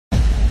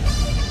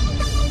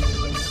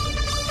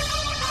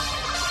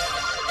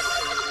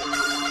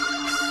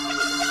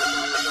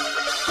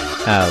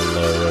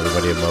Hello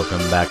everybody and welcome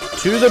back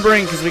to The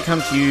Brink as we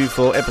come to you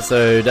for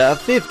episode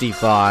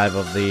 55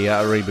 of the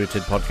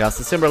rebooted podcast,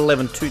 December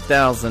 11,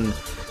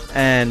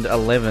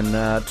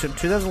 2011.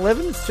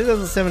 2011? It's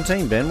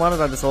 2017, Ben. Why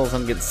did I just all of a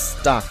sudden get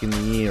stuck in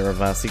the year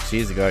of 6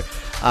 years ago?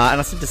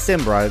 And I said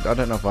December. I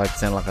don't know if I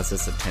sound like I said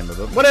September,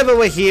 but whatever,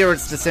 we're here.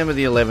 It's December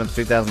the 11th,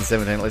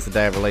 2017, at least the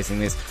day of releasing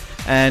this.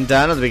 And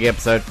another big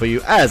episode for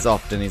you, as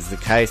often is the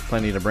case.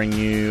 Plenty to bring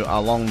you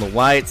along the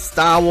way. It's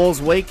Star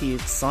Wars week. Are you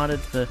excited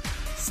for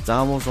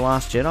Star Wars The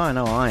Last Jedi? I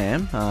know I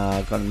am.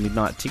 Got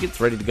midnight tickets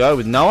ready to go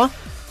with Noah.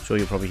 Sure,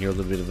 you'll probably hear a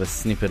little bit of a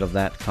snippet of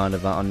that kind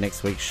of on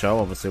next week's show.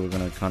 Obviously, we're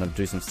going to kind of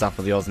do some stuff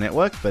with the Oz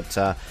Network, but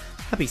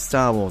happy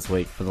Star Wars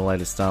week for the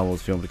latest Star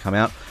Wars film to come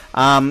out.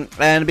 And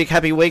a big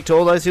happy week to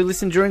all those who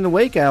listened during the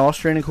week. Our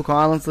Austrian and Cook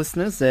Islands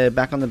listeners, they're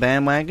back on the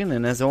bandwagon.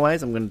 And as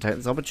always, I'm going to take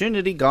this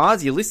opportunity.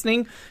 Guys, you're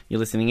listening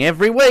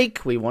every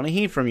week. We want to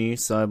hear from you.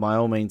 So by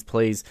all means,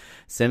 please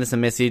send us a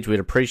message. We'd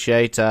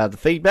appreciate the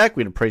feedback.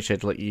 We'd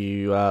appreciate to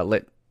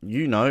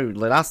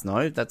let us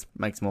know, that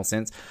makes more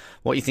sense,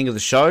 what you think of the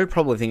show.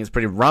 Probably think it's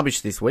pretty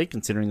rubbish this week,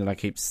 considering that I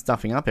keep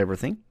stuffing up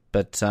everything.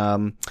 But,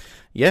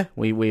 yeah,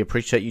 we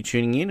appreciate you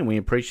tuning in, and we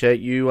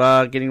appreciate you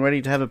getting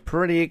ready to have a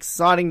pretty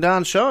exciting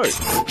darn show.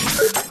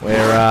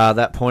 We're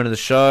that point of the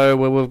show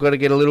where we've got to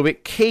get a little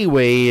bit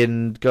Kiwi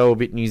and go a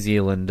bit New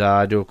Zealand.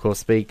 I do, of course,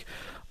 speak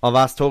of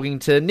us talking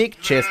to Nick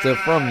Chester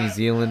from New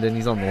Zealand, and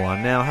he's on the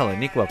line now. Hello,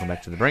 Nick. Welcome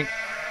back to The Brink.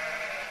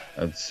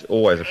 It's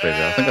always a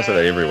pleasure. I think I say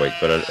that every week,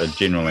 but it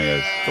generally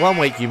is. The one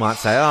week you might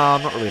say,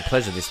 not really a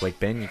pleasure this week,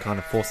 Ben. You're kind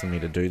of forcing me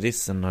to do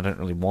this, and I don't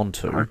really want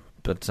to. No.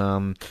 But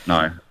no,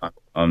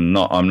 I'm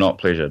not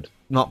pleasured.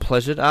 Not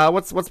pleasured.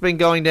 What's been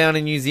going down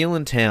in New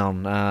Zealand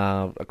town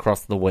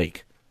across the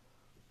week?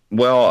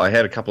 Well, I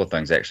had a couple of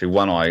things, actually.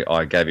 One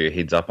I gave you a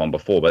heads up on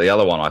before, but the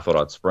other one I thought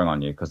I'd spring on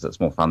you because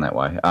it's more fun that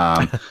way.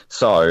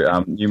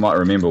 So you might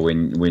remember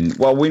when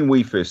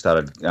we first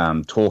started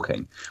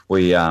talking,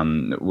 we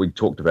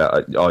talked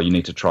about, you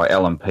need to try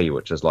LMP,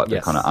 which is like the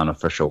kind of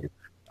unofficial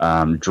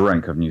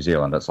drink of New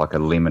Zealand. It's like a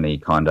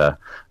lemony kind of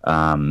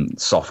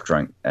soft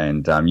drink,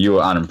 and you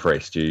were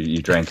unimpressed.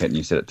 You drank it and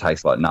you said it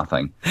tastes like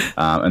nothing.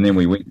 And then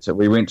we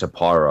went to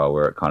Pyro,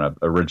 where it kind of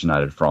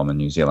originated from in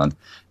New Zealand.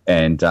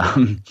 And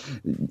you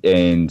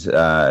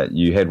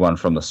had one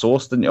from the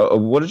source, didn't you?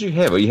 What did you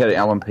have? You had an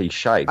LMP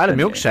shake. I had a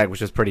milkshake,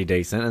 which was pretty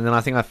decent, and then I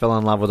think I fell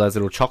in love with those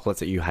little chocolates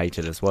that you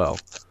hated as well.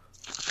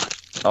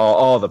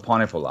 Oh, the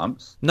pineapple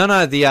lumps.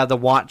 No, the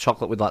white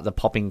chocolate with like the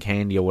popping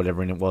candy or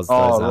whatever, and it was.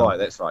 Right,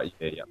 that's right.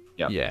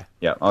 Yeah.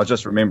 I was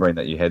just remembering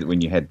that you had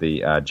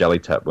the jelly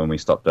tip when we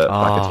stopped at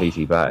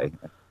Wakatiti Bay.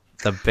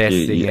 The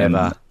best thing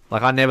ever.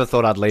 Like, I never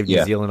thought I'd leave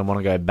New Zealand and want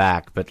to go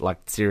back, but, like,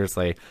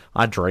 seriously,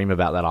 I dream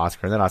about that ice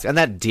cream. And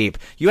that dip.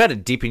 You had a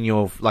dip in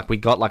your... Like, we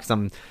got, like,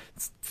 some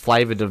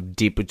flavoured of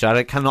dip, which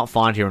I cannot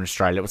find here in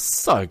Australia. It was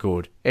so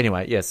good.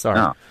 Anyway, sorry.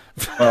 No.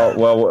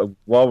 Well,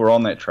 while we're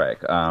on that track,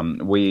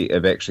 we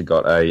have actually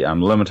got a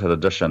limited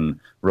edition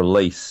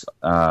release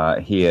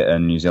here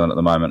in New Zealand at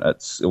the moment.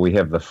 We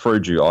have the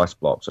Fruju ice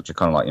blocks, which are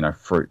kind of like,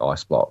 fruit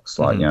ice blocks,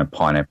 like,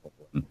 pineapple.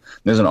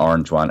 There's an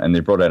orange one, and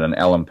they brought out an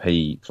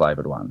LMP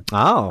flavoured one.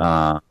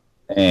 Oh.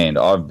 And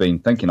I've been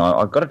thinking,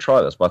 I've got to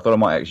try this, but I thought I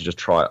might actually just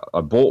try it.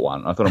 I bought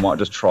one. I thought I might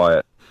just try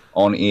it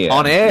on air.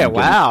 On air,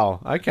 wow.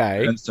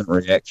 Okay. Instant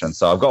reaction.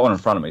 So I've got one in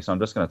front of me, so I'm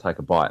just going to take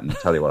a bite and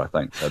tell you what I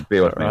think. So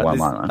bear with me one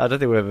moment. I don't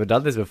think we've ever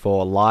done this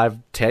before. Live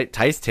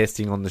taste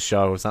testing on the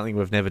show or something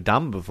we've never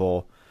done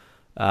before.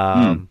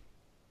 It's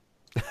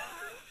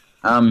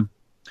not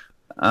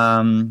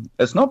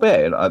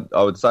bad. I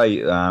would say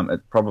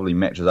it probably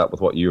matches up with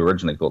what you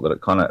originally thought, that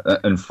it kind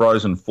of, in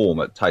frozen form,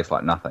 it tastes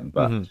like nothing.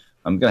 But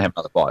I'm going to have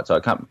another bite, so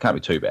it can't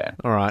be too bad.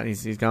 All right,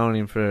 he's going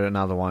in for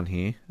another one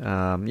here.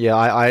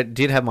 I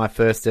did have my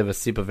first ever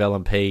sip of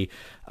LMP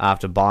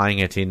after buying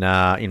it in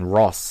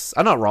Ross.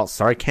 Not Ross,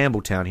 sorry,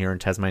 Campbelltown here in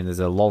Tasmania. There's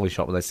a lolly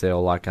shop where they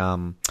sell like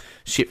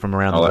shit from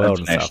around the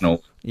world and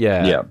stuff.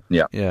 Yeah.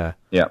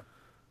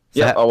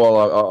 Yeah, I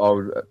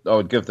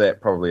would give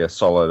that probably a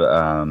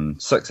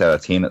solid 6 out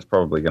of 10. It's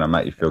probably going to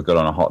make you feel good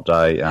on a hot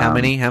day. How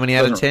many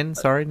out of 10?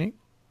 Sorry, Nick.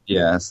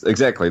 Yeah,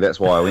 exactly. That's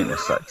why I went with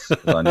 6.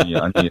 I knew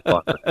you'd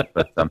like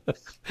that. But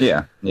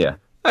yeah.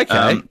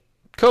 Okay.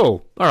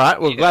 Cool. All right.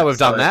 Well, glad we've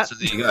done that. So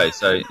there you go.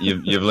 So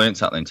you've learned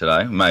something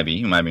today.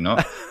 Maybe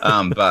not.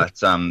 But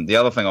the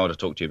other thing I want to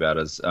talk to you about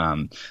is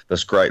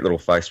this great little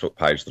Facebook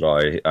page that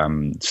I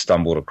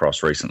stumbled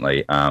across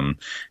recently, and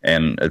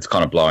it's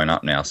kind of blowing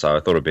up now. So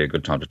I thought it'd be a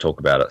good time to talk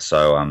about it.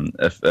 So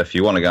if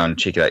you want to go and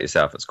check it out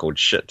yourself, it's called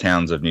Shit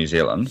Towns of New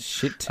Zealand.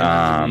 Shit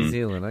Towns of New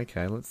Zealand.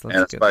 Okay, let's and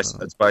it's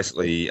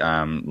basically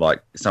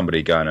like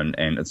somebody going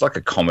and it's like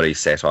a comedy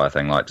satire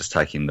thing, like just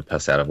taking the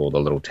piss out of all the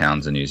little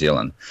towns in New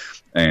Zealand.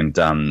 And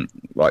so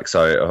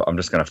I'm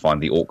just going to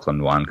find the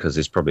Auckland one because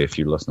there's probably a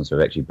few listeners who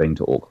have actually been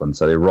to Auckland.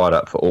 So they're right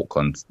up for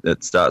Auckland.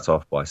 It starts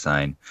off by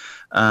saying,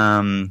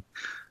 a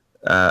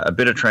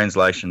bit of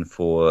translation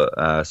for,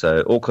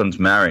 so Auckland's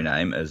Maori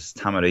name is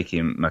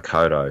Tamariki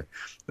Makoto,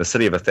 the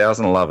city of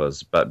 1,000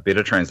 lovers, but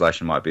better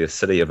translation might be a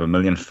city of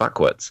 1,000,000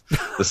 fuckwits.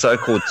 The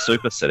so-called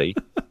super city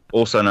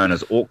also known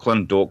as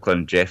Auckland,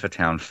 Dorkland,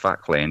 Jaffatown,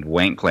 Fuckland,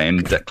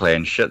 Wankland,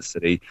 Dickland, Shit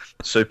City,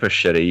 Super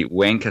Shitty,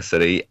 Wanker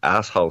City,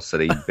 Asshole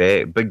City,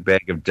 Big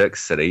Bag of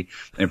Dicks City,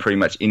 and pretty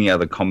much any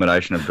other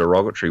combination of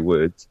derogatory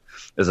words,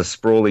 is a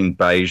sprawling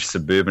beige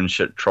suburban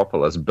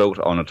shitropolis built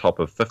on the top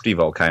of 50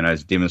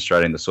 volcanoes,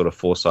 demonstrating the sort of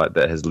foresight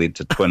that has led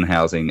to twin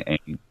housing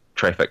and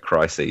traffic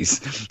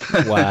crises.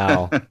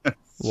 Wow.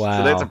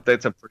 Wow. So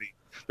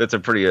that's a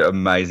pretty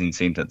amazing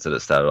sentence that it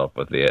started off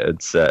with there.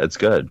 It's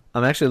good.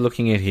 I'm actually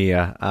looking at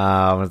here.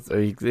 As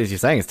you're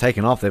saying, it's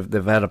taken off.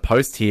 They've had a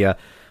post here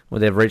where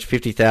they've reached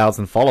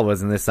 50,000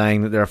 followers, and they're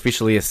saying that they're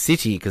officially a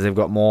city because they've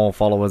got more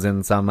followers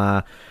in some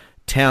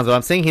towns. But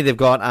I'm seeing here they've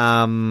got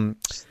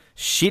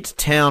shit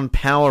town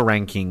power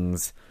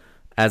rankings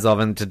as of,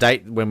 and to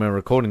date when we're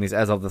recording this,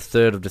 as of the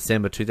 3rd of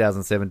December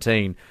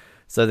 2017.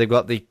 So they've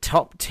got the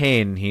top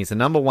 10 here. So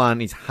number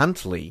 1 is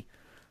Huntley,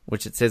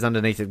 which it says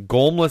underneath it,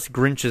 Gormless,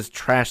 Grinch's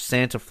Trash,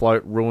 Santa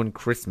Float, Ruined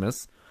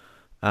Christmas.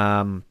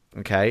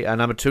 Okay.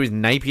 Number 2 is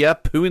Napier,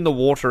 Poo in the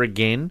Water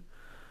Again.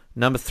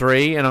 Number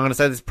 3, and I'm going to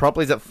say this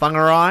properly, is it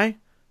Whangarai?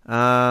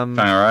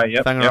 Whangarai,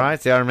 yep. Whangarai,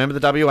 yep. see, I remember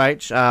the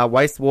WH.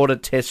 Wastewater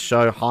Test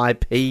Show High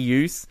P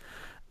use.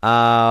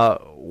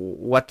 Watara,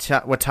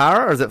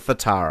 or is it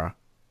Fatara?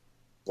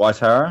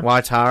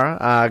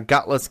 Waitara,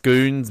 Gutless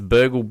Goons,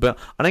 Burgle.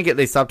 I don't get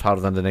these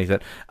subtitles underneath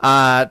it.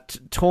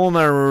 Tamaranui,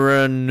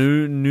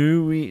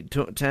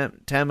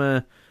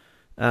 Tama.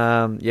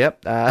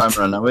 Yep.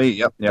 Tamaranui,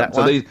 yep.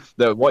 So these,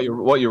 what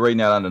you're reading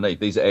out underneath,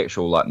 these are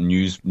actual like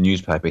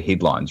newspaper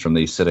headlines from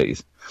these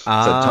cities. So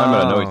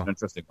Tamaranui is an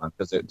interesting one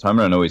because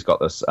Tamaranui's got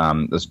this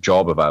this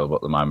job available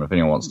at the moment. If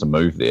anyone wants to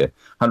move there,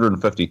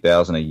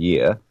 $150,000 a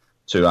year.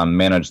 To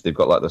manage, they've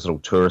got like this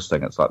little tourist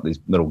thing. It's like these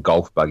little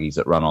golf buggies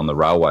that run on the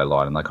railway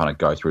line, and they kind of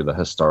go through the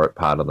historic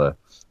part of the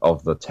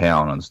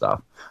town and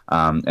stuff.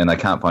 And they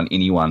can't find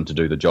anyone to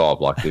do the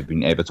job. Like they've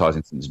been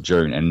advertising since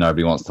June, and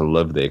nobody wants to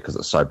live there because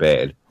it's so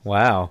bad.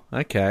 Wow.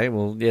 Okay.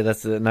 Well, yeah,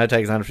 that's a no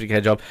takes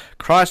 150k job.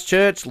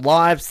 Christchurch,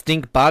 live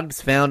stink bugs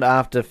found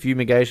after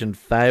fumigation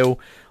fail.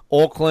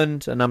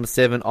 Auckland, number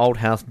 7, old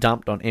house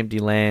dumped on empty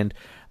land.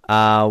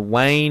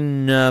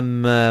 Wainemata.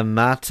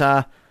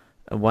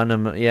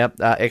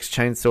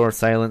 Ex-chainsaw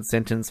assailant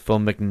sentenced for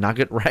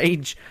McNugget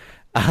rage.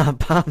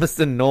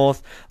 Palmerston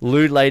North,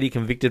 lewd lady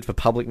convicted for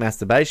public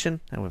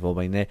masturbation. And we've all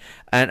been there.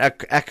 And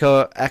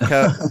Akaroa,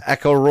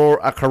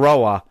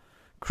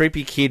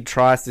 creepy kid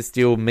tries to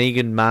steal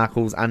Meghan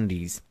Markle's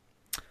undies.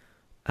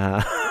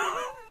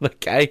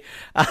 Okay.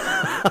 I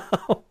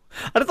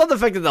just thought the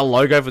fact that the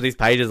logo for this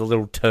page is a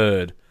little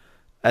turd.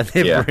 And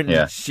they've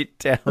written shit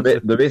down.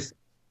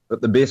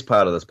 The best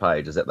part of this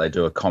page is that they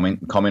do a comment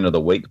of the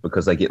week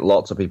because they get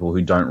lots of people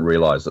who don't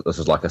realise that this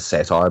is like a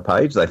satire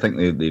page. They think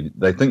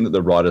they think that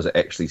the writers are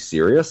actually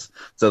serious.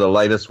 So the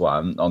latest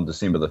one on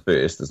December the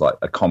 1st is like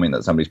a comment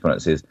that somebody's put in.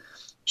 It says,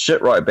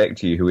 "Shit right back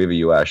to you, whoever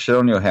you are. Shit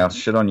on your house.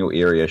 Shit on your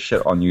area.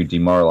 Shit on you,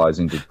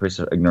 demoralising,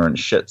 depressive, ignorant,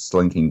 shit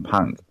slinking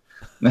punk."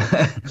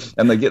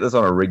 And they get this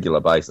on a regular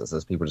basis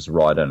as people just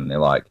write in and they're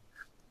like,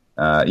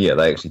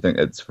 they actually think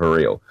it's for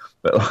real.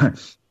 But like,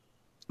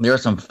 there are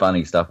some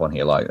funny stuff on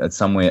here, like it's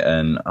somewhere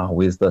in,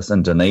 where's this,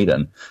 in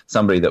Dunedin,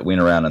 somebody that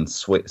went around and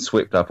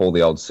swept up all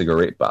the old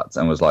cigarette butts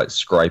and was like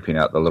scraping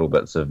out the little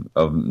bits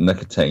of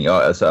nicotine,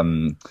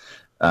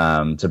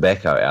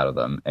 tobacco out of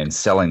them and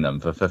selling them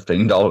for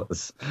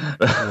 $15.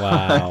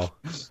 Wow.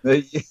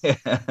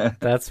 Yeah.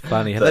 That's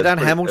funny. Have they done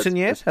Hamilton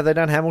yet? Have they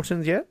done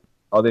Hamilton's yet?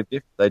 Oh, they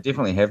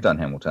definitely have done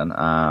Hamilton.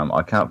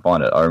 I can't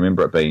find it. I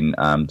remember it being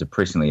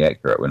depressingly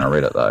accurate when I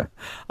read it, though.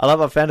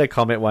 I found a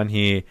comment one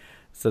here.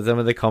 So some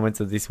of the comments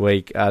of this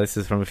week, this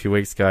is from a few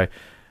weeks ago.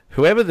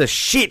 Whoever the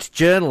shit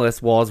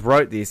journalist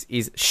wrote this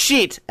is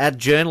shit at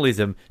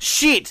journalism,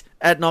 shit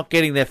at not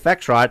getting their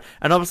facts right,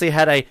 and obviously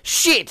had a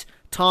shit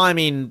time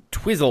in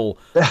Twizzle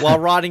while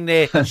writing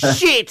their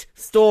shit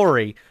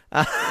story.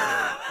 Tell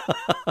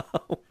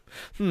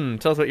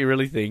us what you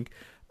really think.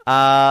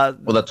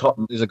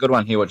 There's a good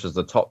one here, which is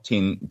the top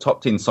 10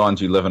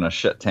 signs you live in a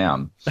shit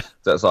town.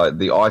 So it's like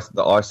the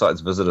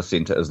Eyesight's visitor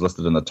centre is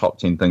listed in the top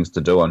 10 things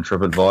to do on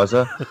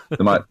TripAdvisor.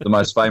 The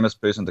most famous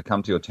person to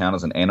come to your town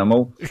is an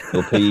animal.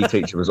 Your PE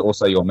teacher was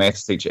also your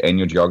maths teacher and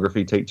your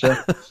geography teacher.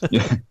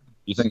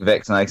 You think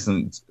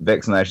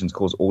vaccinations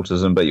cause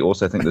autism, but you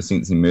also think the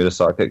sensing murder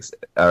psychics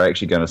are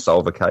actually going to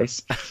solve a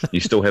case. You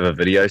still have a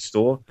video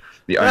store.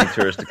 The only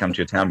tourist to come to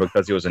your town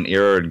because there was an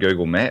error in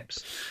Google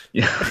Maps.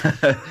 You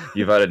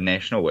voted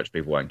National, which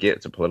people won't get.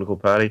 It's a political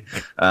party.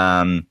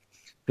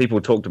 People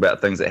talked about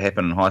things that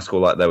happened in high school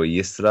like they were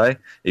yesterday,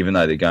 even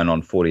though they're going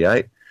on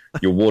 48.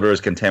 Your water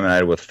is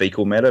contaminated with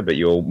fecal matter, but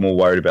you're more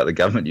worried about the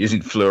government using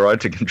fluoride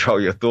to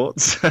control your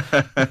thoughts.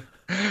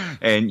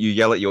 And you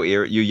yell your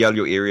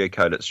area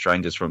code at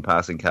strangers from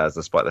passing cars,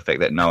 despite the fact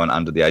that no one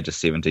under the age of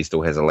 70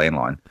 still has a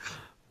landline.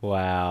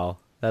 Wow,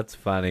 that's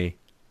funny.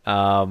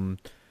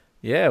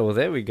 Yeah, well,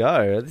 there we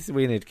go.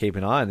 We need to keep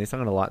an eye on this. I'm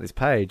going to like this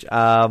page.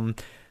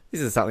 This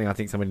is something I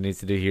think somebody needs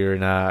to do here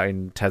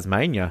in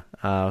Tasmania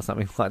or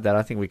something like that.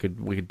 I think we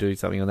could do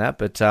something on that.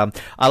 But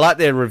I like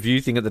their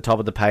review thing at the top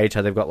of the page,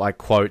 how they've got like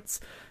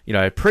quotes,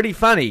 pretty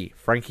funny,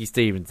 Frankie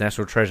Stevens,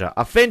 National Treasure.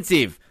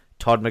 Offensive,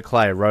 Todd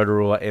McClay,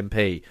 Rotorua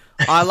MP.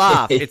 I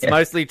laugh, it's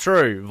mostly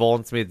true,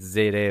 Vaughan Smith,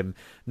 ZM.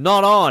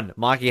 Not on,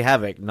 Mikey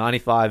Havoc,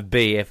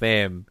 95B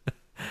FM.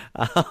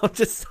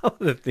 Just some of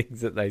the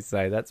things that they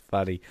say, that's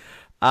funny.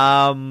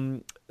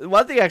 One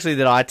thing actually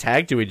that I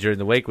tagged you in during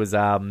the week was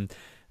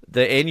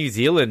the Air New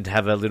Zealand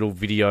have a little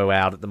video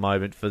out at the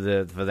moment for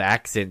the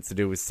accents to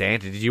do with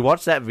Santa. Did you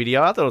watch that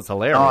video? I thought it was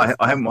hilarious. Oh,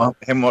 I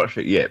haven't watched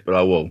it yet, but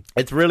I will.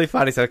 It's really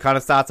funny. So it kind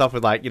of starts off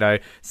with like,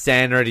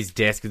 Santa at his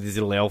desk with his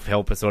little elf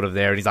helper sort of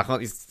there. And he's like,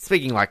 he's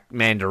speaking like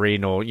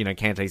Mandarin or,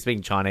 Cantonese,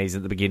 speaking Chinese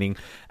at the beginning.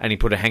 And he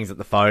hangs at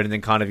the phone. And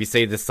then kind of you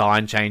see the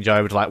sign change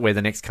over to like where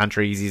the next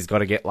country is. He's got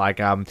to get like,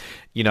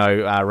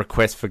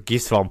 requests for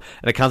gifts from.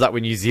 And it comes up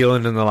with New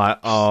Zealand and they're like,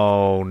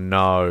 oh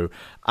no.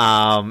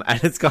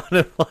 And it's kind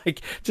of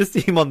like just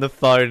him on the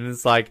phone, and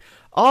it's like,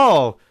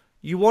 oh,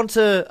 you want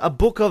a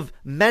book of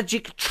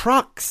magic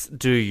trucks,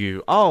 do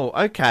you? Oh,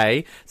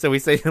 okay. So we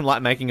see him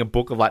like making a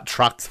book of like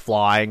trucks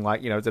flying,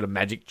 like, sort of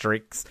magic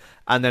tricks.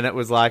 And then it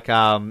was like,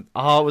 you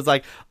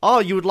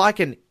would like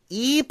an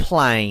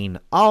earplane.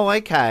 Oh,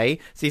 okay.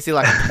 So you see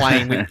like a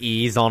plane with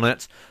ears on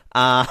it.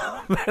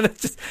 And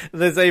it's just,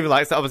 there's even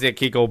like, so obviously a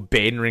kid called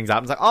Ben rings up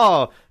and it's like,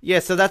 oh, yeah,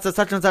 so that's a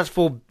such and such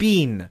for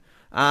bin.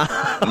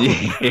 Yeah.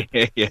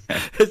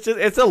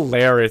 It's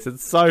hilarious.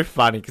 It's so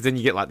funny because then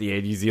you get like the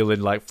Air New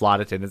Zealand like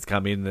flight attendants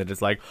come in and they're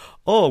just like,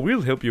 oh,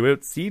 we'll help you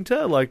out,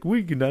 Santa. Like,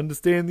 we can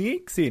understand the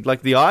accent.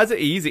 Like, the I's are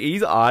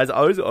E's are I's,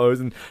 O's are O's,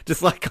 and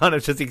just like kind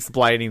of just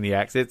explaining the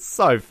accent. It's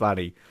so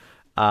funny.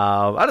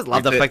 I just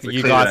love the fact that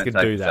you guys can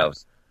do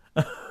that.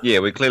 Yeah,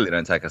 we clearly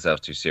don't take ourselves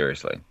too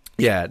seriously.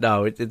 Yeah,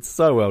 no, it's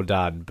so well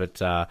done,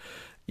 but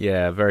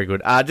yeah, very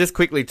good. Just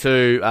quickly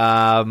too,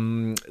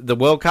 the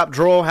World Cup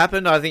draw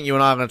happened. I think you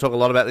and I are going to talk a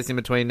lot about this in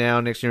between now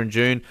and next year in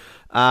June.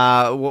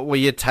 What were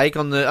your take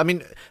on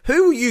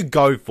who will you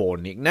go for,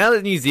 Nick? Now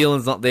that New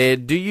Zealand's not there,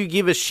 do you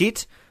give a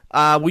shit?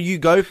 Will you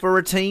go for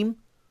a team?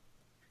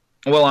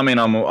 Well,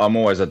 I'm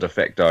always a de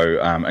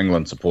facto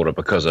England supporter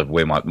because of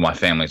where my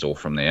family's all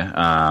from there.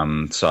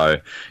 So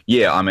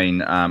yeah,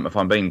 if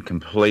I'm being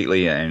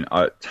completely and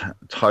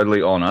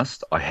totally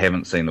honest, I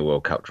haven't seen the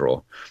World Cup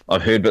draw.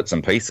 I've heard bits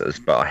and pieces,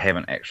 but I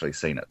haven't actually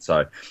seen it.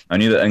 So I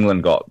knew that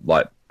England got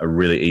like a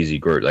really easy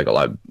group. They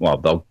got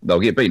they'll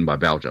get beaten by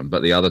Belgium,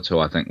 but the other two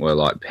I think were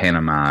like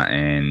Panama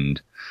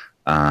and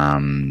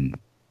Saudi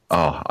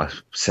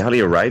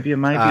Arabia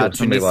maybe or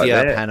something Tunisia, like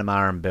that.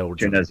 Panama, and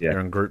Belgium. Tunisia. They're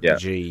in Group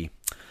G.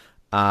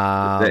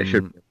 That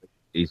should be an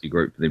easy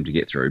group for them to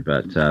get through,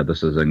 but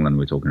this is England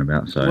we're talking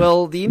about. So,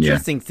 well, the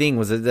interesting thing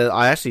was that the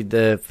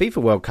FIFA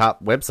World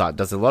Cup website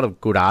does a lot of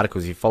good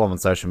articles. You follow them on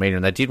social media,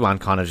 and they did one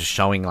kind of just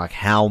showing like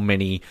how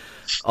many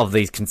of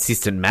these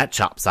consistent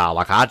matchups are.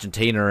 Like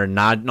Argentina and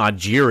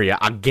Nigeria,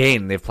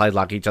 again, they've played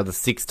like each other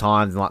 6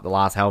 times in like the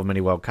last however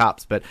many World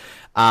Cups. But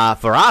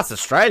for us,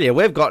 Australia,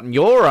 we've gotten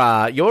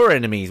your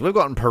enemies. We've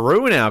gotten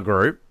Peru in our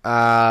group.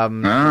 We're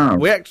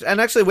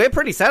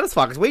pretty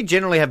satisfied because we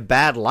generally have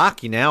bad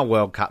luck in our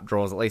World Cup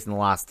draws, at least in the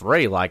last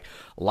 3. Like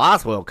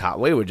last World Cup,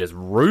 we were just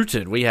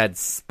rooted. We had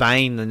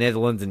Spain, the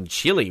Netherlands, and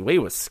Chile. We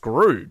were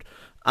screwed.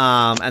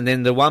 And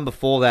then the one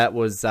before that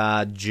was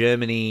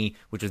Germany,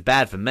 which was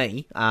bad for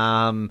me.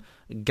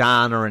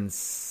 Ghana and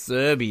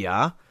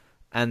Serbia.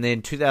 And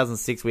then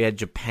 2006, we had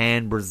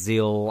Japan,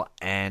 Brazil,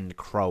 and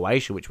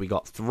Croatia, which we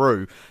got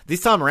through.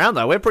 This time around,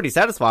 though, we're pretty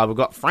satisfied. We've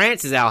got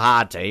France is our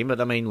hard team. But,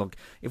 look,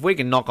 if we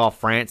can knock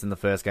off France in the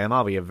first game,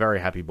 I'll be a very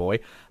happy boy.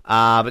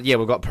 But, yeah,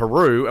 we've got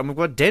Peru and we've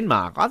got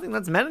Denmark. I think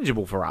that's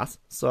manageable for us.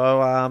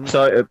 So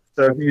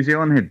if New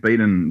Zealand had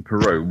beaten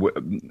Peru,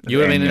 you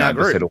would have been in our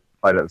group.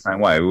 Played it the same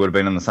way, we would have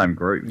been in the same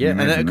group. Yeah,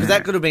 because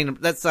that could have been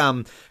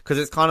because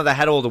it's kind of they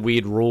had all the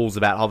weird rules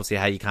about obviously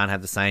how you can't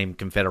have the same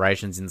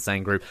confederations in the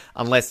same group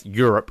unless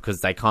Europe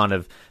because they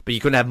but you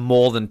couldn't have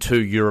more than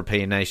 2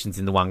 European nations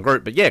in the one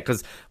group. But yeah,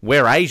 because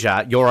we're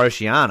Asia, you're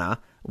Oceania,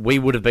 we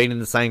would have been in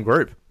the same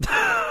group.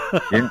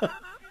 Yeah.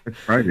 It's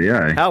crazy,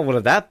 yeah. How would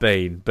have that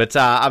been? But,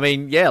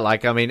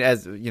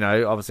 as,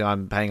 obviously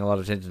I'm paying a lot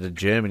of attention to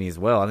Germany as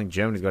well. I think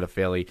Germany's got a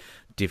fairly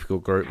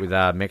difficult group with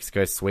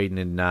Mexico, Sweden,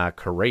 and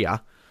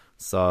Korea.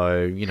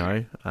 So, we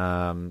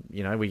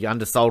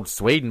undersold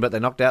Sweden, but they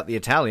knocked out the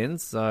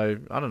Italians, so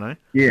I don't know.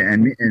 Yeah,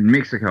 and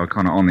Mexico are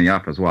kind of on the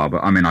up as well,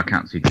 but, I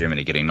can't see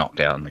Germany getting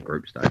knocked out in the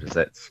group stages.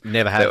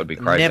 That would be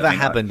crazy. Never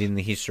happened in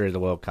the history of the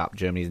World Cup.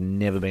 Germany's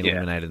never been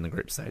eliminated in the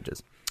group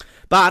stages.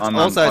 But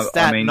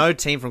no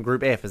team from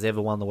Group F has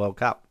ever won the World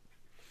Cup.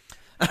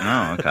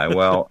 Oh, okay.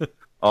 Well,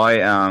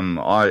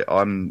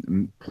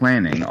 I'm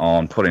planning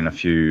on putting a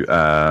few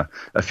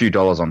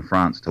dollars on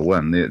France to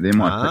win. They're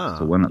my picks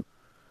to win it.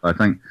 I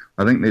think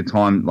their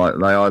time, like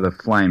they either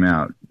flame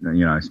out,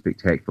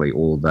 spectacularly,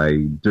 or they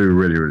do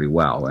really, really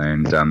well.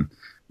 And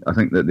I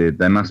think that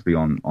they must be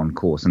on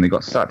course. And they've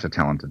got such a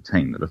talented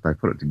team that if they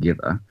put it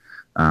together,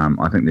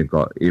 I think they've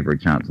got every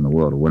chance in the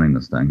world of winning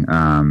this thing.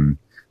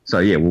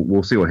 yeah,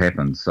 we'll see what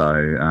happens.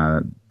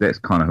 So that's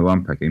kind of who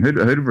I'm picking. Who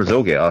did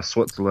Brazil get?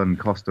 Switzerland,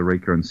 Costa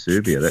Rica, and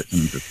Serbia. That's an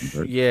interesting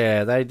group.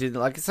 Yeah, they did.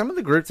 Like some of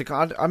the groups,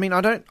 I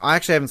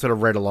actually haven't sort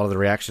of read a lot of the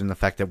reaction in the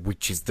fact that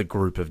which is the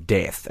group of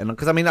death. And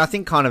because I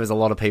think kind of as a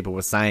lot of people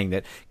were saying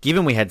that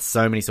given we had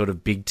so many sort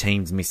of big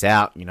teams miss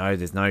out,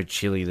 there's no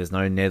Chile, there's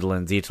no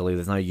Netherlands, Italy,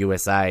 there's no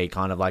USA,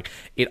 kind of like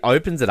it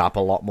opens it up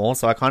a lot more.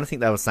 So I kind of think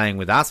they were saying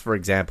with us, for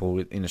example,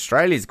 in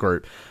Australia's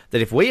group,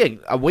 that if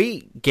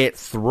we get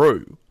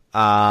through,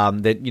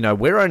 that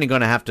we're only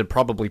going to have to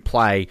probably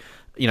play,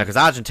 because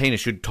Argentina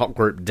should top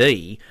Group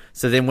D,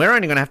 so then we're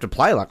only going to have to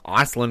play like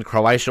Iceland,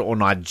 Croatia, or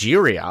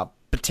Nigeria,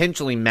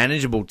 potentially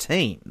manageable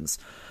teams.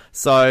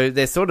 So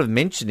they're sort of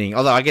mentioning,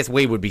 although I guess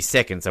we would be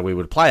second, so we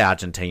would play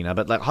Argentina,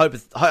 but like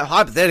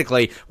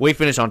hypothetically, we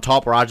finish on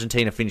top or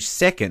Argentina finish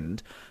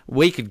second,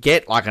 we could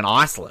get like an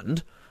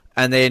Iceland,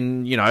 and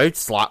then,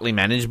 slightly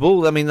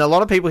manageable. A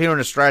lot of people here in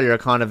Australia are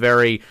kind of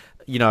very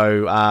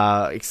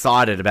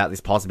excited about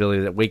this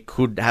possibility that we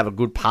could have a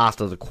good pass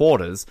to the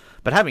quarters.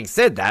 But having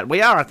said that,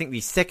 we are, I think,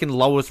 the second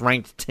lowest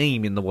ranked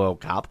team in the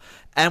World Cup,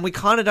 and we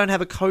kind of don't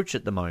have a coach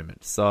at the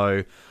moment.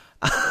 So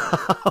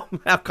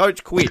our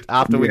coach quit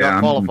after we got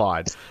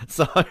qualified.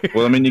 So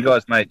well, you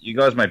guys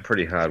made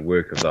pretty hard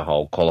work of the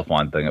whole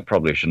qualifying thing. It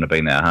probably shouldn't have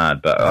been that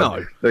hard, but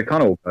no. It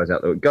kind of all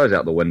goes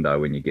out the window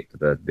when you get to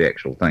the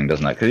actual thing,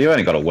 doesn't it? Because you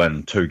only got to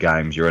win 2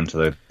 games, you're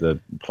into the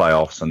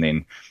playoffs, and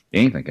then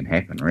anything can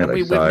happen,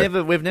 really.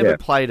 We've never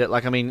played it,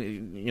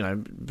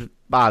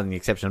 bar the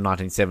exception of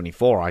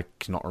 1974, I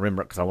cannot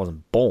remember it because I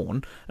wasn't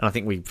born, and I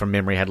think we, from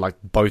memory, had like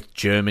both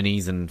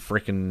Germany's and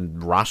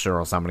frickin' Russia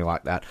or somebody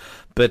like that.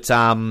 But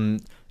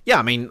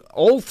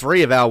all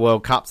 3 of our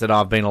World Cups that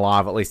I've been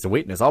alive at least to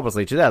witness.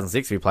 Obviously,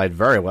 2006 we played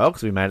very well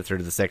because we made it through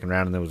to the second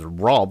round and then was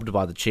robbed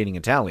by the cheating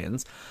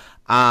Italians.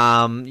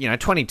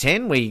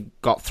 2010 we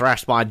got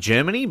thrashed by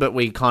Germany, but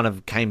we kind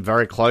of came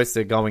very close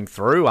to going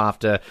through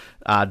after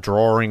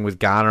drawing with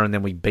Ghana, and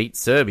then we beat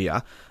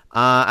Serbia.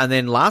 And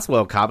then last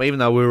World Cup, even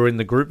though we were in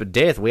the group of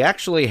death, we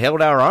actually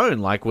held our own.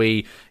 Like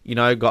we,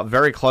 got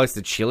very close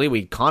to Chile.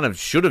 We kind of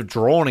should have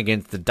drawn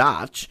against the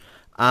Dutch.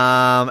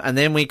 And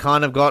then we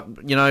kind of got,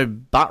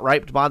 butt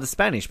raped by the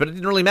Spanish. But it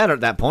didn't really matter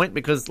at that point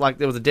because,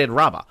 there was a dead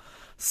rubber.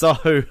 So,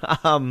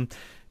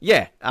 we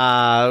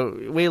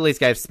at least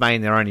gave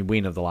Spain their only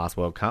win of the last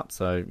World Cup.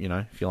 So,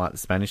 if you like the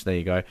Spanish, there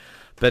you go.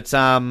 But,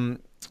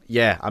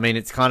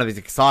 it's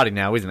exciting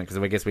now, isn't it? Because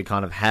I guess we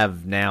kind of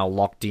have now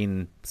locked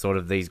in sort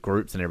of these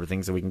groups and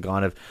everything, so we can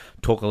kind of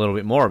talk a little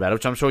bit more about it,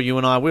 which I'm sure you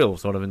and I will,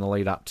 sort of in the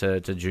lead up to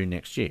June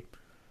next year.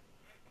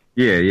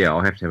 Yeah,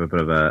 I'll have to have a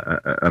bit of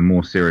a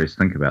more serious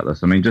think about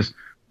this.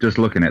 Just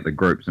looking at the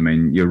groups,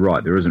 you're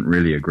right, there isn't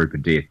really a group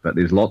of death, but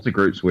there's lots of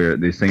groups where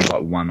there seems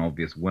like one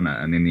obvious winner,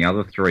 and then the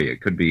other 3,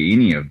 it could be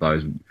any of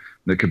those,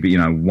 that could be,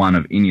 one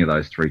of any of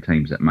those 3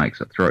 teams that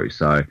makes it through.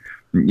 So,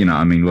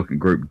 look at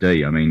Group D,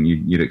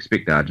 you'd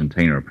expect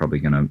Argentina are probably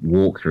going to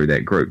walk through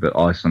that group, but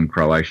Iceland,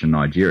 Croatia,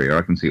 Nigeria,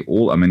 I can see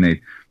all, they're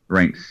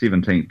ranked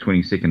 17th,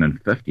 22nd,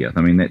 and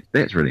 50th.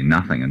 That's really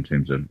nothing in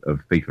terms of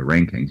FIFA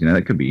rankings.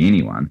 That could be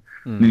anyone.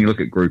 And then you look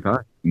at Group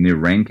A, and their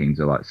rankings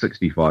are like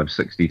 65,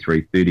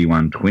 63,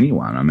 31,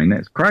 21.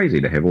 That's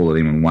crazy to have all of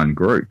them in one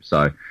group.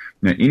 So,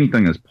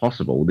 anything is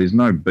possible. There's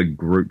no big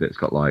group that's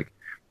got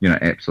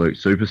absolute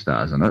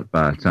superstars in it.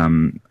 But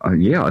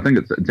I think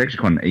it's actually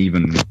quite an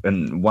even,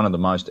 and one of the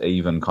most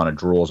even kind of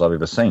draws I've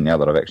ever seen now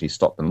that I've actually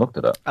stopped and looked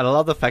at it. And I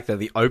love the fact that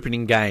the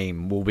opening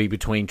game will be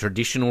between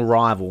traditional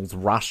rivals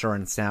Russia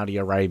and Saudi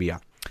Arabia.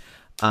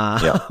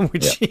 Oh,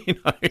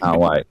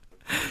 wait.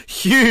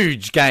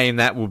 Huge game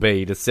that will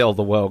be to sell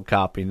the World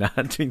Cup in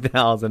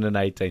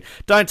 2018.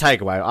 Don't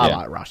take away. I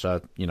like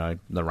Russia.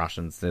 The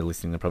Russians, they're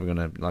listening. They're probably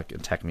going to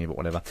attack me, but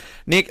whatever.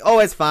 Nick,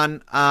 always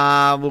fun.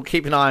 We'll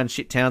keep an eye on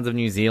shit towns of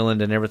New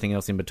Zealand and everything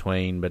else in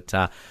between. But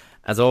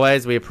as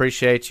always, we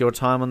appreciate your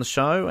time on the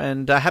show,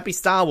 and happy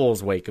Star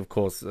Wars week, of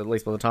course. At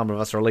least by the time of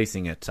us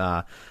releasing it,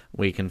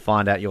 we can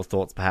find out your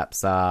thoughts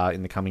perhaps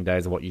in the coming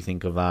days of what you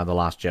think of The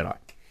Last Jedi.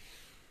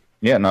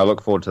 Yeah, no, I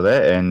look forward to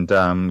that, and go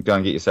and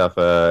get yourself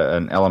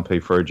an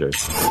LMP fruit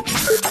juice.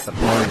 At the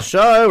point of the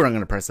show, where I'm going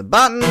to press a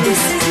button.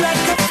 This is like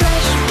a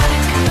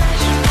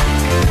flashback.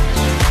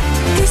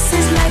 This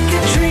is like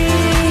a dream.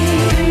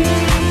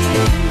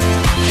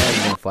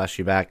 I'm going to flash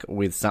you back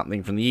with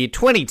something from the year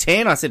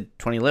 2010. I said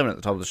 2011 at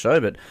the top of the show,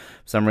 but for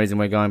some reason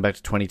we're going back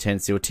to 2010,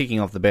 so we're ticking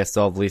off the best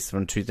of list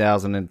from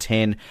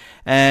 2010.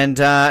 And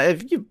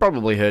if you've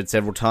probably heard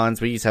several times,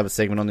 we used to have a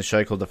segment on the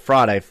show called the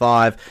Friday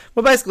Five,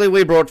 where basically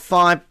we brought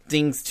 5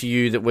 things to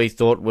you that we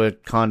thought were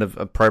kind of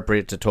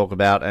appropriate to talk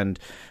about, and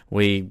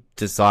we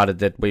decided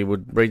that we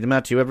would read them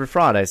out to you every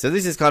Friday. So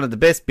this is kind of the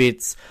best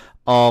bits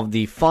of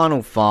the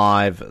final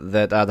 5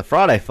 that are the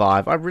Friday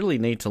 5. I really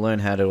need to learn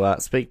how to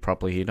speak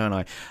properly here, don't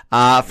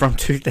I? From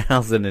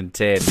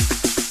 2010.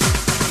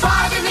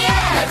 5 in the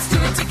air, let's do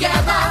it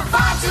together.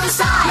 5 to the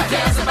side, who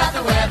cares about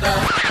the weather?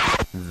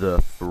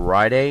 The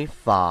Friday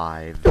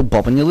Five. You're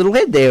bobbing your little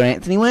head there,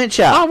 Anthony, weren't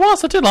you? I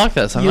was. I did like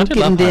that song. You're I did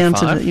love getting down High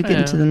to Five. the, you're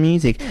getting to the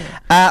music.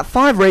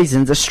 5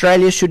 reasons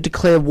Australia should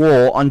declare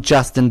war on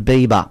Justin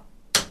Bieber.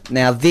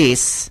 Now,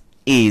 this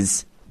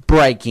is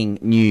breaking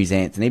news,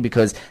 Anthony,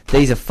 because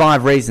these are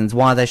 5 reasons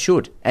why they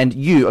should, and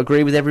you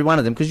agree with every one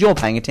of them because you're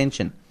paying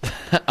attention.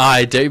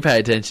 I do pay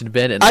attention to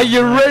Ben. Are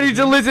you ready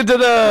to listen to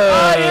them?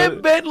 I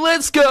am Ben.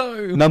 Let's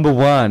go. Number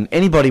 1,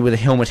 anybody with a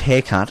helmet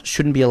haircut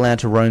shouldn't be allowed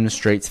to roam the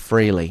streets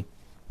freely.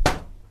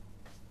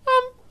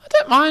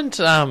 I don't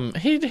mind.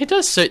 He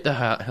does suit the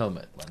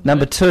helmet.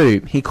 Number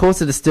 2, he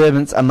caused a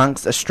disturbance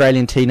amongst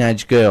Australian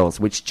teenage girls,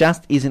 which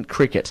just isn't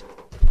cricket.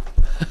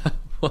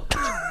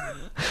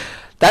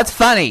 That's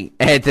funny,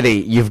 Anthony.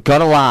 You've got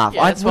to laugh.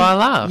 Yeah, that's why I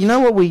laugh. You know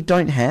what we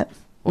don't have?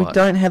 What? We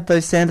don't have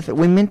those sound effects.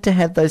 We're meant to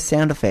have those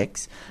sound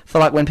effects for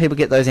like when people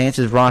get those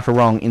answers right or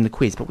wrong in the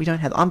quiz, but we don't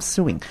have. I'm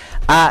suing.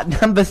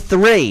 Number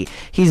 3,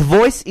 his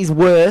voice is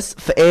worse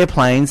for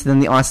airplanes than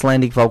the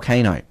Icelandic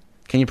volcano.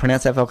 Can you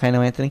pronounce that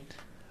volcano, Anthony?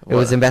 It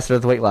was Ambassador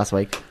of the Week last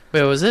week.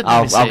 Where was it?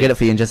 I'll get it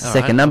for you in just a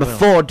second. Right, Number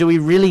 4, do we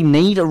really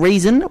need a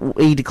reason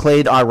he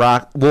declared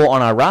war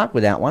on Iraq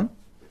without one?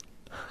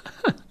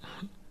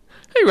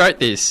 Who wrote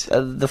this?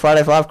 The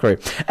Friday 5 crew.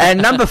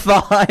 And number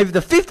 5, the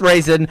 5th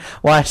reason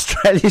why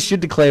Australia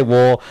should declare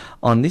war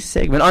on this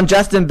segment, on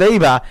Justin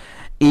Bieber,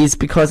 is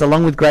because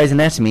along with Grey's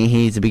Anatomy,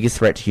 he's the biggest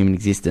threat to human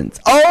existence.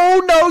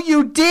 Oh, no,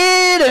 you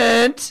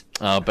didn't!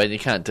 Oh, but you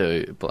can't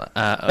do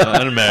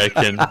an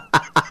American.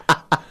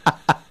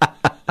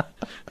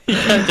 You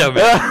can't do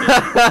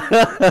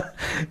American.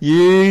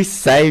 You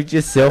saved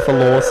yourself a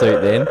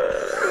lawsuit then.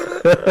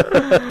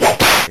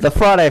 The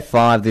Friday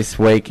 5 this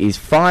week is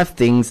 5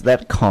 things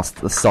that cost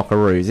the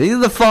Socceroos. These are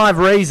the 5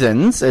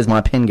 reasons, as my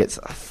pen gets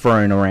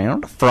thrown.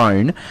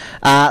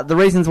 The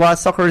reasons why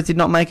Socceroos did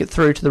not make it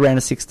through to the round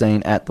of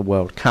 16 at the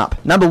World Cup.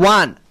 Number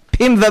 1,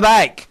 Pim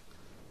Verbeek.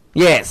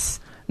 Yes.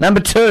 Number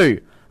 2,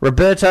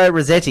 Roberto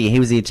Rossetti. He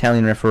was the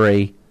Italian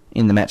referee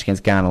in the match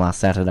against Ghana last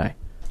Saturday.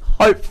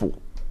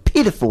 Hopeful,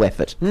 pitiful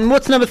effort.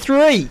 What's number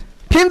 3?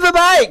 Pim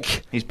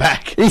Verbeek! He's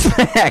back. He's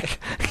back.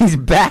 He's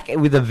back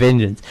with a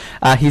vengeance.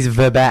 He's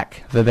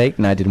Verbeek?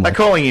 No, didn't They're work.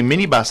 calling him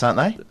minibus, aren't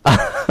they?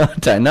 I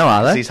don't know,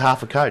 are they? He's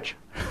half a coach.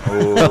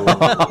 Oh,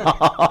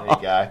 there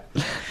you go.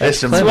 There's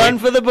some One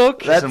wit, for the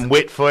book. some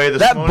wit for you this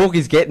That morning. book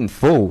is getting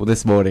full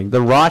this morning.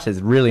 The writers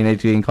really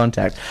need to be in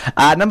contact.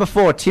 Number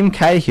 4, Tim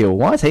Cahill.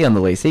 Why is he on the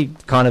list? He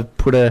kind of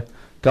put a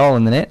goal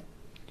in the net.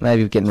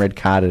 Maybe getting red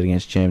carded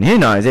against Germany. Who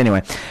knows?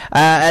 Anyway. Should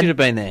And have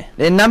been there.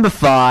 number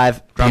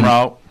 5, Drum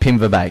roll. Pim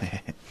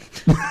Verbeek.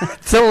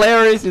 It's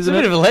hilarious, It's a isn't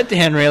bit it? of a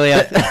letdown, really.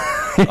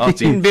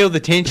 Didn't build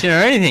the tension or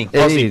anything. It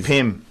Aussie is.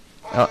 Pim.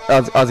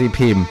 Aussie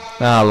Pim.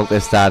 Oh, look,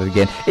 they've started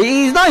again.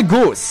 He's no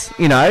Goose,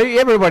 you know.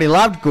 Everybody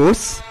loved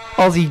Goose.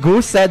 Aussie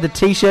Goose. They had the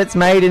T-shirts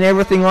made and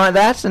everything like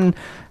that, and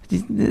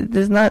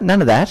there's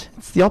none of that.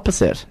 It's the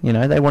opposite, you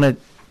know. They want to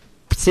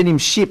send him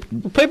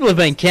shipped. People have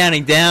been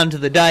counting down to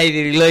the day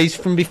that he leaves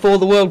from before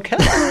the World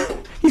Cup.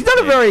 He's not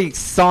a very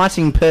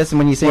exciting person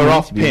when you see him. We're in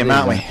off interviews, Pim,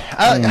 aren't we?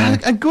 Yeah.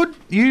 A good.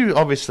 You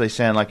obviously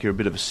sound like you're a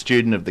bit of a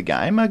student of the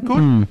game. A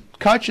good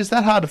coach, is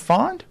that hard to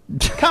find?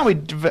 Can't we?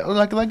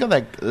 Like they got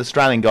that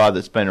Australian guy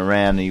that's been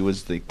around. He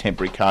was the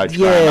temporary coach.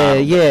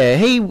 Yeah.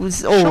 He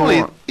was all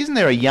Surely, right. isn't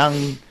there a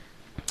young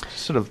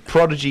sort of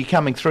prodigy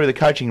coming through the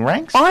coaching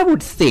ranks? I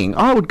would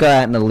go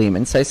out on a limb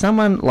and say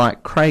someone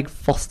like Craig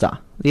Foster,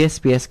 the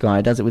SBS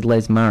guy, does it with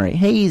Les Murray.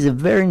 He's a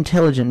very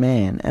intelligent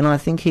man, and I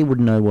think he would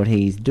know what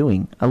he's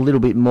doing a little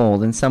bit more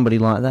than somebody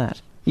like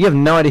that. You have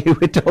no idea who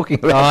we're talking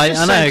about.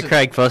 I know who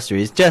Craig Foster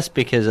is, just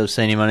because I've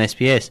seen him on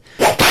SBS.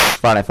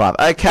 Friday 5.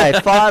 Okay,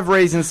 5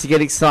 reasons to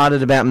get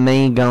excited about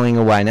me going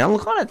away. Now,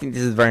 look, I don't think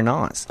this is very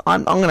nice.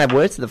 I'm going to have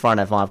words to the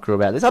Friday 5 crew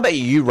about this. I bet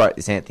you wrote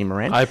this, Anthony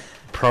Moran. I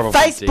probably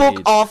Facebook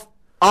did. off,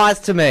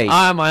 eyes to me.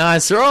 My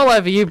eyes are all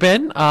over you,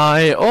 Ben.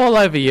 All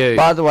over you.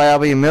 By the way, I'll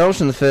be in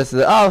Melton the first of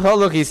the... Oh,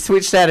 look, he's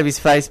switched out of his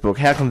Facebook.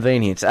 How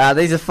convenient.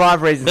 These are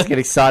 5 reasons to get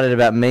excited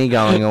about me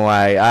going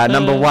away.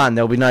 Number 1,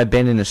 there'll be no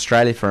Ben in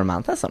Australia for a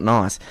month. That's not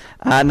nice.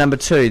 Number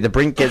 2, the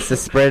Brink gets to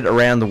spread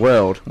around the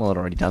world. Well, it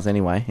already does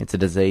anyway. It's a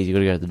disease. You've got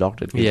to go to the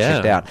doctor to get it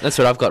checked out. That's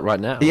what I've got right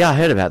now. Yeah, I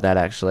heard about that,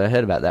 actually. I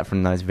heard about that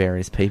from those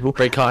various people.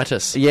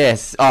 Bronchitis.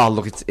 Yes. Oh,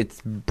 look,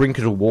 it's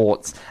Brinkalicious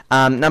warts.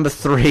 Number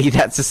 3,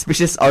 that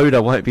suspicious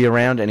odour won't be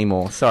around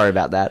anymore. Sorry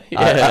about that.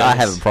 I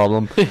have a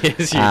problem.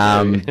 Yes,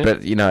 you do.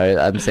 But, you know,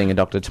 I'm seeing a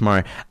doctor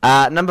tomorrow.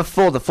 Number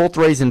 4, the 4th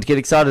reason to get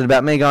excited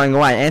about me going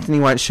away. Anthony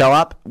won't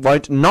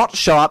not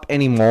show up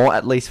anymore,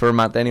 at least for a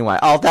month anyway.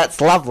 Oh, that's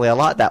lovely. I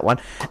like that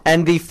one.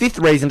 And the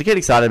 5th reason to get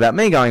excited about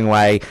me going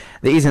away,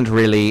 there isn't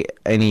really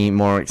any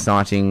more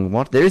exciting...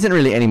 What? There isn't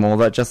really any more,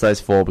 but just those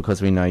 4,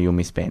 because we know you'll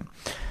miss Ben.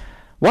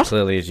 What?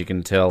 Clearly, as you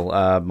can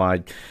tell,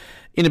 my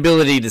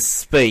inability to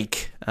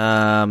speak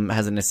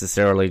hasn't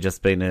necessarily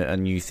just been a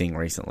new thing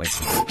recently.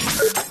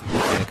 It's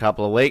been a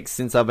couple of weeks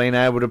since I've been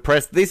able to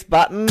press this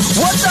button.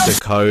 What does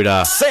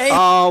Dakoda say?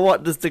 Oh,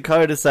 what does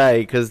Dakoda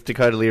say? Because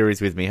Dakoda Leary's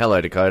with me. Hello,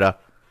 Dakoda.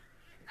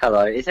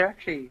 Hello. Is there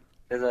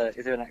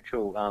an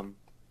actual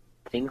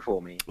thing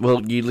for me.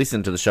 Well, you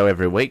listen to the show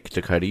every week,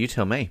 Dakoda. You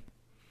tell me.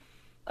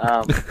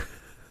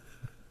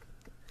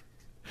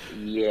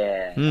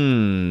 Yeah.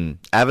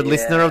 Avid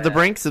listener of the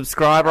Brink,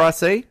 subscriber, I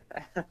see.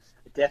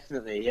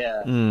 Definitely,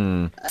 yeah.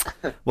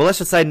 Well, let's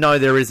just say no,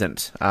 there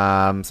isn't.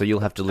 So you'll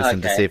have to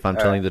listen to Okay, see if I'm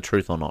telling alright. the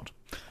truth or not.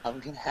 I'm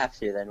gonna have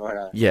to then, won't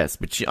I? Yes,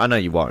 but I know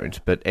you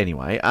won't. But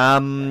anyway,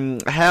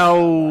 how's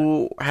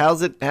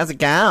it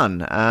going?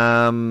 What's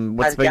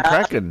How's it been going?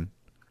 cracking?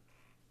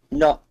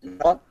 Not.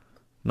 Not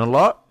a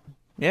lot.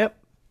 Yep.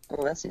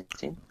 Oh, that's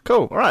interesting.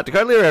 Cool. All right,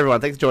 Dakota Leary,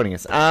 everyone. Thanks for joining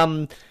us.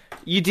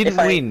 You didn't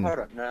win. Hold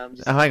on, no, I'm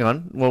just. Oh, hang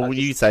on. Well, I've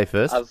you just- say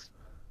first.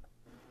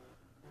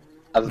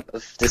 I've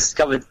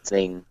discovered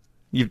something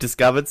You've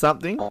discovered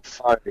something. on my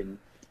phone.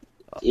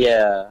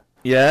 Yeah,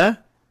 Yeah.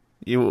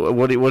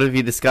 What have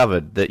you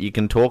discovered? That you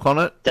can talk on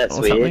it? That's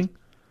or weird.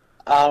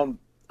 something?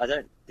 I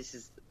don't. This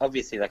is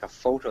obviously like a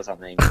fault or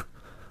something. But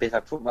if I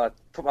put my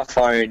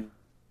phone,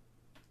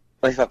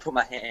 or if I put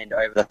my hand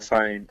over the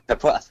phone, if I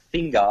put a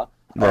finger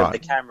over Right. the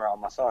camera on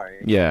my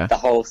phone, Yeah. the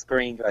whole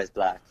screen goes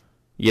black.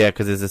 Yeah,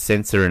 because there's a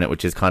sensor in it,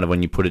 which is kind of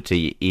when you put it to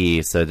your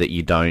ear, so that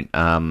you don't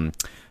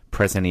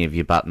press any of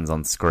your buttons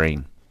on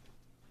screen.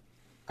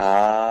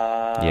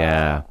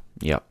 Yeah.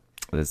 Yep.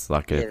 There's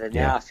like Yeah, then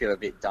now I feel a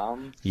bit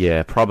dumb.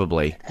 Yeah,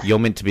 probably. You're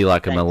meant to be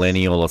like a Thanks.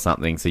 millennial or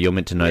something, so you're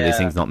meant to know this Yeah.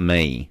 thing's not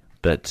me.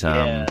 But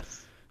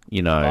Yes.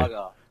 you know,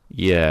 Bugger. I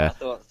yeah.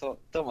 thought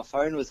my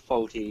phone was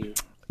faulty.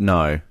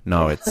 No,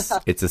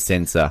 it's a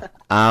sensor.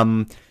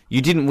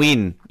 You didn't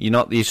win. You're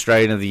not the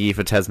Australian of the Year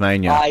for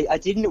Tasmania. I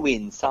didn't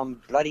win.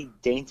 Some bloody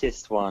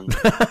dentist one.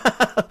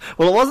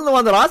 Well, it wasn't the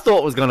one that I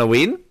thought was going to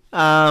win.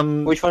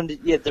 Which one did?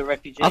 Yeah, the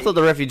refugee. I thought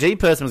the refugee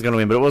person was going to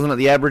win, but it wasn't it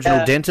the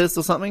Aboriginal dentist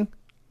or something?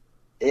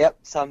 Yep,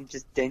 some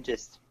just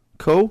dentist.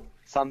 Cool.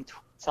 Some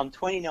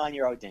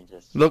 29-year-old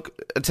dentist.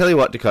 Look, I tell you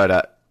what,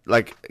 Dakota,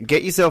 like,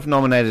 get yourself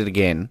nominated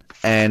again,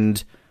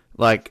 and,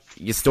 like,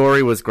 your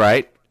story was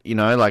great, you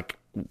know, like,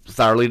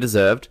 thoroughly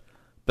deserved,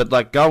 but,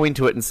 like, go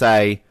into it and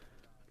say,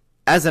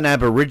 as an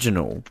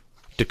Aboriginal,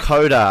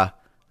 Dakota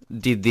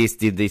did this,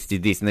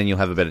 and then you'll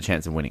have a better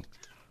chance of winning.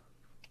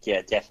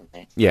 Yeah,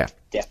 definitely. Yeah.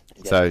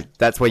 Definitely. So,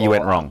 that's where you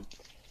went wrong.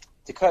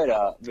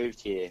 Dakota moved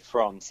here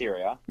from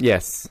Syria.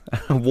 Yes.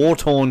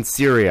 War-torn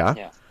Syria.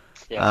 Yeah.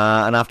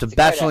 Yeah. And after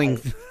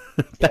Dakota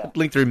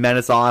battling through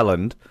Manus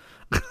Island.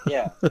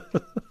 Yeah.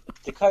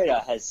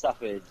 Dakota has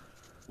suffered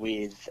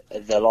with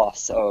the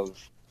loss of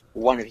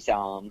one of his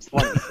arms,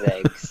 one of his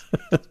legs,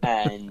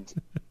 and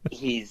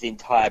his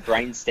entire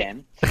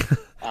brainstem.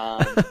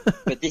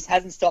 But this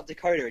hasn't stopped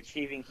Dakota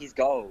achieving his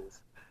goals.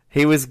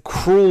 He was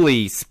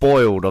cruelly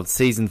spoiled of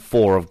Season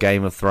 4 of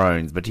Game of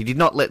Thrones, but he did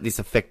not let this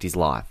affect his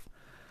life.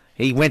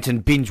 He went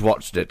and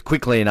binge-watched it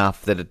quickly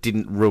enough that it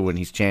didn't ruin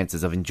his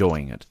chances of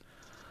enjoying it.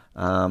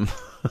 The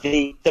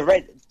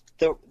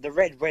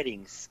red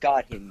wedding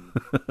scarred him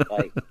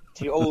like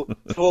to all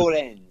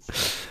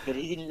ends, but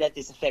he didn't let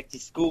this affect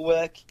his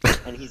schoolwork,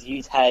 and his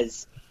youth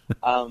has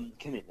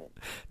commitment.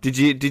 Did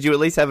you at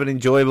least have an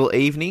enjoyable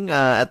evening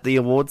at the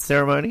awards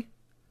ceremony?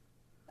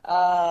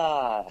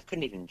 I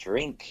couldn't even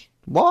drink.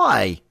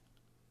 Why?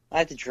 I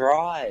had to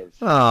drive.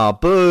 Oh,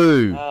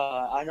 boo!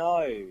 I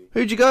know.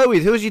 Who'd you go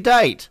with? Who was your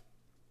date?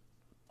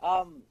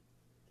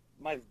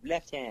 My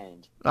left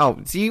hand. Oh,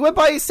 so you went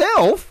by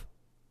yourself?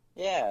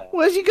 Yeah.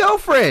 Where's your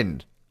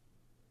girlfriend?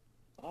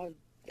 I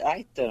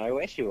don't know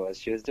where she was.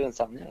 She was doing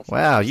something else.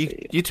 Wow, you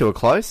two are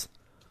close.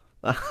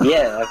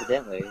 Yeah,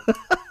 evidently.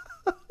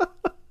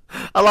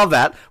 I love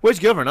that. Where's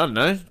your girlfriend? I don't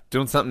know.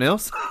 Doing something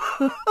else?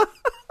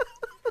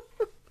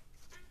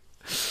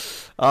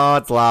 Oh,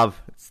 it's love.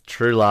 It's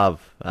true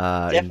love.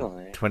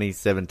 Definitely. In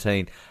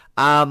 2017.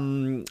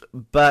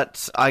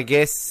 But I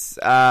guess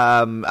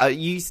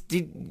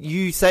did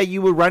you say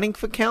you were running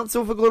for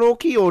council for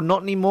Glenorchy or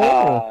not anymore?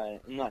 or?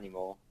 Not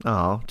anymore.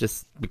 Oh,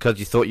 just because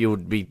you thought you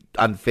would be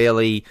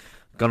unfairly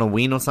gonna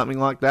win or something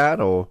like that,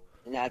 or?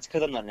 No, it's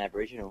because I'm not an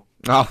Aboriginal.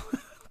 Oh,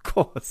 of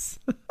course.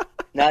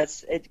 No,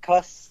 it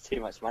costs too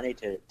much money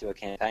to do a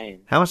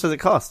campaign. How much does it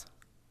cost?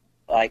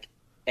 Like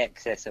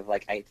excess of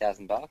like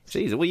 $8,000.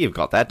 Jeez, well you've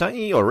got that, don't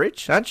you? You're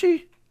rich, aren't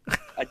you?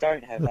 I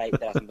don't have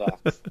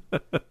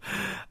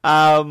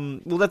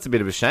 $8,000. Well, that's a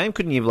bit of a shame.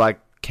 Couldn't you have, like,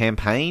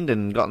 campaigned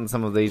and gotten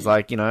some of these,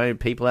 like, you know,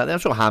 people out there? I'm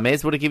sure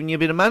Harmez would have given you a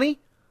bit of money.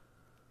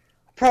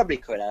 Probably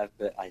could have,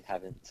 but I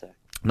haven't. So.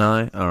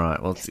 No?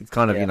 Alright, well, it's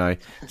kind of, you know,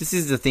 this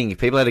is the thing. If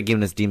people had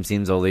given us dim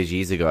sims all these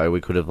years ago, we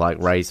could have, like,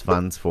 raised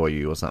funds for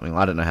you or something.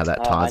 I don't know how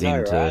that ties I know,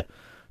 into right?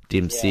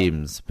 dim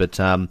sims. But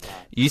you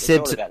It's said...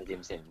 all about the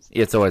dim sims.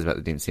 Yeah, it's always about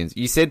the dim sims.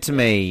 You said to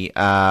me,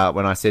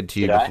 when I said to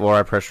you Did I? before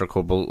I press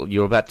record, well,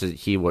 you were about to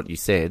hear what you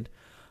said.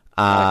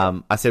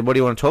 I said, what do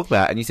you want to talk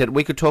about? And you said,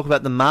 we could talk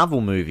about the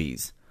Marvel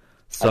movies.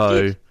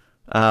 So,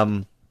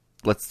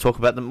 let's talk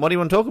about them. What do you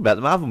want to talk about,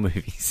 the Marvel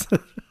movies?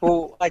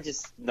 Well, I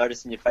just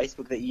noticed in your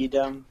Facebook that you'd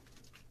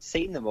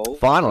seen them all.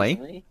 Finally.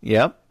 personally,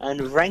 Yep.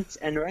 and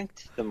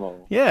ranked them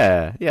all.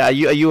 Yeah. Yeah. Are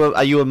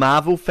you a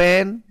Marvel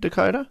fan,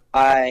 Dakota?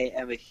 I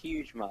am a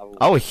huge Marvel.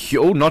 Oh,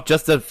 not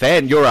just a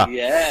fan. You're a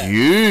Yeah.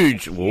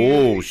 huge. A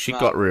Whoa, huge shit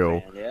got Marvel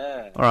real. fan,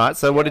 yeah. All right.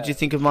 So, what did Yeah. you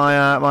think of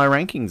my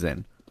rankings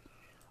then?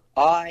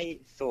 I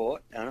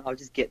thought, and I'll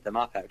just get them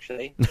up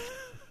actually.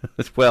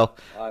 Well,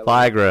 I will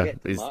Viagra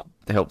get them up.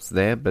 helps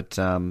there, but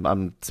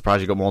I'm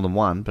surprised you got more than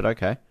one. But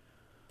okay,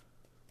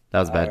 that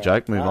was a bad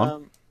Alright, joke. Move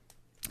on.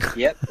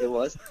 Yep, it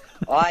was.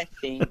 I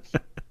think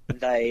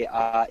they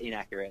are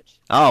inaccurate.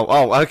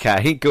 Oh,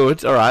 okay,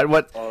 good. All right.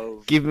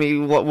 Of, Give me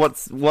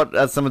what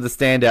are some of the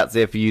standouts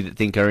there for you that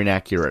think are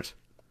inaccurate?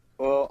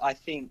 well, I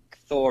think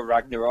Thor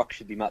Ragnarok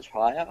should be much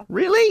higher.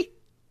 Really?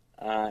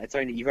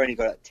 You've only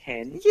got it at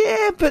 10.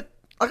 Yeah, but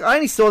I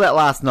only saw that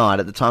last night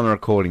at the time of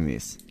recording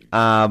this.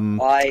 I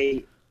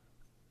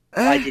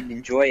didn't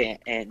enjoy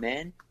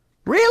Ant-Man.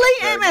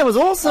 Really? Ant-Man was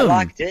awesome. I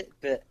liked it,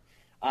 but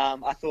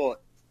I thought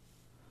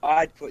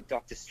I'd put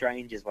Doctor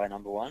Strange as my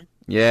number one.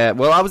 Yeah,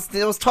 well, I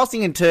was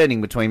tossing and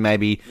turning between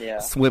maybe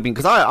swimming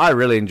because I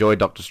really enjoyed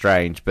Doctor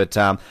Strange, but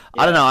I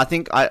don't know. I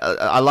think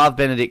I love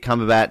Benedict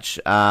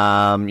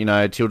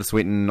Cumberbatch, Tilda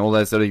Swinton, all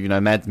those sort of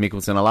Mads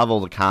Mikkelsen. I love all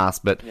the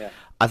cast, but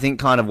I think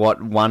kind of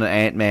what won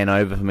Ant-Man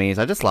over for me is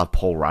I just love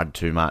Paul Rudd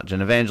too much,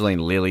 and Evangeline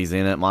Lilly's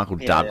in it, Michael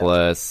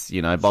Douglas,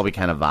 Bobby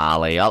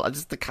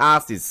Cannavale. The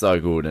cast is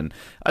so good, and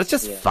it's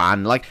just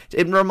fun. Like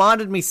it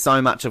reminded me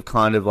so much of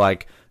kind of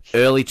like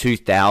early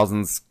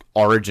 2000s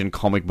origin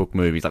comic book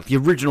movies, like the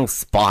original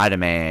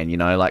Spider-Man,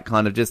 like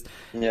kind of just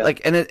like,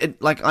 and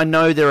it like I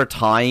know there are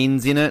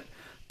tie-ins in it,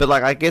 but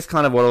like I guess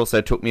kind of what also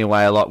took me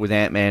away a lot with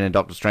Ant-Man and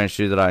Doctor Strange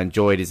 2 that I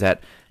enjoyed is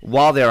that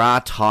while there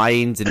are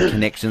tie-ins and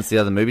connections to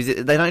the other movies,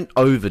 they don't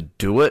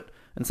overdo it,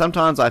 and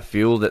sometimes I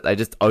feel that they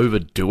just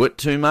overdo it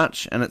too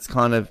much, and it's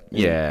kind of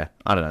I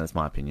don't know, that's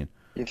my opinion.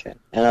 Okay,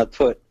 and I'd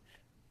put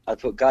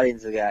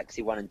Guardians of the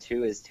Galaxy 1 and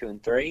 2 as 2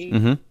 and 3.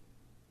 Mm-hmm.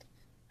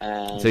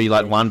 So you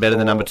like one better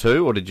than number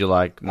 2, or did you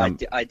like?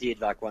 I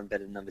did like 1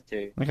 better than number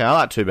 2. Okay, I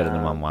like 2 better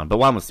than 1, but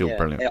 1 was still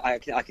brilliant. I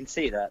can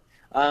see that.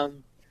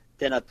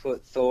 Then I'd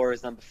put Thor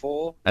as number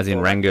 4. As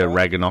in Ragnarok.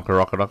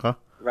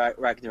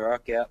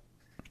 Ragnarok, yeah.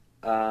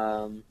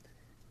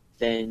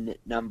 Then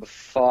number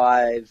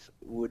 5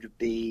 would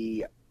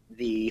be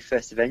the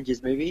first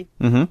Avengers movie.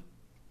 Mm-hmm.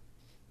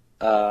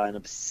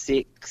 Number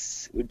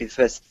 6 would be the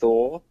first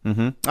Thor.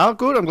 Mm-hmm. Oh,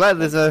 good. I'm glad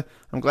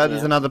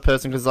there's another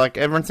person because like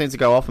everyone seems to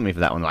go off on me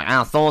for that one. Like,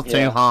 Thor's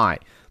too high.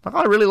 Like,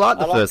 I really like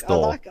the first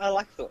Thor. I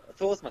like Thor.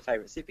 Thor's my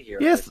favourite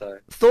superhero. Yes, so.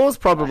 Thor's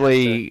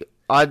probably.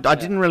 I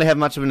didn't really have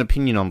much of an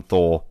opinion on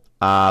Thor,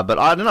 but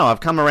I don't know.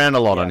 I've come around a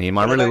lot on him.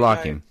 I really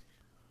like him.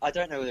 I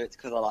don't know whether it's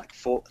because I like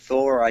Thor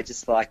or I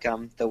just like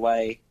the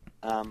way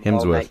old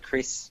Hemsworth. mate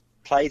Chris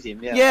plays him.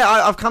 Yeah,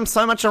 I've come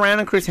so much around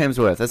on Chris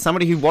Hemsworth. As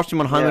somebody who watched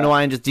him on Home and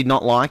Away and just did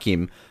not like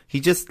him,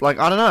 he just like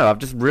I don't know. I've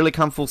just really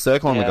come full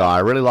circle on the guy. I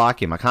really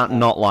like him. I can't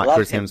not like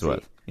Chris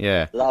Hemsworth.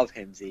 Yeah, love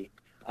Hemsy.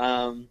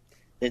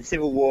 Then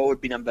Civil War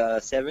would be number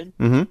 7.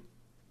 Mm-hmm.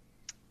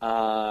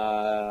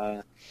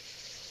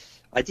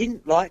 I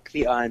didn't like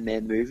the Iron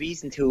Man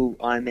movies until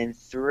Iron Man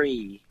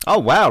 3. Oh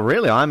wow,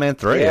 really? Iron Man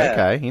 3? Yeah.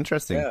 Okay,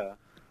 interesting. Yeah.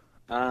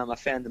 I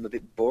found them a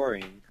bit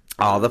boring.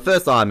 Oh, the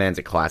first Iron Man's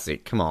a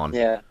classic. Come on.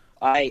 Yeah.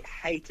 I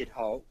hated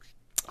Hulk.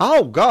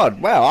 Oh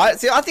God! Wow. I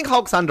think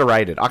Hulk's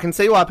underrated. I can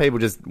see why people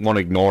just want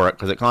to ignore it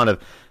because it kind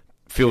of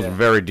feels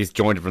very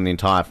disjointed from the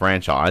entire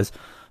franchise.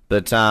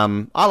 But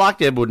I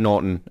liked Edward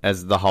Norton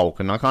as the Hulk,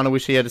 and I kind of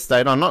wish he had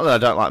stayed on. Not that I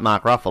don't like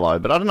Mark Ruffalo,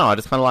 but I don't know. I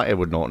just kind of like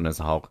Edward Norton as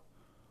the Hulk.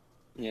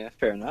 Yeah,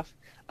 fair enough.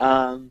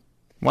 One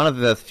of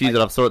the few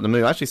that I've saw at the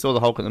movie. I actually saw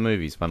the Hulk at the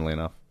movies, funnily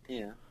enough.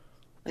 Yeah.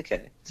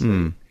 Okay.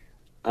 So,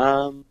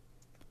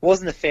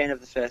 wasn't a fan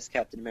of the first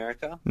Captain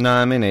America.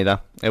 No, me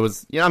neither. It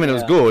was, it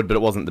was good, but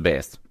it wasn't the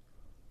best.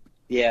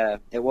 Yeah,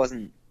 it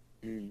wasn't.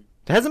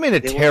 There hasn't been a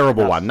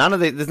terrible one.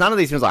 There's none of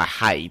these films I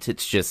hate.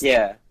 It's just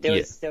there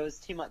was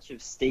too much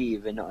of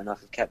Steve and not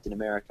enough of Captain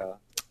America.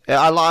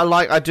 Yeah,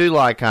 I do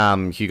like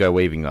Hugo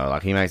Weaving though.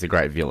 Like he makes a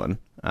great villain.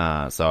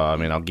 So I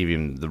mean, I'll give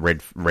him the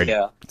red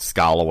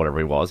skull or whatever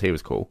he was. He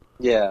was cool.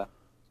 Yeah.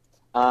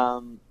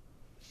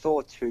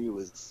 Thor 2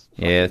 was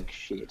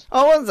shit.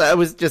 Oh, it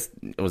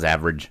was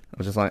average. It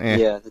was just like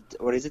Yeah.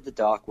 What is it? The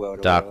Dark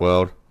World. Dark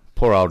World.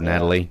 Poor old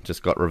Natalie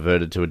just got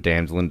reverted to a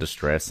damsel in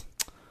distress.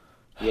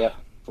 Yeah.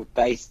 Well,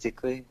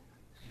 basically.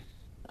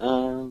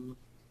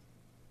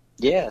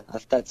 Yeah,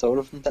 that's all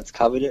of them. That's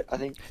covered it, I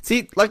think.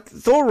 See, like,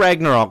 Thor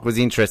Ragnarok was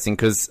interesting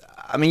because,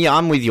 I mean, yeah,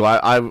 I'm with you.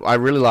 I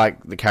really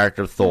like the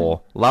character of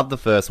Thor. Loved the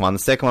first one. The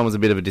second one was a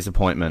bit of a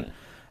disappointment.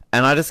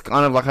 And I just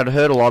kind of, like, I'd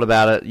heard a lot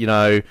about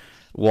it,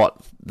 what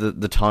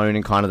the tone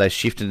and kind of they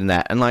shifted in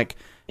that. And, like,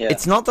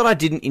 it's not that I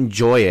didn't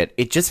enjoy it.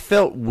 It just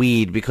felt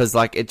weird because,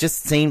 like, it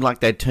just seemed like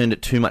they'd turned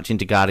it too much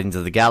into Guardians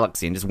of the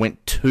Galaxy and just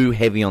went too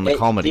heavy on the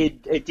comedy.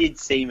 It did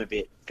seem a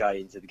bit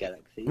Guardians of the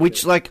Galaxy.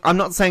 Which, like, I'm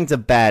not saying it's a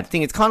bad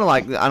thing. It's kind of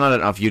like, and I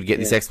don't know if you'd get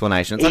this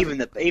explanation. It's even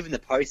the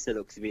poster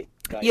looks a bit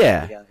Guardians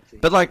of the Galaxy.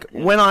 But, like,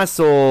 when I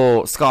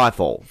saw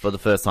Skyfall for the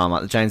first time,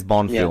 like the James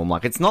Bond film,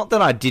 like, it's not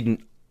that I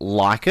didn't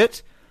like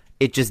it.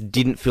 it just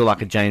didn't feel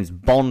like a James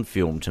Bond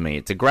film to me.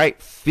 It's a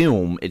great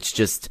film. It's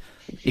just,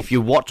 if you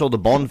watch all the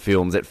Bond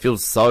films, it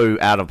feels so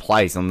out of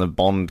place on the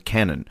Bond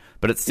canon.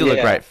 But it's still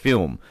a great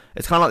film.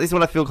 It's kind of like, this is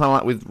what I feel kind of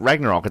like with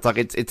Ragnarok. It's like,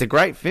 it's a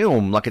great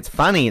film. Like, it's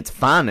funny, it's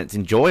fun, it's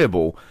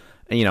enjoyable.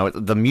 And, you know,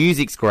 the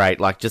music's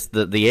great. Like, just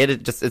the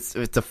edit, just, it's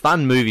a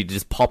fun movie to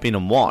just pop in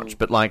and watch.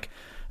 But, like,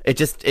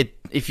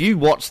 if you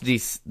watch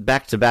this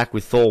back to back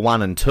with Thor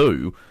 1 and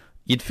 2,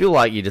 you'd feel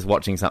like you're just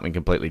watching something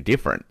completely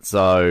different.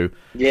 So,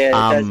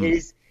 yeah, it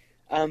is.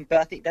 But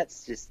I think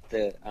that's just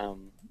the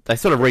they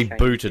sort of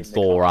rebooted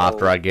Thor whole,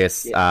 after, I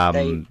guess,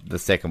 the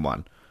second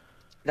one.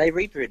 They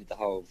rebooted the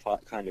whole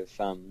kind of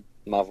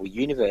Marvel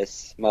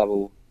universe,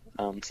 Marvel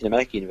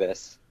cinematic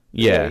universe.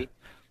 Yeah. Really,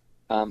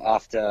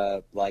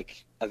 after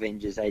like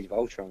Avengers: Age of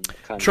Ultron,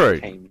 kind True.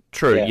 of came.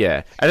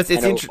 Yeah, and it's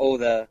interesting. All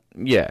the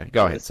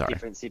go ahead. Sorry.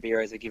 Different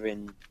superheroes are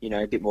given, you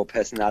know, a bit more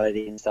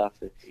personality and stuff,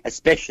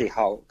 especially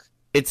Hulk.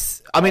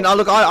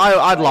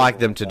 I'd like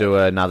them to do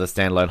another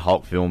standalone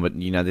Hulk film, but,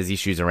 you know, there's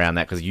issues around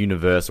that because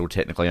Universal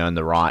technically own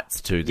the rights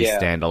to this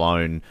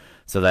standalone,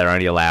 so they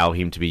only allow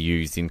him to be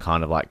used in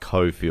kind of like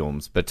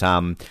co-films. But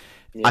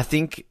I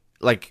think,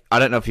 like, I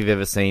don't know if you've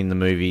ever seen the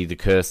movie The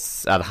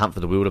Hunt for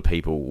the Wilder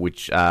People,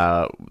 which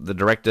the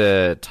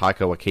director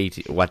Taika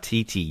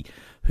Waititi,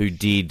 who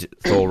did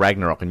Thor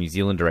Ragnarok, a New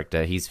Zealand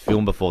director, he's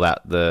filmed before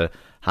that The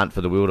Hunt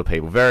for the Wilder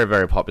People. Very,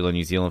 very popular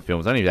New Zealand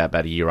film. It's only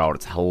about a year old.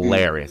 It's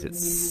hilarious.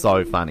 It's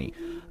so funny.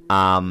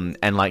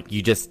 And, like,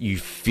 you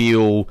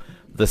feel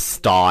the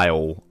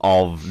style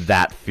of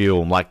that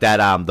film. Like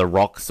that, The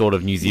Rock sort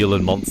of New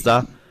Zealand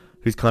monster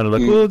who's kind of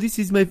like, oh, this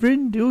is my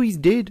friend. Oh, he's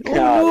dead. Oh,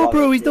 no,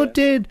 bro, he's not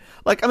dead.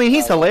 Like, I mean,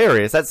 he's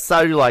hilarious. That's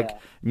so, like,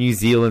 New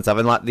Zealand stuff.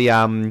 And, like, the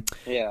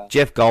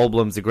Jeff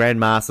Goldblum's the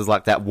Grandmaster's,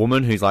 like, that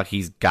woman who's, like,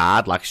 his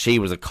guard. Like, she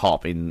was a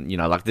cop in, you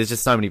know, like, there's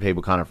just so many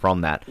people kind of from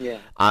that. Yeah.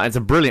 It's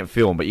a brilliant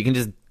film, but you can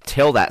just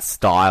tell that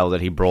style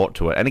that he brought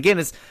to it. And, again,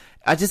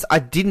 I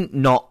didn't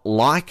not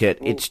like it.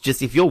 It's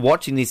just, if you're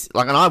watching this,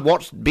 like, and I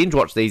binge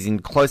watched these in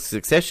close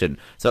succession,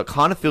 so it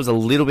kind of feels a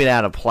little bit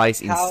out of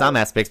place in some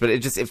aspects, but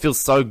it feels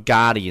so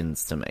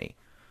Guardians to me.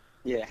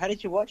 Yeah, how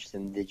did you watch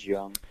them? Did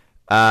you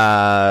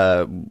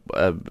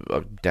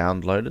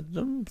downloaded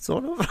them,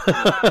 sort of.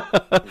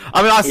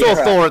 I mean, I saw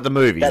Thor at the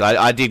movies.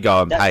 I did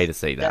go and pay to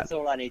see that. That's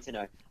all I need to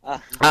know.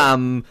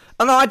 No,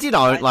 I did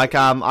own, like,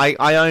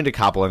 I owned a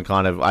couple and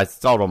kind of, I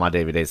sold all my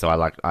DVDs, so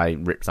I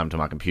ripped some to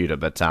my computer,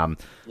 but,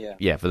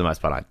 yeah, for the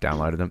most part, I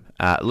downloaded them.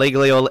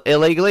 Legally or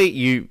illegally,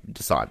 you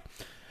decide.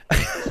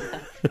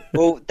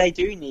 Well, they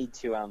do need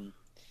to,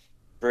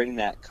 bring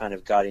that kind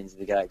of Guardians of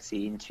the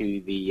Galaxy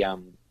into the,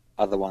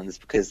 other ones,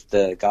 because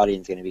the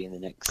Guardians are going to be in the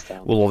next.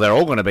 Well, they're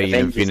all going to be in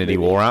Infinity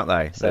movie. War, aren't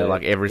they? So,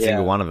 like, every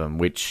single one of them.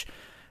 Which,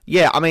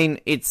 I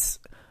mean, it's.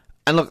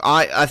 And look,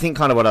 I think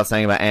kind of what I was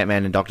saying about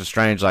Ant-Man and Doctor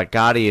Strange, like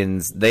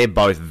Guardians, they're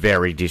both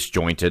very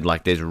disjointed.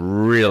 Like, there's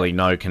really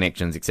no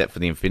connections except for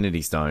the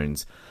Infinity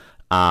Stones,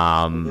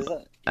 and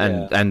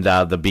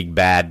the big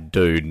bad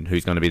dude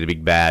who's going to be the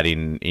big bad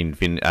in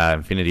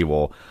Infinity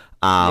War.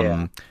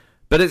 But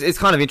it's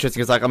kind of interesting.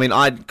 It's like, I mean,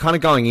 I'd kind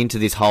of going into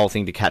this whole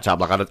thing to catch up.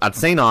 Like, I'd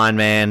seen Iron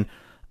Man,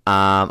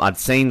 I'd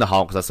seen the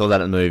Hulk because I saw that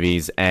at the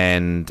movies,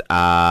 and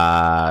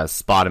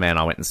Spider-Man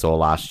I went and saw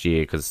last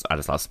year because I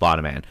just love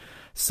Spider-Man.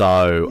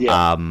 So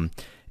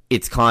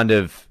it's kind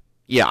of,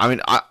 I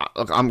mean,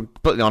 I'm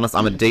completely honest.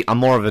 I'm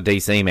more of a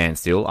DC man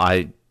still.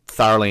 I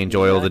thoroughly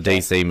enjoy all the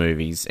DC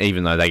movies,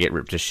 even though they get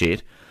ripped to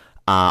shit.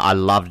 I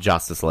love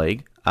Justice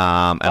League,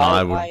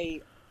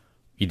 You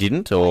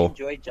didn't, or I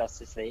enjoyed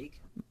Justice League.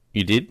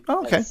 You did?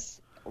 Oh, okay.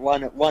 That's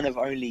one of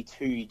only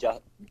two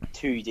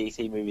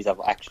DC movies I've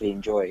actually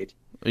enjoyed.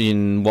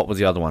 In what was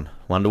the other one?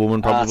 Wonder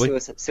Woman, probably?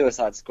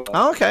 Suicide Squad.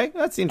 Oh, okay.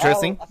 That's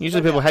interesting.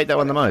 Usually people hate that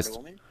one the most.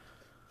 I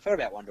forgot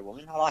about Wonder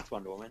Woman. I liked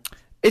Wonder Woman.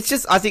 It's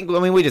just, I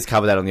mean, we just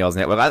covered that on the Oz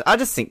Network. I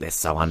just think they're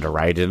so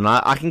underrated, and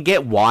I can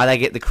get why they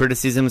get the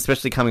criticism,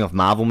 especially coming off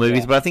Marvel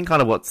movies, but I think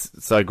kind of what's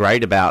so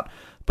great about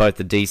both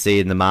the DC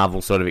and the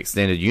Marvel sort of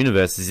extended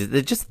universes is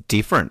they're just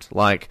different.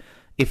 Like,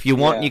 if you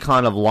want your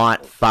kind of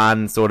light,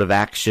 fun, sort of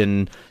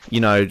action,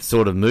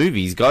 sort of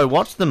movies, go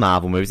watch the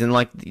Marvel movies. And,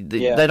 like,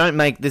 they don't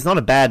make... There's not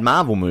a bad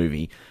Marvel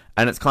movie.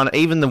 And it's kind of...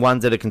 Even the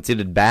ones that are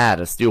considered bad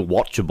are still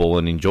watchable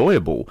and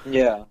enjoyable.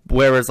 Yeah.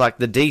 Whereas, like,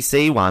 the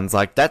DC ones,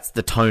 like, that's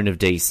the tone of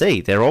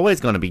DC. They're always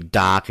going to be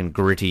dark and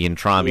gritty and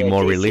try and be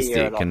more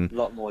realistic. A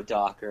lot more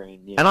darker.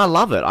 And I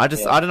love it. I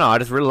don't know. I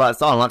just really like the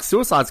style. Like,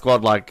 Suicide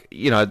Squad, like,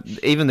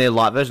 even their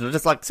light version,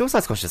 just like,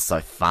 Suicide Squad's just so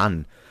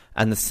fun.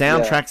 And the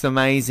soundtrack's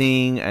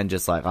amazing, and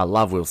just, like, I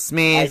love Will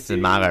Smith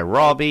and Margot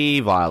Robbie,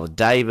 Viola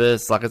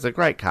Davis. Like, it's a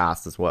great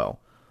cast as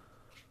well.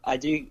 I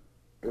do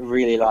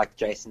really like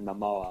Jason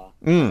Momoa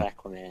as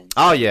Aquaman.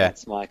 Oh, yeah.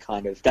 That's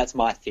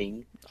my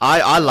thing.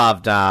 I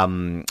loved, I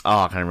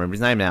can't remember his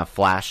name now,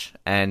 Flash,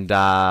 and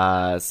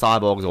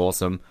Cyborg's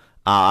awesome.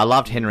 I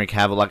loved Henry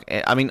Cavill.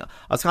 Like, I mean, I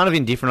was kind of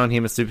indifferent on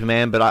him as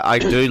Superman, but I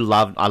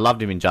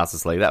loved him in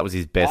Justice League. That was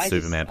his best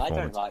Superman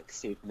performance. I don't like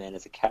Superman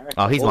as a character.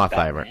 Oh, he's my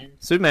favourite.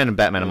 Superman and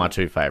Batman are my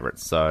two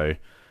favourites. So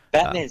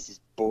Batman's just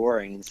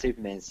boring, and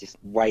Superman's just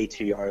way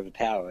too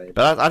overpowered.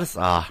 But I just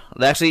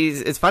actually,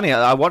 it's funny.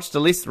 I watched a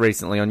list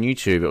recently on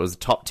YouTube. It was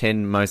top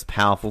 10 most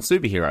powerful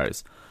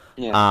superheroes.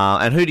 Yeah.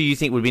 And who do you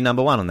think would be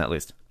number one on that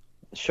list?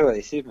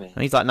 Surely Superman.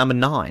 And he's like number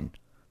 9.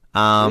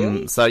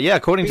 Really? So yeah,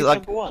 according Who's to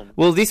like, number one?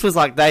 well, this was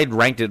like they'd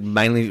ranked it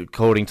mainly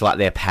according to like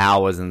their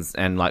powers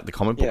and like the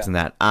comic books and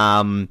that.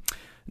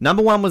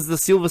 Number 1 was the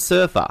Silver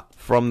Surfer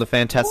from the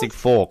Fantastic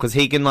Four, because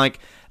he can like,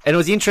 and it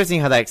was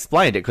interesting how they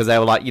explained it, because they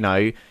were like, you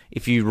know,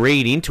 if you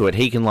read into it,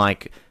 he can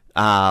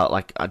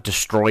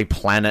destroy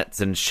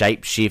planets and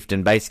shapeshift,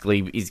 and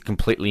basically is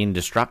completely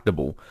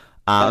indestructible.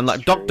 And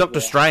like true, Doctor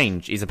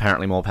Strange is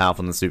apparently more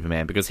powerful than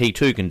Superman, because he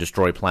too can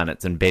destroy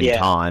planets and bend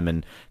time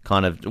and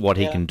kind of what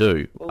he can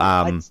do.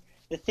 Well,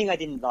 the thing I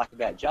didn't like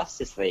about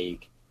Justice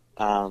League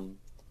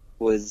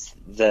was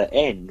the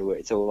end, where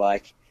it's all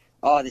like,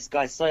 oh, this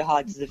guy's so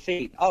hard to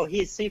defeat. Oh,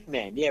 here's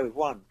Superman. Yeah, we've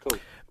won. Cool.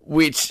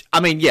 Which, I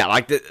mean, yeah,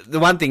 like the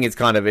one thing is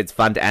kind of, it's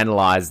fun to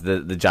analyse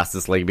the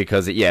Justice League,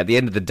 because, yeah, at the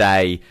end of the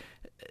day,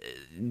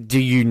 do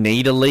you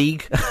need a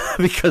league?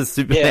 Because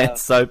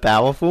Superman's so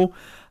powerful.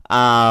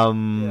 I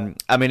mean,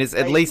 it's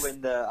Maybe at least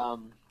when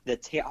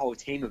the whole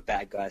team of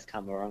bad guys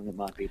come around, it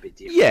might be a bit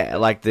different. yeah,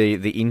 like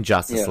the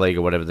Injustice League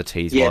or whatever the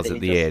tease was at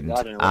the end.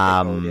 I don't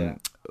know what they're called,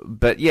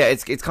 But yeah,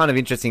 it's kind of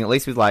interesting. At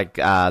least with like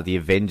the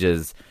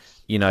Avengers,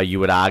 you know, you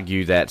would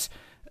argue that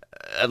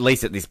at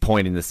least at this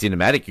point in the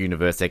cinematic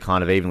universe, they're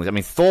kind of evenly. I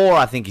mean, Thor,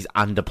 I think, is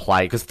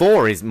underplayed, because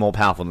Thor is more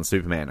powerful than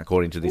Superman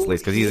according to this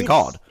list, because he's a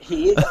god.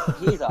 He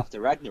is after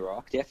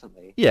Ragnarok,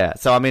 definitely. Yeah,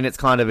 so I mean, it's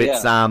kind of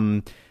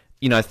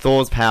you know,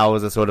 Thor's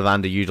powers are sort of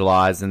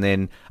underutilized, and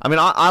then I mean,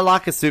 I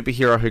like a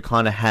superhero who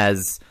kind of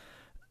has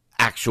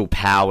actual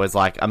powers.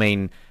 Like, I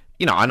mean,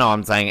 you know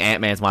I'm saying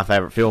Ant-Man's my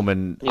favorite film,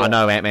 and I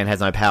know Ant-Man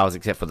has no powers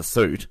except for the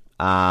suit.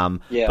 But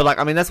like,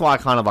 I mean, that's why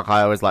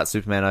I always like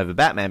Superman over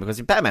Batman,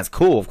 because Batman's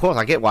cool. Of course,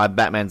 I get why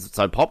Batman's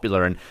so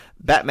popular, and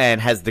Batman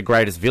has the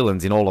greatest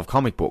villains in all of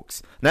comic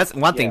books. And that's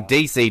one thing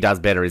DC does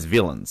better, is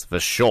villains, for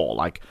sure.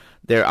 Like,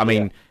 I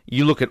mean,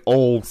 you look at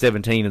all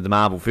 17 of the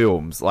Marvel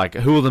films, like,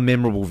 who are the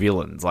memorable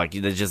villains? Like,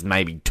 there's just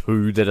maybe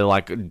 2 that are,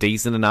 like,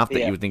 decent enough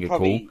that you would think are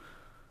cool.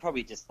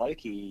 Probably just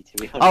Loki,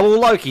 to be honest. Oh, well,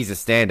 Loki's a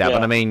standout,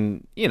 but I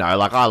mean, you know,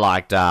 like, I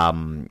liked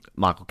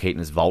Michael Keaton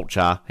as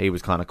Vulture. He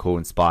was kind of cool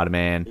in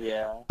Spider-Man.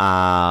 Yeah.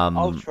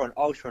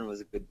 Ultron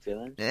was a good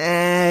villain.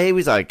 He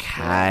was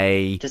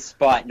okay.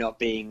 Despite not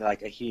being,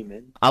 like, a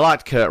human. I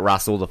liked Kurt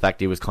Russell, the fact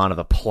he was kind of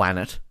a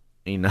planet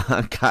in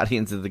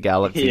Guardians of the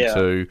Galaxy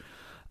 2.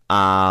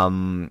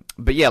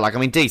 But yeah, like, I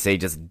mean, DC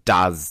just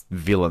does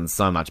villains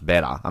so much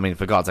better. I mean,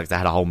 for God's sakes, they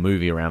had a whole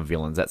movie around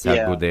villains. That's how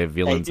good their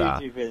villains are.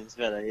 They do villains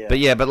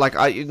better, But like,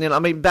 I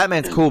mean,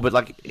 Batman's cool, but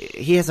like,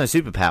 he has no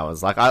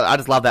superpowers. Like, I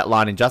just love that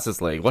line in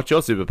Justice League. What's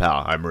your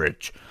superpower? I'm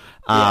rich.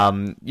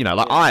 You know,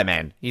 like Iron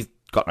Man, he's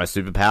got no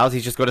superpowers.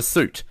 He's just got a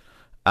suit.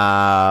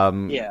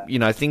 You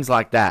know, things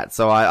like that.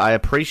 So I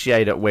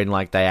appreciate it when,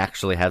 like, they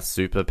actually have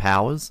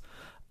superpowers.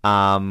 But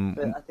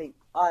I think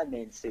Iron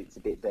Man's suit's a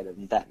bit better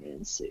than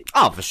Batman's suit.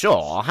 Oh, for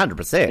sure,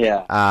 100%.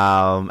 Yeah.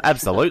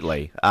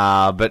 Absolutely.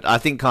 But I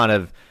think kind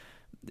of,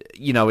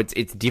 you know,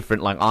 it's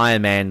different. Like,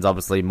 Iron Man's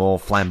obviously more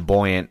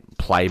flamboyant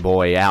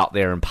playboy out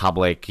there in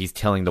public. He's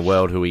telling the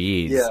world who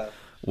he is. Yeah.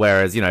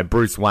 Whereas, you know,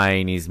 Bruce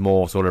Wayne is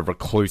more sort of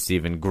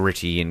reclusive and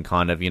gritty and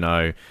kind of, you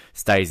know,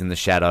 stays in the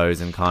shadows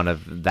and kind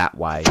of that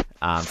way.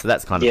 So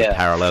that's kind of the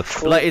parallel.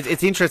 But like,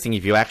 it's interesting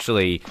if you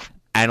actually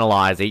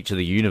analyze each of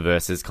the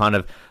universes, kind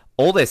of,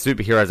 all their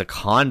superheroes are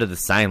kind of the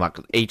same. Like,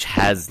 each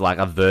has, like,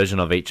 a version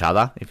of each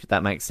other, if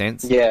that makes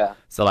sense. Yeah.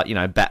 So, like, you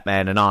know,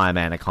 Batman and Iron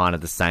Man are kind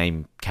of the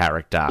same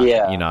character.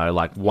 Yeah. You know,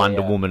 like,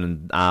 Wonder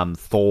Woman and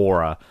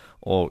Thor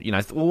or, you know,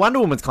 Wonder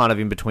Woman's kind of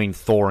in between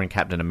Thor and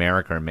Captain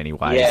America in many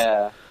ways.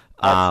 Yeah.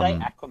 I'd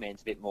say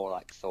Aquaman's a bit more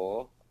like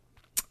Thor.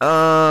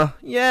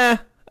 Yeah.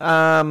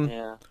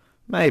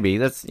 Maybe.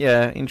 That's,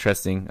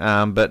 interesting.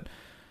 But...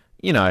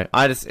 You know,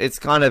 it's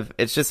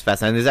just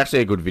fascinating. There's actually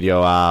a good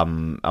video,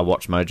 a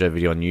Watch Mojo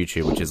video on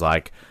YouTube, which is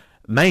like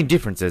main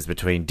differences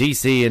between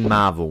DC and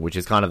Marvel, which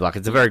is kind of like,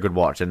 it's a very good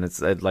watch, and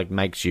it like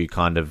makes you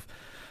kind of,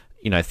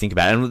 you know, think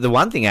about it. And the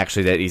one thing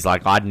actually that is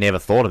like, I'd never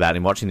thought about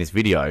in watching this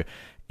video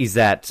is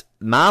that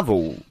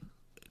Marvel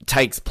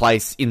takes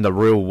place in the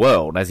real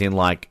world, as in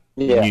like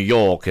New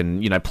York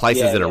and, you know,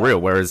 places that are real,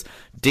 whereas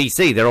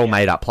DC, they're all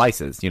made up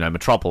places, you know,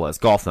 Metropolis,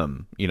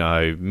 Gotham, you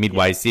know,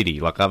 Midway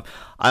City. Like,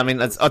 I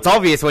mean, it's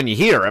obvious when you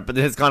hear it, but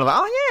it's kind of like,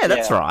 oh yeah,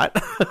 that's right.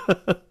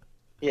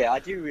 Yeah, I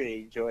do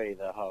really enjoy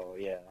the whole,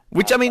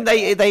 Which, I mean,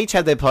 they each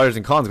have their pros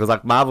and cons, because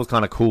like Marvel's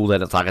kind of cool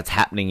that it's like it's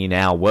happening in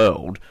our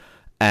world,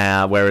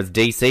 whereas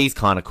DC's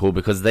kind of cool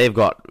because they've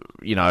got,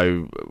 you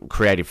know,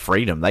 creative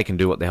freedom. They can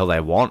do what the hell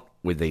they want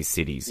with these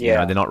cities. You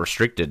know, they're not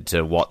restricted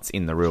to what's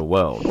in the real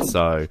world.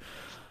 So,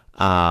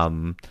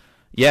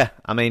 yeah,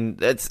 I mean,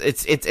 it's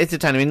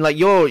entertaining. I mean, like,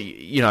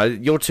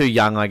 you're too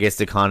young, I guess,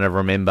 to kind of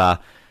remember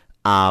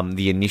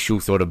the initial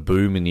sort of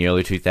boom in the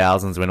early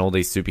 2000s when all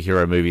these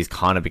superhero movies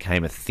kind of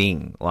became a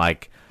thing.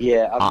 Like,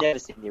 Yeah, I've never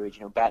seen the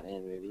original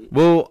Batman movie.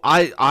 well,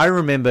 I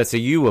remember. So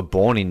you were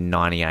born in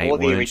 '98, Or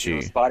the weren't original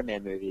you?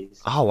 Spider-Man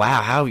movies. Oh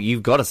wow, how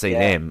you've got to see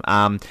Yeah.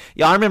 them.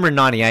 Yeah, I remember in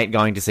 '98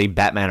 going to see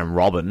Batman and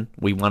Robin.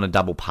 We won a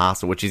double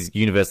passer, which is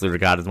universally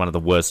regarded as one of the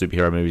worst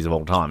superhero movies of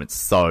all time. It's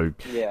so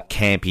Yeah.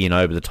 campy and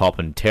over the top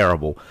and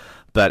terrible,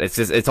 but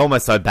it's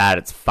almost so bad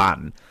it's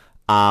fun.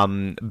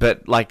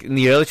 But like in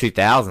the early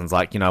 2000s,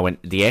 like, you know, when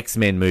the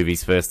X-Men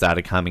movies first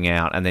started coming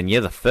out, and then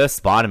the first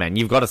Spider-Man,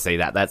 you've got to see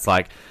that. That's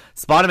like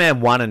Spider-Man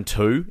 1 and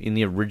 2 in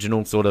the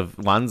original sort of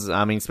ones.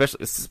 I mean,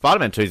 especially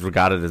Spider-Man 2 is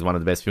regarded as one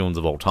of the best films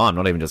of all time,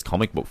 not even just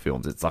comic book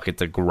films. It's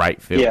a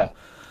great film. Yeah.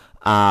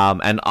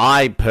 And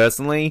I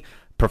personally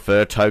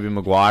prefer Tobey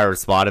Maguire as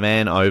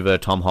Spider-Man over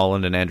Tom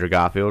Holland and Andrew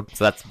Garfield.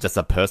 So that's just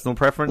a personal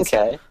preference.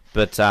 Okay.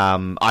 But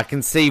I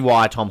can see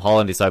why Tom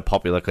Holland is so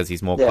popular, because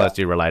he's more Yeah.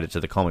 closely related to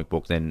the comic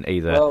book than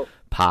either Well-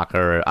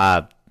 Parker,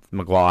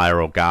 Maguire,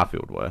 or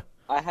Garfield were.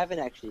 I haven't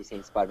actually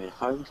seen Spider-Man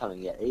Homecoming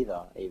yet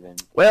either, even.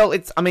 Well,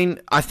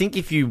 I think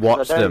if you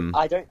watch them,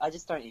 I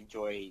just don't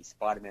enjoy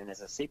Spider-Man as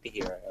a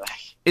superhero.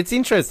 Like, it's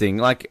interesting.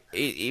 Like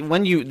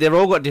they're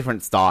all got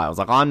different styles.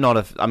 Like I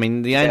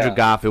mean, the Andrew Yeah.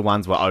 Garfield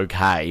ones were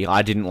okay.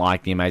 I didn't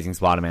like the Amazing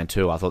Spider-Man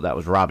 2. I thought that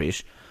was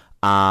rubbish.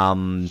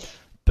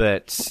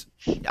 But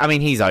I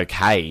mean, he's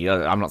okay.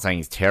 I'm not saying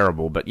he's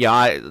terrible, but yeah,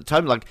 I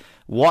totally like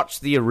watch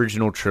the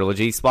original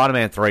trilogy.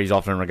 Spider-Man 3 is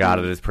often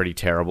regarded as pretty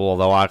terrible,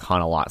 although I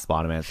kind of like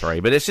Spider-Man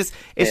 3. But it's just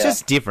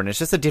different. It's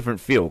just a different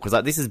feel, because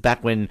like this is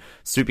back when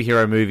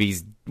superhero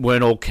movies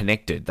weren't all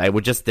connected. They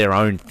were just their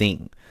own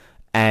thing.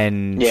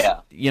 And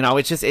you know,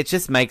 it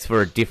just makes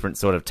for a different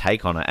sort of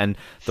take on it. And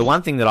the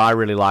one thing that I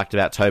really liked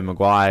about Tobey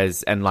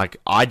Maguire's, and like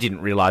I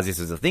didn't realize this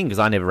was a thing because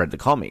I never read the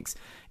comics,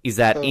 is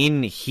that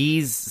in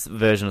his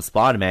version of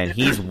Spider-Man,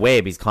 his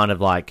web is kind of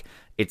like,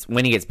 it's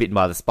when he gets bitten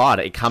by the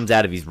spider, it comes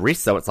out of his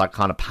wrist, so it's like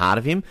kind of part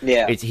of him.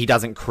 Yeah. He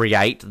doesn't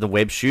create the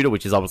web shooter,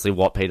 which is obviously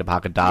what Peter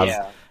Parker does.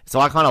 Yeah. So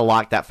I kind of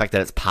like that fact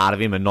that it's part of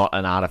him and not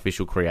an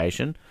artificial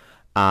creation.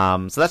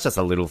 So that's just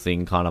a little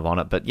thing kind of on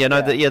it. But yeah,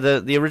 no,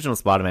 the original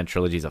Spider-Man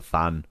trilogies are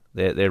fun.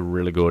 They're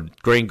really good.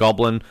 Green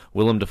Goblin,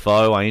 Willem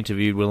Dafoe. I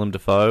interviewed Willem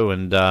Dafoe,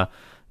 and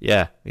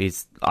yeah,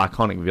 he's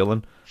iconic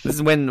villain. This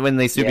is when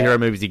these superhero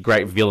movies did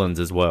great villains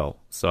as well.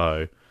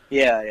 So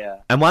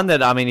yeah. and one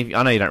that, I mean,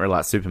 I know you don't really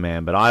like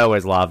Superman, but I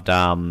always loved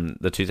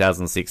the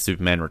 2006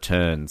 Superman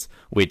Returns,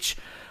 which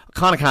I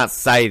kind of can't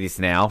say this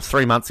now.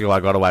 3 months ago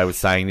I got away with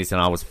saying this and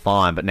I was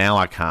fine, but now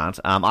I can't.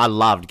 I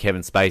loved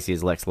Kevin Spacey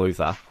as Lex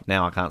Luthor.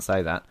 Now I can't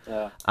say that.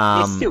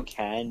 You still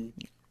can.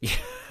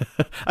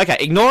 Okay,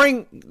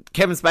 ignoring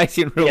Kevin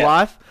Spacey in real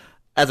life,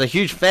 as a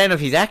huge fan of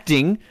his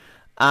acting,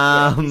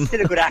 He's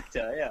still a good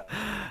actor, yeah.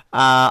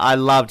 I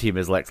loved him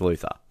as Lex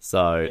Luthor.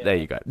 So there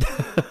you go.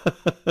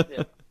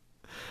 Yeah.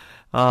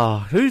 Oh,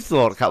 who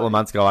thought a couple of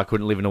months ago I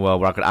couldn't live in a world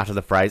where I could utter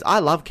the phrase, I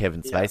love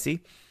Kevin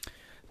Spacey?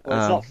 Well,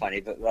 it's not funny,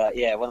 but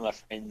one of my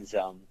friends,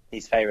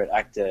 his favourite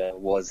actor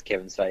was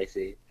Kevin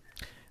Spacey.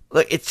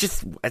 Look,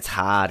 it's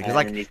hard. Because,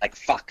 And he's like,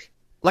 fuck.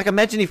 Like,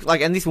 imagine if,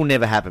 like, and this will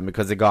never happen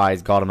because the guy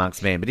is God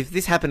amongst men, but if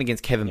this happened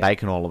against Kevin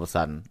Bacon all of a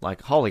sudden,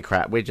 like, holy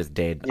crap, we're just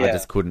dead. I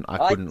just couldn't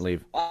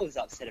live. I was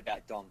upset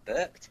about Don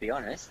Burke, to be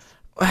honest.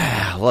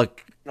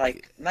 Look,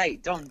 Like,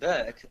 mate, Don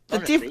Burke. the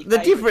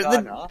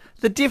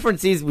Honestly,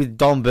 difference is with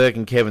Don Burke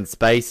and Kevin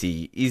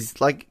Spacey is,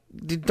 like,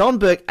 did Don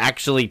Burke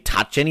actually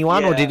touch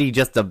anyone, or Yeah. did he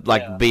just,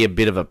 be a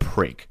bit of a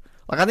prick?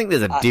 Like, I think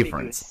there's a I think he was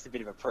difference. just a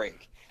bit of a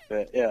prick,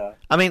 but yeah.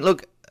 I mean,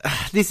 look,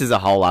 this is a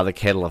whole other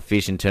kettle of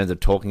fish in terms of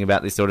talking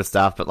about this sort of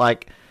stuff, but,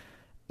 like,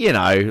 you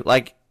know,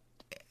 like,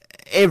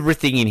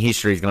 everything in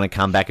history is going to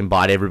come back and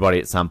bite everybody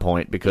at some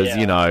point because,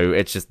 you know,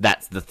 it's just,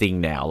 that's the thing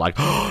now. Like,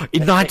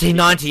 in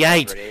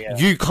 1998,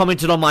 you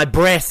commented on my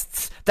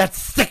breasts. That's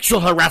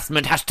sexual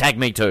harassment. Hashtag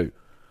me too.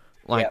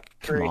 Like,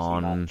 come pretty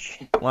on. much.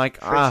 Like,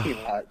 Pretty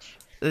much.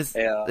 there's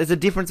a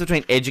difference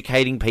between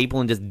educating people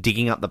and just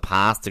digging up the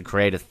past to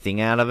create a thing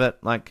out of it.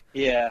 Like,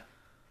 Yeah.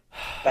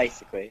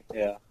 Basically,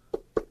 yeah.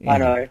 I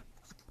know.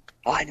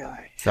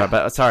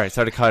 Sorry,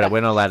 Dakota,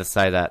 we're not allowed to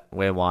say that.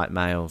 We're white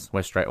males.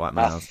 We're straight white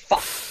males.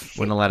 Fuck.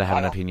 We're not allowed to have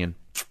an opinion.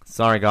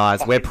 Sorry, guys.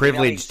 Fucking We're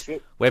privileged.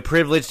 shit. We're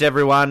privileged,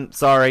 everyone.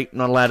 Sorry,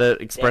 not allowed to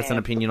express an Damn.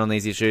 opinion on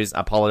these issues. I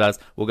apologise.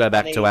 We'll go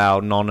back to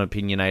our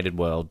non-opinionated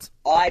worlds.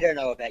 I don't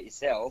know about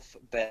yourself,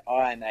 but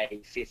I'm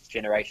a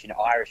fifth-generation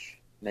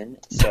Irishman,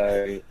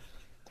 so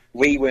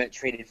we weren't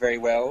treated very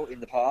well in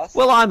the past.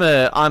 Well, I'm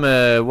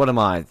a, what am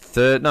I?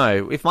 Third?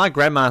 No, if my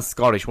grandma's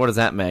Scottish, what does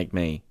that make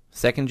me?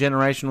 Second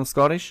generational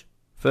Scottish?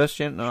 First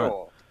gen? No.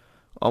 Sure.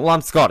 Oh, well,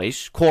 I'm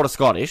Scottish. Quarter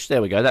Scottish.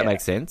 There we go. That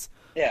makes sense.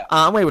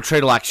 Yeah. We were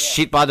treated like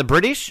shit by the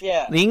British.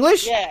 Yeah. The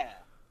English. Yeah.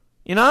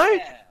 You know?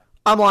 Yeah.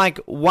 I'm like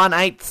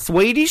 1/8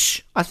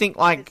 Swedish. I think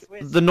like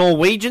Where's- the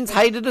Norwegians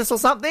hated us or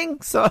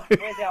something. So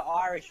Where's our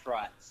Irish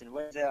rights and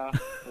where's our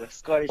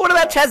Scottish what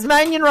about rights?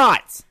 Tasmanian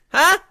rights?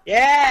 Huh?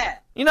 Yeah.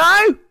 You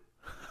know?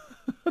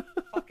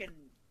 Fucking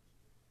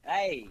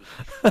A.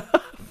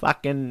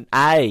 Fucking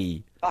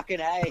A. Fucking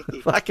A.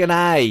 Fucking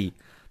A.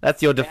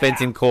 That's your defense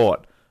in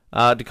court.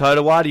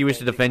 Dakota, why do you wish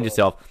to defend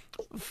yourself?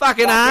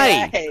 Fucking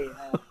A! Hey,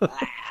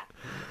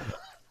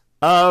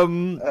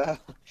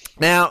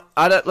 Now,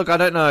 I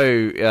don't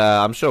know.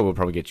 I'm sure we'll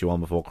probably get you on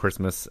before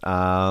Christmas.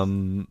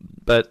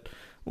 But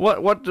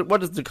what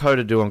does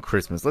Dakota do on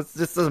Christmas? Let's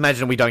just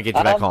imagine we don't get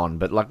you back on.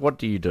 But like, what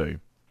do you do?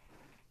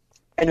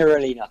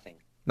 Generally nothing.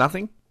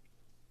 Nothing.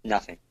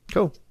 Nothing.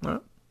 Cool. All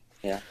right.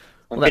 Yeah.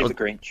 I'm Well, a bit of a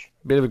Grinch.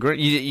 Bit of a Grinch.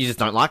 You just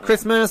don't like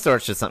Christmas, or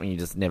it's just something you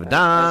just never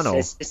done, or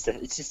It's just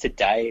a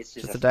day. It's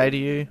just a day to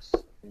you.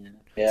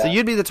 Yeah. So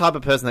you'd be the type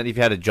of person that if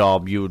you had a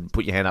job, you would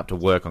put your hand up to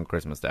work on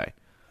Christmas Day.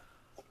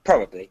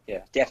 Probably,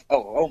 yeah.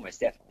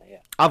 Almost definitely, yeah.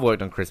 I've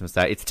worked on Christmas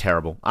Day. It's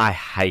terrible. I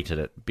hated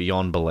it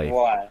beyond belief.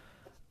 Why?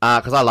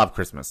 Because I love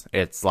Christmas.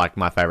 It's like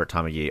my favourite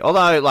time of year.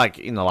 Although, like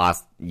in the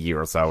last year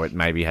or so,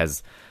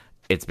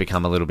 it's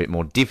become a little bit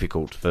more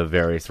difficult for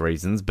various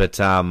reasons. But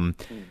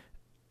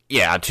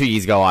yeah, 2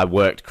 years ago I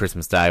worked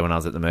Christmas Day when I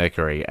was at the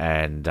Mercury,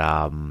 and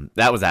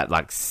that was that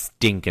like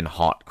stinking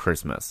hot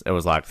Christmas. It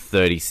was like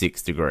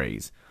 36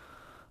 degrees,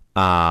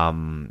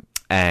 and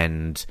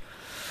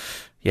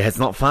yeah, it's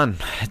not fun.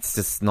 It's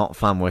just not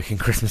fun working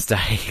Christmas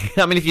Day.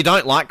 I mean, if you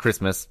don't like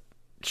Christmas,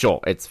 sure,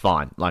 it's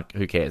fine. Like,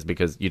 who cares?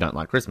 Because you don't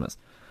like Christmas.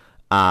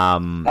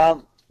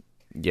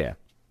 Yeah.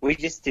 We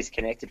just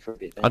disconnected for a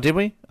bit then. Oh, did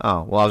we?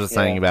 Oh, well, I was just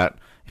saying about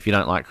if you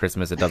don't like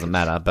Christmas, it doesn't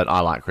matter. But I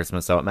like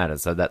Christmas, so it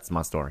matters. So that's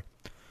my story.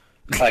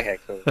 Okay,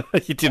 cool.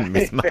 You didn't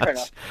miss much. Fair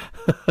enough.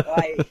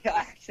 I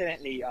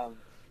accidentally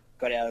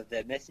got out of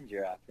the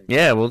messenger app.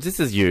 Yeah, well, this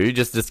is you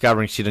just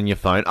discovering shit on your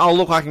phone. Oh,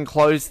 look, I can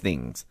close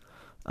things.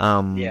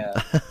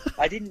 Yeah,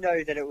 I didn't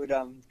know that it would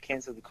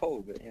cancel the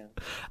call, but yeah.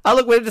 Oh,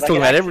 look, we're just talking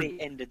about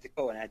everything. Ended the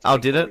call and I had to Oh,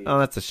 did it? you. Oh,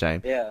 that's a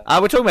shame. Yeah.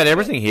 We're talking about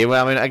everything here.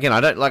 Well, I mean, again, I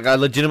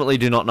legitimately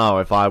do not know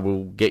if I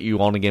will get you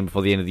on again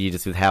before the end of the year,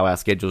 just with how our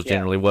schedules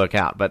generally work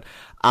out. But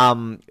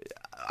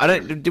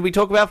did we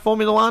talk about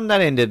Formula One? That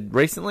ended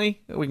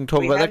recently. We can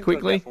talk about that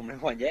quickly. Talked about Formula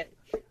One yet?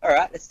 All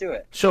right, let's do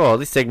it. Sure,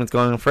 this segment's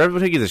going on forever,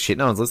 but who gives a shit?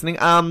 No one's listening.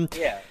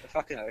 Yeah,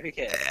 fucking hell, who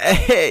cares?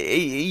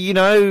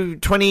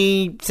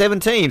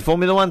 2017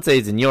 Formula One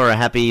season. You're a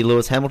happy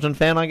Lewis Hamilton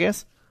fan, I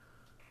guess?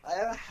 I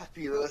am a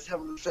happy Lewis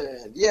Hamilton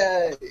fan.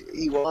 Yeah,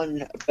 he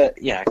won, but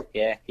yeah,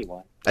 he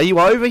won. Are you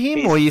over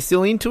him, or are you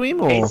still into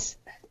him, or?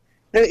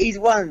 He's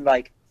won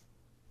like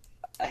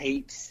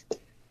heaps,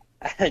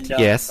 and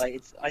yes,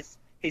 like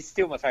he's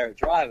still my favorite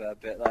driver,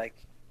 but like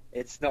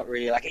it's not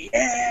really like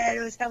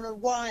Lewis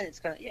Hamilton won. It's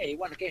kind of he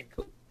won again.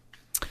 Cool.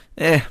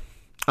 Yeah,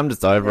 I'm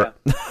just over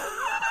it.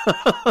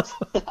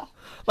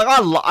 Like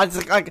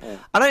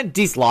I don't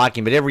dislike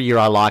him, but every year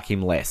I like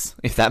him less,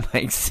 if that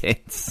makes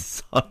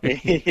sense. So,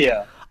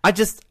 yeah. I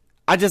just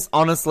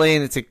honestly,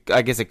 and it's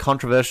I guess a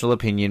controversial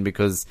opinion,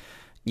 because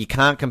you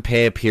can't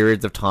compare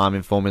periods of time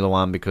in Formula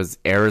One because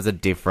eras are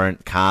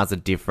different, cars are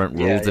different,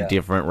 rules are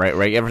different,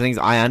 everything's.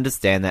 I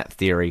understand that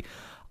theory.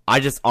 I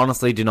just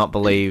honestly do not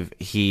believe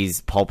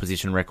his pole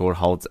position record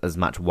holds as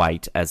much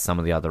weight as some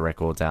of the other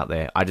records out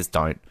there. I just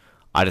don't.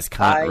 I just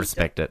can't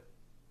respect it.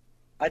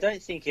 I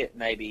don't think it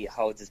maybe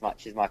holds as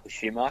much as Michael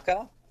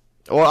Schumacher.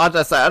 Or I'd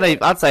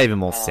say even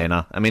more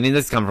Senna. I mean,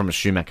 this comes from a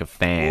Schumacher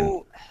fan.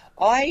 Well,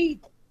 a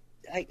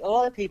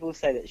lot of people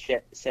say that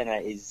Senna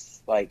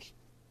is like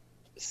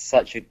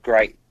such a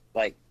great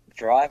like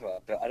driver,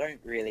 but I don't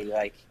really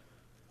like.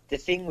 The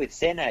thing with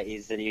Senna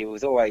is that he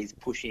was always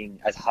pushing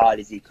as hard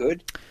as he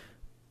could,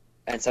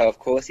 and so of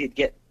course he'd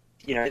get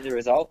the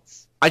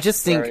results. I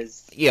just think,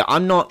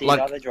 I'm not the like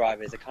other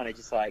drivers are kind of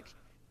just like.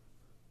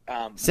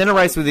 Senna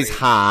raced with his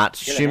heart.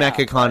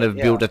 Schumacher kind of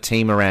built a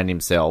team around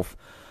himself,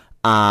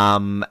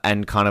 and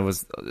kind of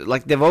was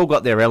like they've all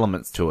got their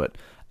elements to it.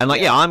 And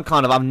like,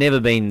 I've never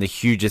been the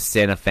hugest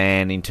Senna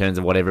fan in terms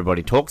of what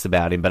everybody talks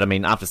about him. But I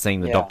mean, after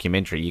seeing the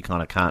documentary, you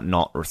kind of can't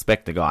not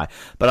respect the guy.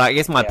 But I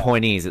guess my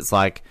point is, it's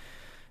like,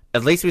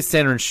 at least with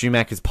Senna and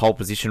Schumacher's pole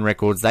position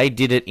records, they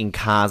did it in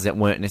cars that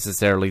weren't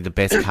necessarily the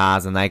best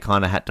cars, and they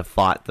kind of had to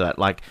fight that.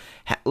 Like,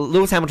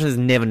 Lewis Hamilton has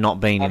never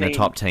not been in a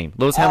top team.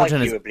 Lewis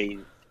Hamilton is.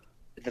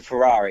 The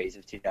Ferraris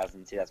of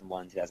 2000,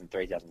 2001,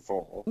 2003,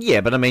 2004. Yeah,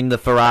 but I mean, the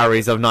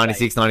Ferraris of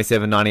 96,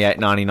 97, 98,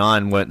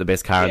 99 weren't the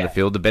best car in the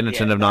field. The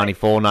Benetton of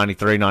 94,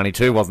 93,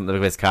 92 wasn't the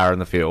best car in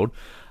the field.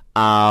 He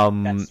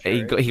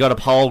got a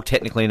pole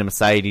technically in a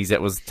Mercedes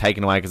that was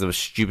taken away because of a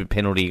stupid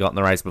penalty he got in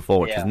the race before,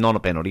 which was not a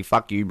penalty.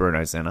 Fuck you,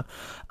 Bruno Senna.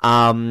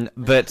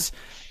 But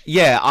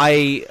yeah,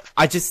 I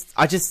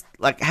just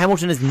like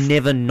Hamilton has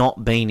never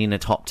not been in a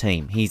top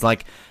team. He's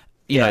like.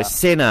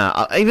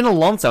 Senna, even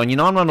Alonso, and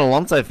I'm not an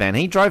Alonso fan.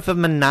 He drove for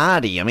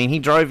Minardi. I mean,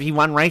 he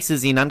won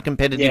races in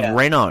uncompetitive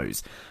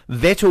Renaults.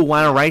 Vettel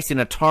won a race in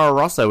a Toro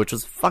Rosso, which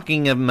was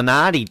fucking a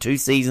Minardi 2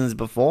 seasons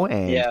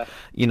beforehand.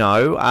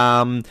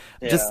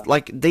 Just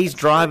like these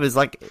drivers,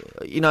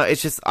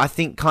 it's just, I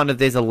think kind of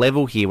there's a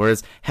level here,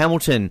 whereas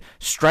Hamilton,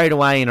 straight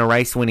away in a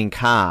race-winning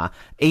car,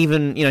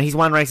 even, he's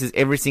won races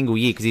every single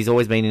year because he's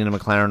always been in a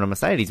McLaren or a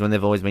Mercedes when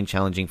they've always been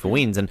challenging for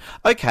wins. And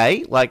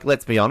okay, like,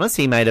 let's be honest,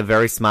 he made a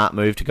very smart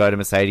move to go to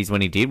Mercedes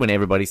when he did, when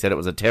everybody said it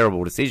was a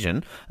terrible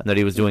decision and that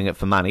he was doing it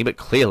for money, but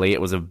clearly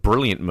it was a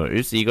brilliant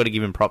move, so you got to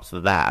give him props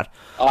for that.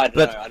 I don't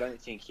But- know. I don't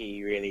think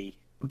he really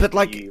But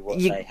like, knew what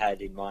you, they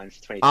had in mind for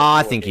 2024.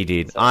 I think he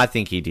did. So, I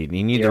think he did.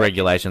 He knew You the reckon?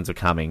 regulations were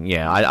coming.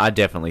 Yeah, I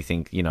definitely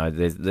think,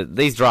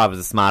 these drivers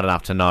are smart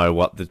enough to know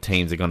what the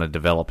teams are going to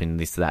develop in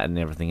this, that, and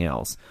everything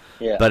else.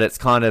 yeah. But it's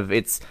kind of,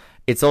 it's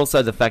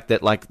also the fact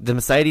that, like, the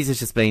Mercedes has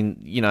just been,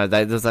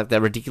 there's like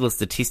that ridiculous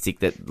statistic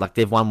that, like,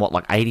 they've won,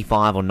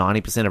 85 or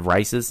 90% of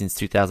races since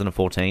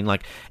 2014.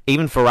 Like,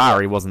 even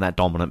Ferrari wasn't that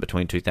dominant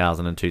between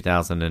 2000 and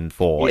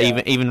 2004.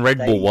 Yeah. Even Red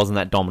Bull They- wasn't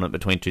that dominant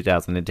between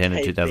 2010 and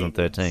They've been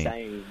 2013.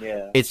 insane,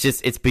 yeah.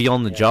 It's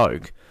beyond the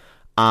joke.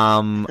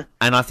 And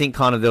I think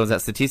kind of there was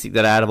that statistic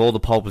that out of all the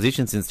pole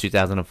positions since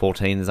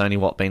 2014, there's only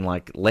been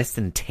like less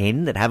than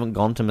 10 that haven't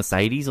gone to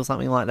Mercedes or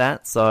something like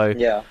that. So,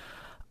 Yeah.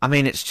 I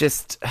mean, it's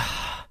just,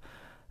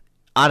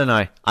 I don't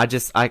know.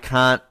 I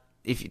can't.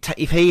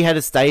 If he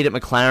had stayed at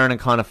McLaren and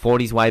kind of fought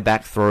his way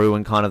back through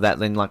and kind of that,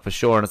 then like for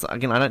sure. And it's,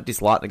 again, I don't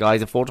dislike the guy.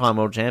 He's a 4-time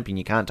world champion.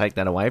 You can't take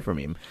that away from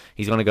him.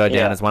 He's going to go down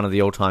Yeah. as one of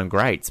the all-time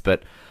greats.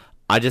 But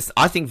I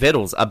think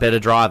Vettel's a better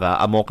driver,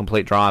 a more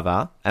complete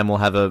driver, and will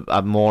have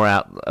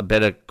a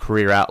better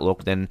career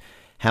outlook than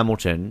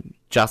Hamilton,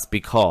 just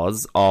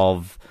because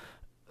of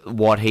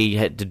what he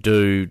had to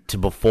do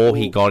before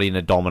he got in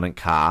a dominant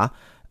car.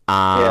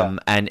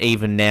 And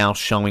even now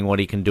showing what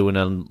he can do in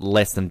a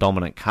less than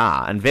dominant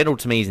car. And Vettel,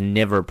 to me, is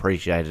never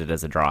appreciated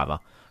as a driver.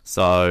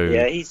 So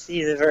Yeah, he's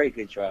a very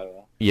good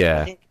driver.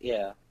 yeah, I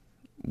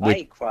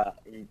think,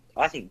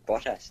 I think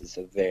Bottas is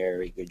a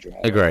very good driver.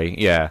 agree.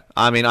 Yeah,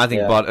 I mean, I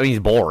think Yeah. he's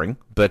boring,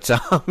 but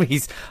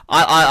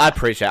I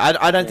appreciate.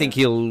 I don't think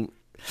he'll.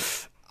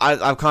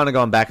 I've kind of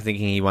gone back and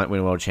thinking he won't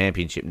win a world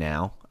championship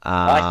now.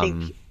 I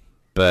think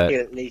but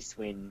he'll at least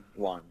win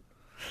one.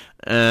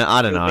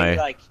 I don't He'll know. be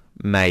like,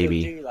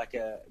 Maybe. he'll do like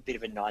a bit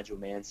of a Nigel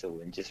Mansell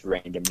and just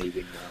randomly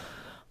win one.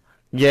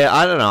 Yeah,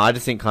 I don't know. I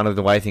just think kind of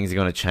the way things are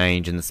going to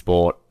change in the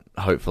sport,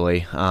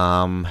 hopefully.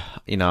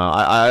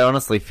 I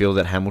honestly feel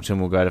that Hamilton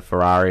will go to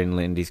Ferrari and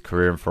end his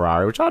career in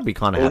Ferrari, which I'd be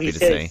kind of happy to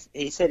see.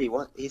 He said he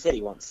wants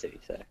to.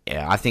 So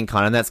Yeah, I think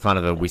and that's kind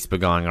of a whisper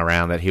going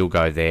around that he'll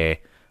go there.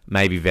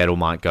 Maybe Vettel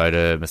might go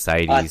to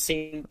Mercedes. I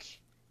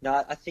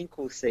think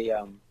we'll see.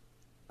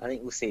 I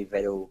think we'll see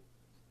Vettel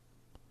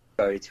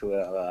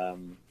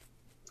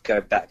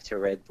go back to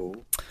Red Bull.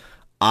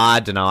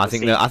 I don't know. I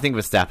think see. I think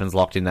Verstappen's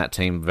locked in that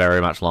team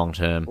very much long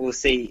term. We'll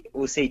see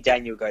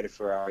Daniel go to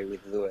Ferrari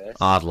with Lewis,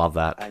 I'd love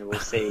that. and we'll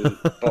see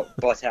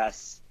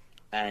Bottas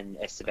and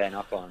Esteban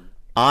Ocon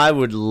I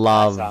would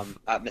love.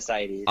 at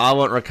Mercedes. I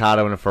want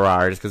Ricciardo in a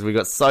Ferrari just because we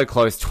got so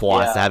close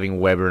twice Yeah. to having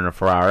Webber in a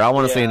Ferrari. I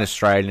want to see Yeah. an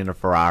Australian in a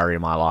Ferrari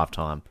in my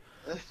lifetime.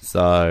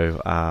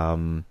 So,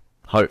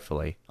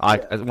 hopefully.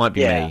 It won't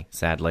be Yeah. me,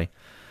 sadly.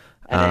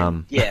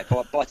 And then,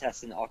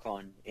 Bottas and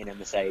Ocon in a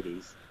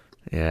Mercedes.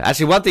 Yeah,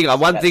 actually, one thing I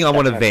want to that's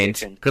my vent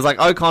prediction. because like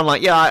Ocon,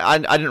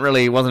 I didn't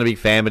really wasn't a big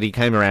fan, but he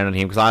came around on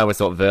him because I always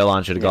thought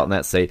Verline should have gotten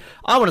that seat.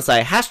 I want to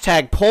say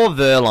hashtag poor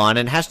Verline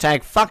and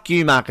hashtag fuck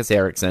you Marcus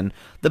Ericsson,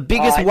 the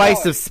biggest I know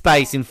waste it. of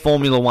space in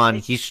Formula One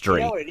history.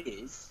 You know what it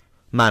is?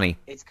 Money.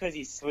 It's because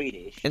he's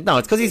Swedish. No,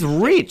 it's because he's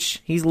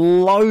rich. He's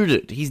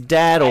loaded. His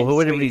dad or And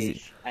whoever it is.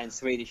 Swedish, and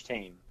Swedish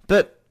team.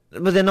 But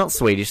they're not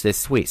Swedish. They're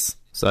Swiss.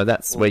 So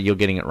that's where you're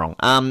getting it wrong.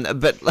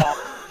 But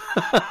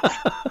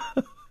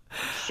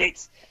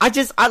Shit. I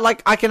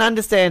can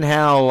understand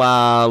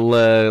how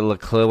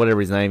Leclerc, whatever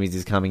his name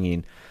is coming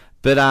in,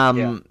 but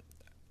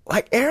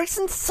like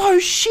Ericsson's so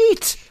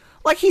shit.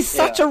 Like he's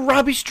such a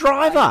rubbish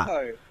driver,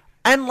 know.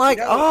 and like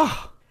You know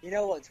You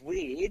know what's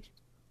weird?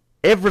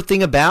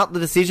 everything about the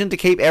decision to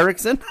keep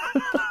Ericsson.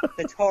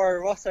 The Toro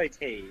Rosso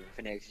team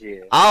for next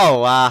year.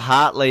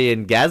 Hartley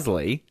and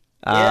Gasly.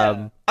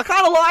 Yeah. I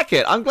kind of like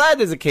it. I'm glad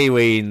there's a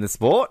Kiwi in the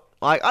sport.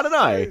 Like I don't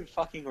know. So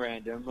fucking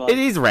random. Like, It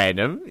is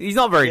random. He's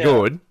not very Yeah.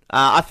 good.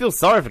 I feel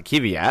sorry for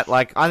Kvyat.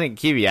 Like, I think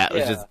Kvyat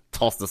was Yeah. just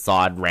tossed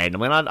aside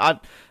randomly. And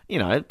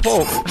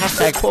poor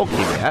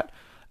Kvyat.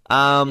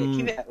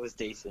 Kvyat was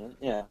decent.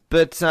 Yeah.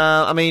 But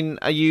I mean,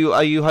 are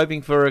you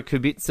hoping for a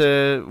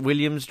Kubica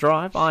Williams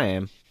drive? I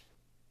am.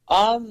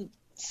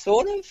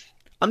 Sort of.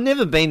 I've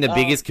never been the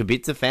biggest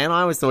Kubica fan.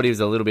 I always thought he was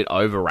a little bit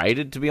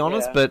overrated, to be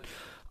honest. Yeah. But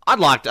I'd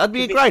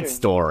be a Kubica great and-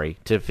 story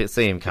to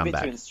see him come Kubica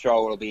back. and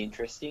Stroll will be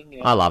interesting.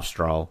 Yeah. I love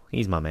Stroll.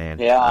 He's my man.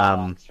 Yeah, I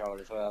like Stroll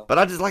as well. But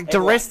I just like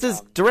Everyone,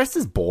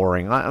 DeResta's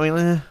boring. I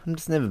mean, I'm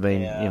just never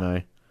been, Yeah.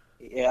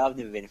 Yeah, I've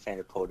never been a fan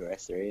of Paul di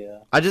Resta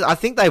either. I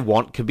think they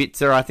want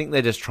Kubica. I think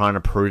they're just trying to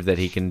prove that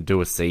he can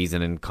do a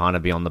season and kind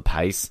of be on the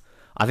pace.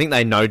 I think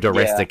they know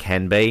DeResta Yeah.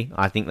 can be.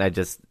 I think they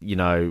just,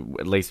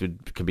 at least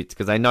with Kubica,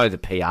 because they know the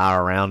PR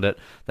around it.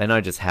 They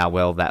know just how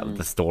well the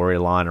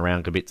storyline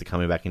around Kubica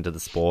coming back into the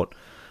sport.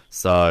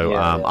 So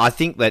Yeah. I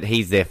think that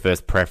he's their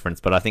first preference,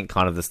 but I think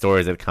kind of the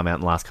stories that have come out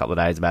in the last couple of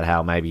days about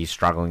how maybe he's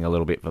struggling a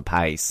little bit for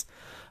pace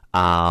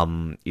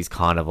is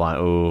kind of like,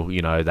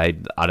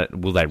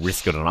 will they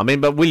risk it or not? I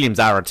mean, but Williams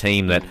are a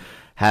team that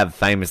have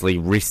famously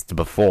risked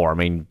before. I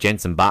mean,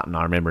 Jenson Button,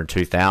 I remember in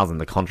 2000,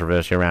 the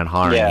controversy around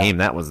hiring him,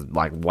 that was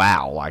like,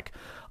 wow. Like,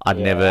 I'd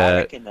I never...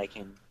 reckon they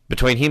can.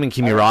 between him and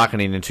Kimi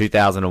Raikkonen in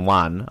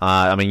 2001,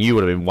 I mean, you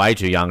would have been way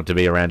too young to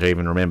be around to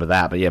even remember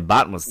that. But yeah,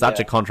 Button was such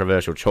a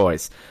controversial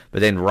choice.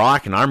 But then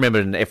Raikkonen, I remember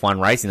in F1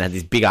 racing, they had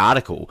this big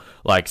article,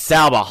 like,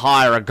 Sauber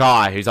hire a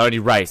guy who's only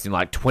raced in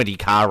like 20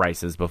 car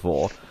races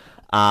before.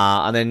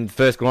 And then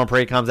first Grand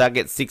Prix comes out,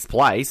 gets 6th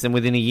place, and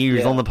within a year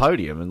he's on the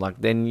podium. And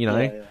like then, you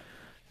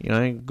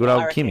know, good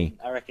old Kimi.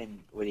 I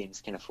reckon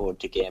Williams can afford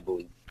to gamble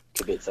with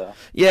Kubica.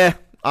 Yeah,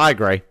 I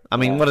agree. I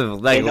mean, what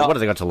have they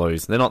got to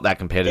lose? They're not that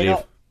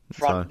competitive.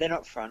 They're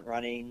not front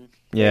running.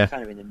 Yeah. They're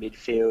kind of in the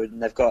midfield,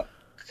 and they've got,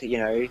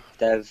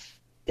 they're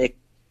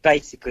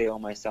basically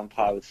almost on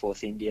par with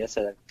Force India,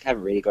 so they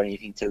haven't really got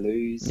anything to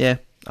lose. Yeah,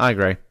 I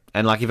agree.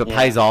 And like if it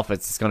pays off,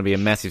 it's going to be a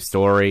massive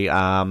story.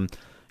 And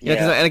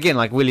again,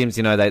 like Williams,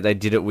 they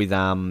did it with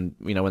when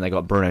they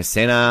got Bruno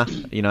Senna,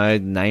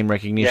 name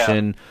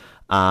recognition.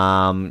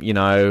 Kind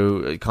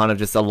of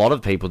just a lot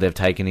of people they've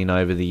taken in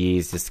over the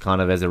years just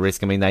kind of as a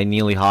risk. I mean, they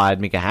nearly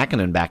hired Mika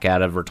Hakkinen back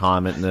out of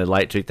retirement in the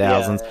late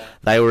 2000s. Yeah.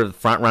 They were the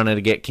front runner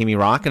to get Kimi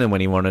Raikkonen when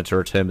he wanted to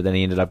return, but then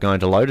he ended up going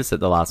to Lotus at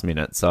the last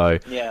minute. So,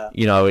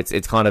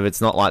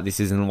 it's not like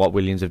this isn't what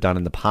Williams have done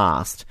in the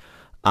past.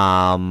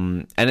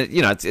 And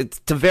it's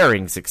to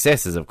varying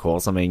successes, of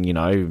course. I mean,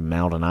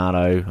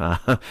 Maldonado,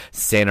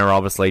 Senna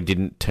obviously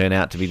didn't turn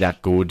out to be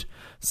that good.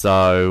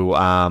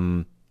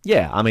 So,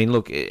 yeah, I mean,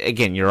 look,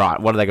 again, you're right.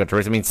 What have they got to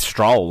risk? I mean,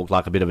 Stroll looked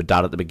like a bit of a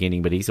dud at the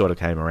beginning, but he sort of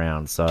came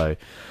around. So,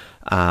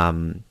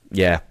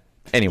 yeah.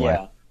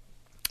 Anyway,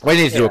 we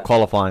need to do a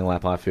qualifying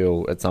lap, I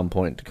feel, at some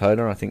point,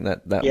 Dakota. I think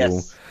that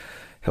will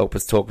help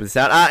us talk this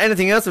out.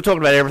 Anything else? We've talked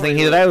about everything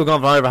here today. We've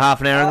gone for over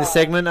half an hour in this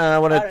segment.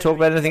 Want to talk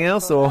about anything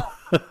else? Or?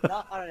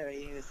 No, I don't know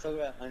anything to talk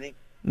about, I think.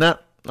 No.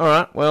 All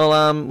right.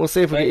 Well, we'll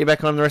see if we get you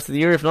back on the rest of the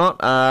year. If not,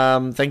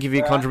 thank you for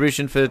your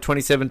contribution for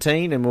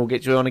 2017, and we'll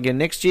get you on again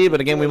next year.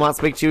 But again, we might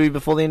speak to you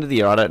before the end of the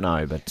year. I don't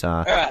know, but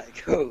all right,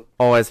 cool.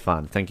 Always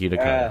fun. Thank you,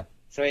 Dakota.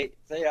 Sweet.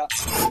 See ya.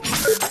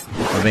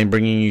 I've been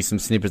bringing you some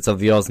snippets of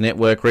the Oz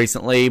Network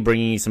recently,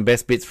 bringing you some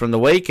best bits from the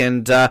week,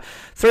 and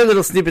 3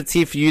 little snippets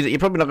here for you that you're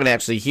probably not going to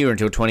actually hear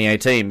until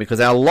 2018,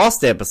 because our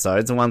Lost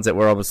episodes, the ones that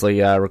we're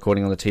obviously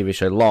recording on the TV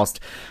show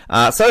Lost,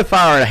 so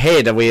far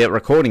ahead are we at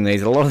recording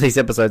these, a lot of these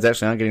episodes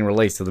actually aren't getting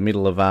released till the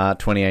middle of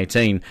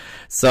 2018.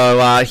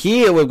 So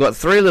here we've got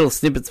 3 little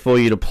snippets for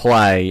you to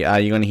play.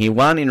 You're going to hear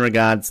one in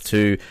regards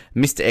to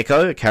Mr.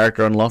 Echo, a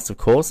character on Lost, of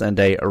course, and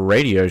a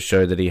radio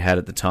show that he had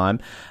at the time.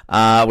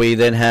 We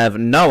then have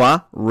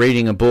Noah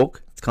reading a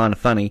book. It's kind of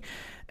funny.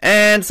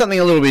 And something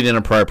a little bit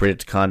inappropriate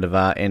to kind of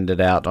end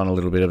it out on a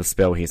little bit of a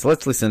spell here. So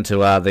let's listen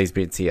to these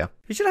bits here.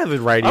 You should have a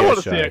radio show. I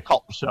want to see a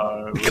cop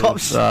show.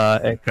 I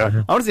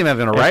Echo. want to see him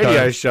having a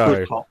radio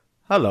show.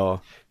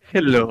 Hello.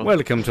 Hello.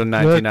 Welcome to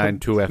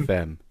 99.2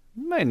 FM.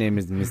 My name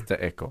is Mr.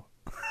 Echo.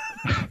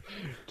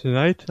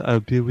 Tonight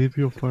I'll be with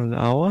you for an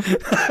hour.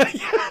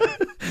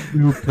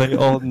 We will play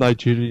all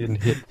Nigerian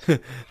hits.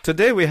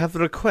 Today we have a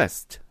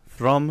request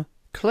from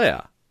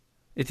Claire.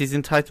 It is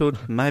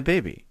entitled My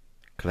Baby.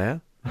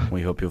 Claire,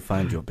 we hope you'll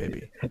find your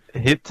baby.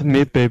 Hit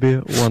me, baby,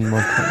 one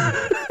more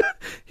time.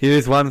 Here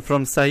is one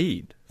from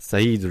Saeed.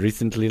 Saeed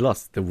recently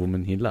lost the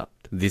woman he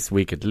loved. This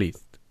week at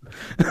least.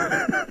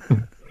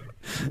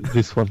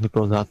 This one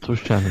goes out to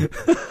Shannon.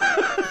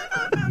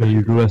 May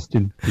you rest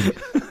in peace.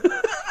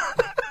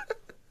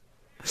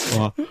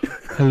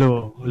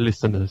 Hello,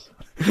 listeners.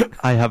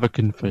 I have a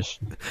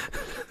confession.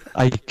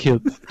 I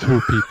killed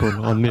 2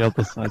 people on the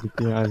other side of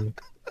the island.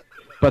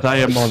 But I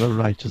am on a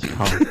righteous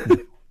path.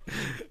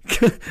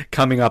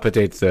 Coming up at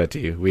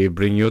 8:30, we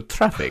bring you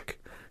traffic.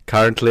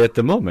 Currently at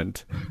the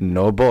moment,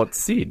 no boat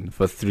seen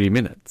for 3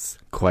 minutes.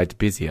 Quite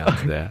busy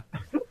out there.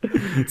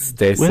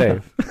 Stay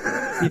safe.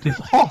 It is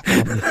hot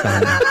on this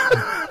island.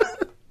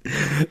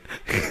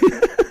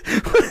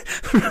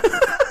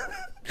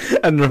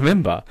 And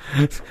remember,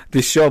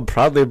 this show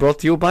proudly brought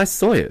to you by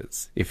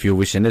Sawyer's. If you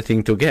wish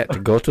anything to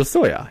get, go to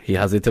Sawyer. He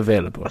has it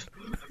available.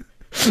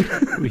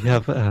 We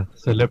have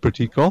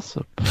celebrity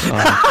gossip.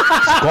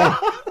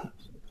 Scott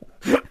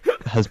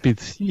has been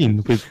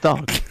seen with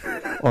Doug.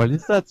 Or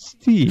is that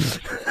Steve?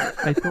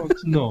 I don't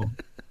know.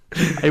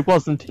 I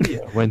wasn't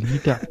here when he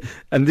died.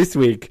 And this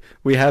week,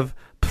 we have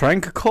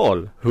prank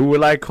call. Who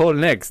will I call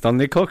next on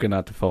the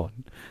coconut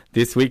phone?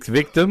 This week's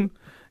victim,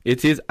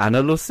 it is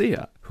Ana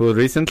Lucia, who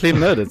recently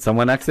murdered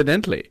someone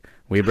accidentally.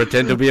 We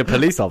pretend to be a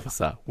police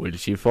officer. Will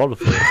she fall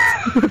for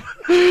it?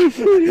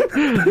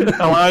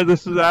 Hello,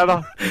 this is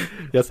Anna.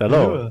 Yes,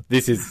 hello.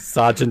 This is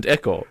Sergeant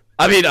Echo.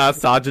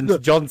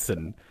 Sergeant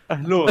Johnson.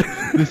 Hello,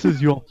 this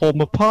is your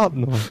former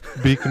partner,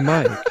 Big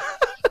Mike.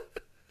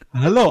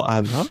 Hello,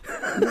 Anna.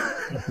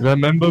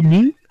 Remember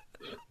me?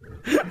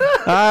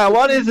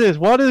 What is this?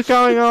 What is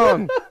going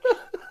on?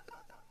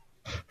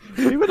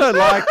 People don't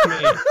like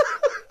me.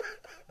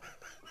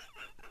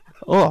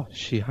 Oh,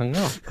 she hung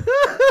up.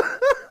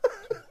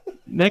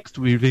 Next,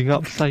 we ring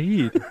up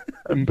Saeed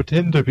and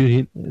pretend to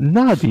be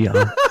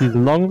Nadia, his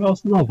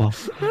long-lost lover,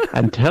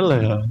 and tell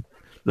her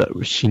that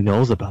she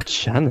knows about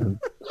Shannon.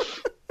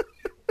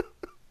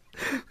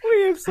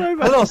 We have so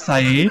much. Hello,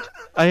 Saeed.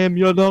 I am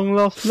your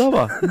long-lost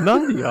lover,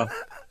 Nadia.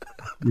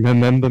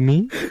 remember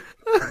me?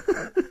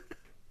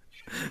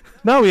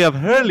 Now we have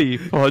Hurley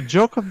for a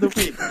joke of the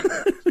week.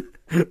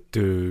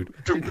 Dude.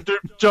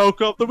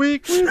 Joke of the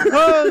week with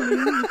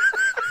Hurley.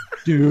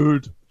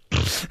 Dude.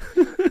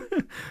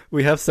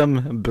 We have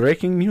some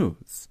breaking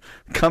news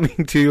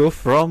coming to you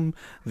from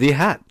the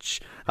hatch.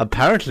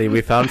 Apparently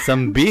we found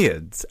some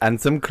beards and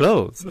some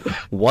clothes.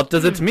 What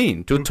does it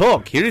mean to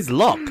talk? Here is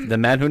Locke, the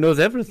man who knows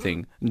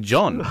everything.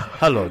 John.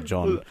 Hello,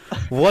 John.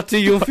 What do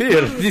you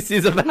feel this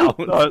is about?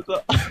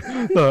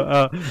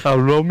 Our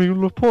roaming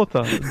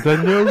reporter,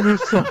 Daniel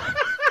Russo.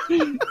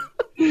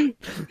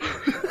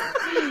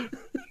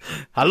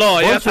 Hello,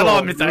 yes,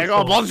 hello, Mr.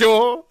 Ego.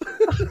 Bonjour.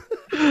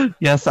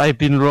 Yes, I've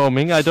been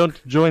roaming. I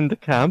don't join the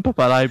camp,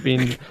 but I've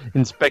been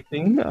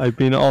inspecting. I've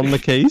been on the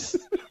case.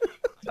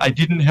 I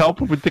didn't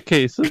help with the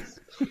cases.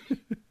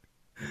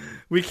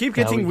 We keep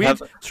getting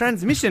weird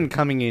transmission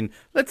coming in.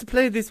 Let's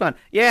play this one.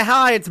 Yeah,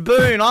 hi, it's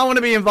Boone. I want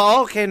to be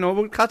involved. Okay, no,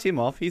 we'll cut him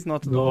off. He's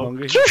not no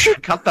longer here.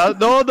 Cut that.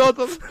 No.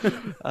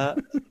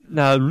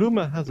 Now,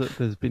 rumor has it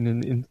there's been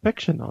an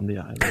inspection on the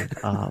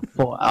island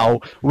for our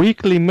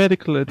weekly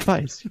medical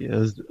advice.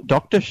 Here's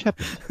Dr.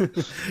 Shepard.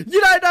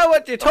 You don't know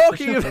what you're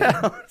talking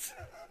about.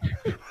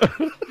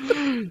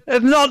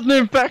 It's not an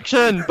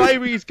infection.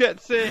 Babies get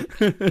sick.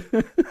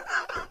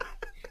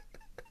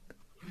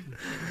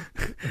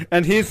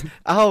 And here's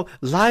our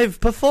live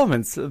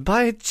performance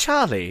by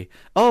Charlie.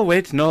 Oh,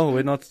 wait, no,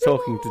 we're not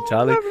talking to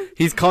Charlie.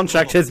 His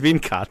contract has been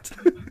cut.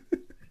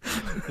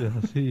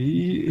 Yes,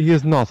 he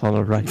is not on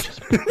a righteous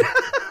path.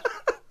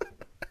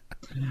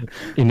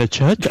 In a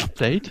church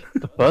update,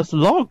 the first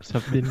logs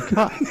have been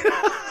cut.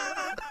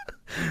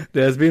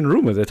 There's been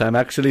rumor that I'm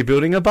actually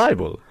building a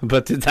Bible,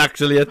 but it's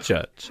actually a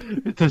church.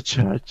 It's a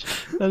church.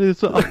 That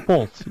is a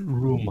false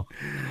rumor.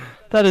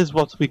 That is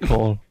what we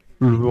call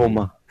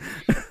rumor.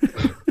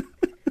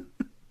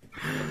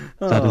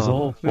 That is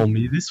all for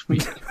me this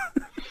week.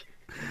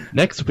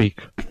 Next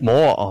week,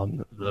 more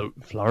on the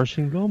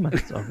flourishing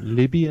romance of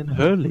Libby and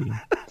Hurley.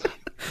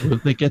 Will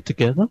they get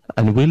together?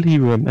 And will he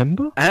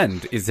remember?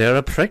 And is there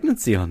a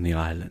pregnancy on the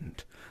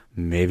island?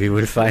 Maybe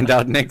we'll find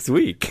out next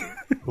week.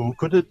 Who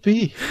could it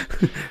be?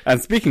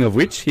 And speaking of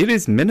which, here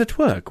is Men at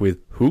Work with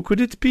Who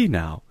Could It Be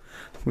Now?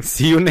 We'll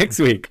see you next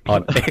week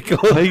on Echo.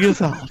 Take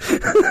us out.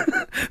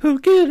 Who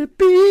could it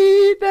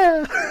be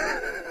now?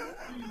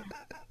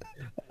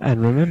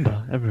 And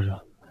remember,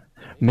 everyone,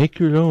 make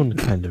your own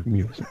kind of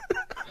music.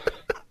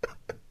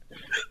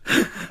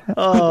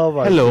 Oh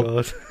my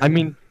God. I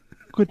mean,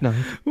 good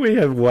night. We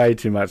have way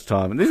too much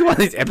time. And this is why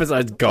these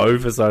episodes go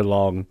for so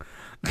long.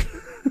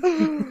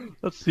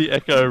 That's the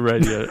Echo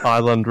Radio,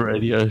 Island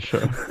Radio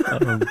show.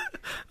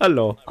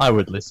 Hello. I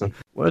would listen.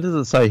 What does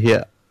it say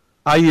here?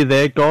 Are you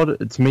there,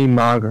 God? It's me,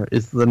 Margaret.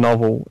 Is the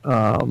novel.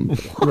 I'm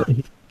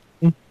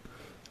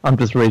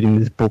just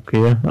reading this book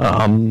here.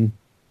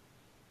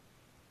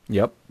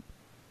 Yep.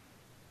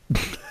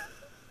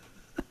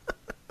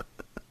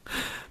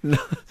 No.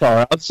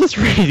 Sorry, I was just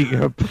reading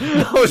a book.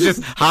 I was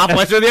just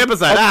halfway through the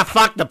episode.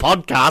 Fuck the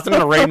podcast. I'm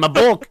going to read my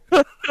book.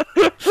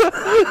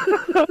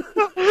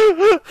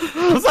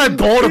 I'm so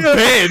bored of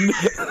Ben.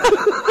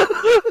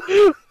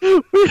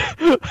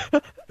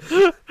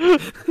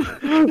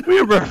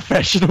 We're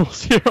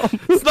professionals here on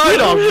Snow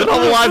Dogs, the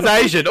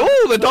novelisation.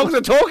 Oh, the dogs are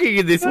talking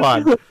in this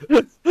one.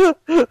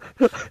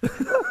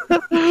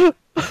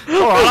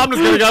 Alright, I'm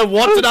just going to go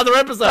watch another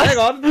episode. Hang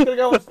on. I'm just going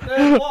to go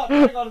watch.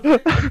 Hang on a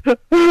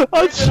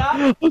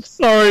second. I'm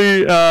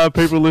sorry,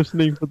 people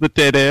listening for the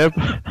dead air.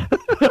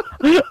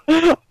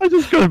 I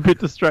just got a bit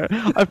distracted.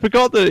 I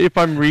forgot that if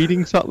I'm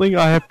reading something,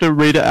 I have to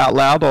read it out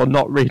loud or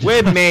not read it.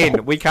 We're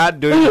men. We can't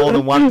do more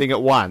than one thing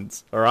at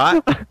once.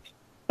 Alright?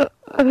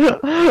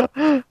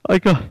 I'm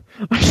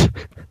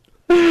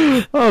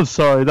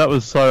sorry, that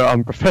was so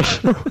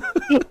unprofessional.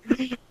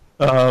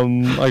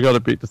 I got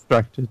a bit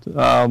distracted.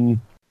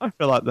 I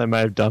feel like they may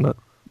have done it.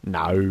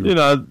 No. You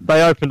know,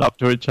 they opened up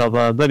to each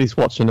other, then he's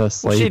watching her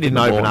sleep. Well, she didn't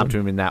open up to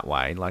him in that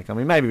way. Like, I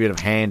mean, maybe a bit of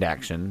hand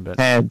action, but...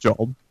 Hand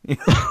job. You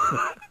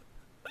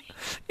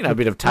know, a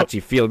bit of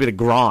touchy-feel, a bit of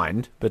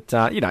grind, but,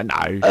 you know, no.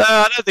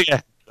 I don't think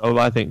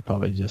I think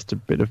probably just a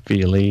bit of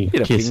feely,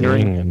 bit of kissing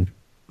fingering. And...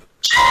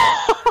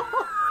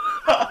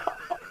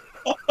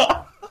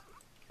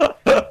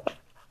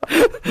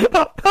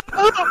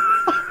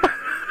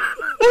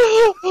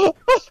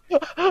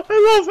 I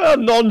love how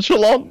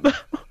nonchalant.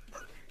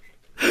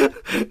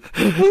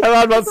 And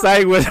I'm not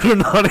saying whether or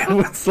not it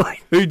was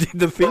like who did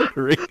the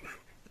fingering.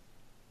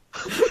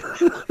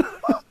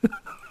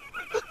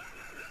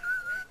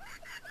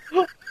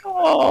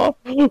 Oh,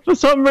 for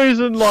some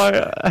reason, like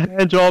a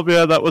hand job,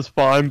 yeah, that was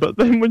fine. But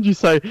then when you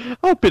say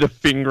a bit of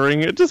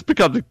fingering, it just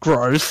becomes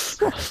gross.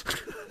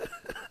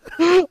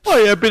 Oh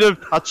yeah, a bit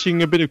of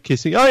touching, a bit of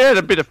kissing. Oh yeah,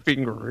 a bit of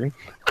fingering.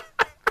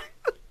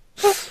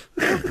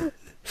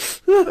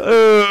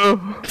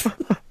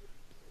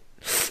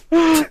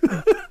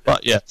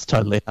 But yeah, it's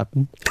totally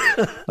happened.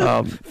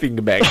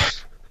 Finger bang.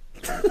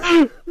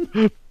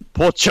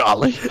 Poor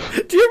Charlie.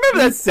 Do you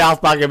remember that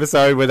South Park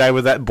episode where they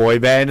were that boy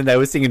band and they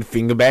were singing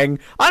Finger Bang?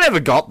 I never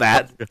got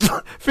that.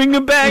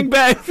 Finger Bang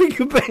Bang,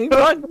 Finger Bang Bang.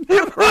 I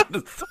never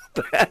understood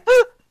that.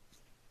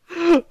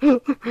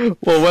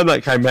 Well, when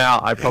that came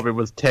out, I probably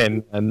was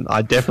 10, and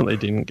I definitely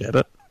didn't get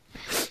it.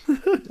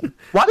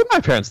 Why did my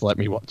parents let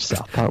me watch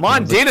South Park?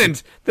 Mine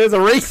didn't. There's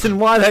a reason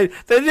why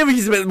they never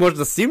used to watch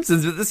The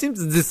Simpsons, but The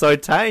Simpsons is so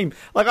tame.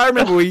 Like, I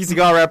remember we used to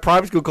go around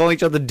primary school calling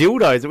each other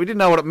dildos, and we didn't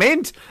know what it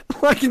meant.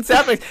 Like in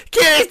South Park,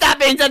 Kitty, stop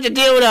being such a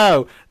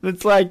dildo! And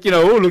it's like, you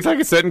know, oh, looks like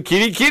a certain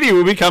kitty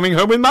will be coming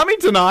home with mummy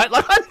tonight.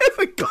 Like, I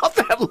never got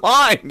that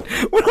line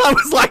when I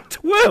was like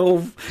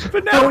 12,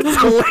 but now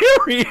it's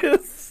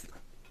hilarious.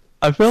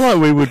 I feel like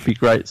we would be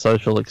great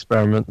social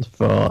experiments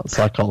for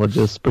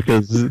psychologists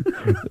because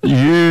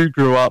you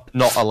grew up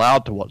not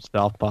allowed to watch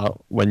South Park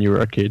when you were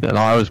a kid, and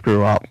I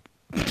grew up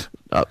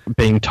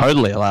being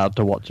totally allowed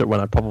to watch it when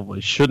I probably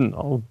shouldn't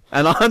have.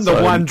 And I'm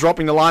the one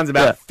dropping the lines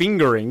about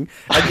fingering,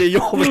 and you're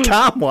the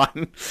calm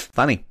one.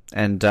 Funny.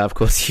 And, of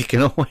course, you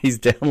can always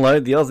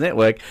download the Oz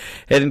Network.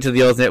 Head into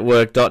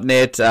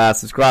theoznetwork.net,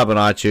 subscribe on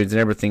iTunes and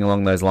everything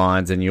along those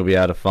lines, and you'll be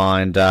able to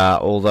find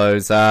all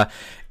those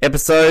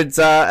episodes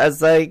as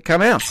they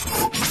come out.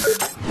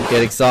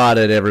 Get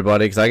excited,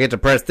 everybody, because I get to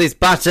press this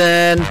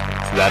button.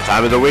 It's that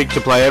time of the week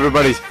to play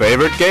everybody's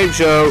favorite game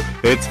show.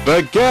 It's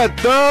Forget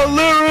the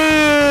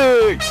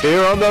Lyrics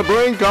here on the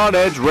Brink on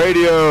Edge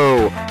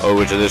Radio.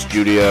 Over to the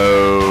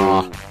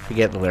studio.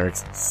 Forget the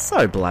Lyrics.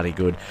 So bloody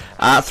good.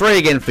 3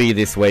 again for you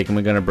this week, and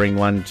we're going to bring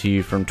one to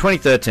you from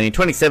 2013,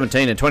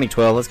 2017, and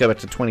 2012. Let's go back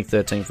to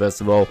 2013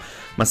 first of all.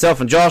 Myself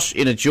and Josh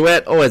in a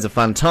duet, always a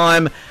fun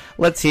time.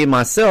 Let's hear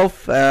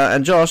myself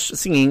and Josh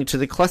singing to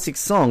the classic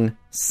song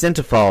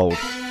Centerfold.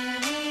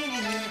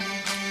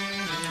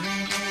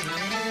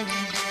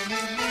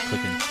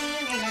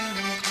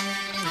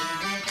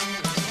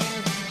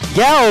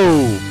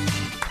 Yo!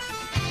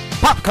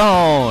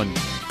 Popcorn!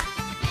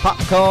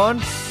 Popcorn!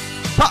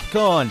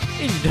 Popcorn!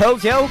 In your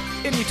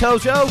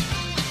tojo!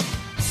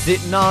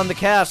 Sitting on the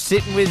couch,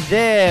 sitting with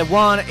there,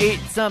 wanna eat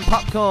some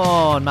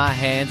popcorn. My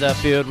hands are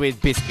filled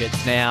with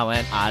biscuits now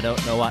and I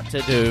don't know what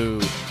to do.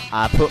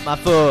 I put my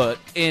foot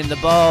in the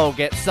bowl,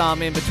 get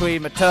some in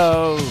between my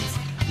toes.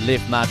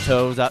 Lift my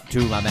toes up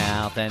to my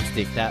mouth and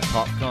stick that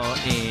popcorn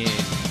in.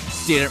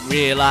 Didn't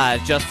realize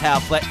just how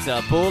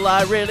flexible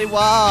I really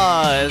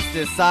was.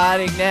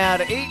 Deciding now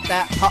to eat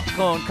that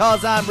popcorn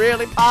cause I'm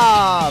really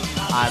pop.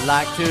 I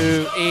like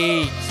to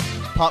eat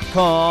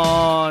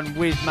popcorn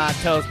with my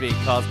toes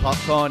because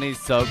popcorn is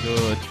so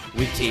good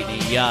with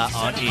tinea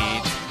on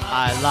it.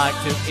 I like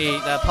to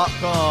eat the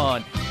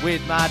popcorn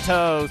with my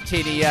toes,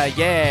 tinea,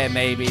 yeah.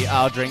 Maybe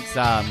I'll drink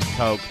some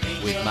Coke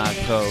with my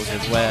toes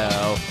as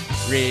well.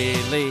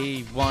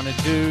 Really wanna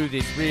do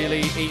this, really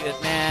eat it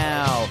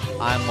now.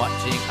 I'm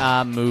watching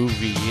a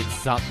movie, it's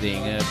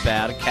something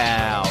about a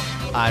cow.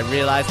 I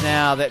realize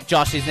now that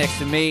Josh is next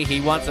to me,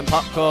 he wants some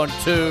popcorn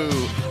too.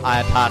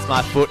 I pass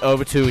my foot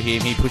over to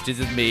him, he pushes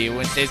at me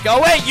and says, go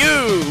away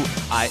you!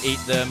 I eat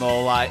them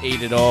all, I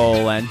eat it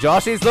all, and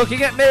Josh is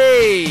looking at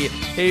me.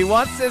 He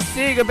wants to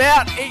sing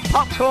about eat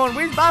popcorn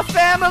with my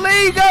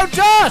family. Go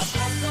Josh!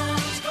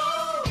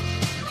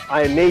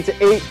 I need to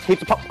eat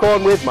heaps of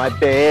popcorn with my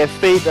bare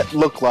feet that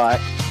look like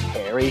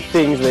hairy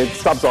things with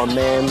stubs on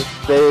them.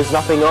 There's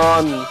nothing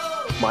on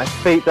my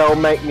feet that'll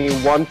make me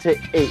want to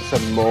eat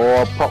some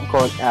more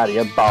popcorn out of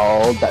your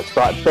bowl. That's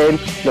right, Ben,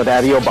 not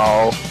out of your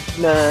bowl.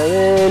 No,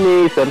 I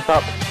need some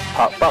pop,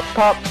 pop, pop,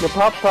 pop, the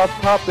pop, pop,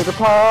 pop, to the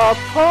pop,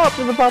 pop,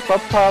 to the pop,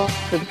 pop, pop,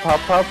 to the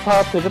pop, pop,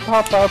 pop, to the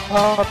pop, pop,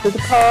 pop, to the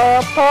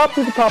pop, pop,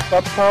 to the pop,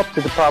 pop, pop,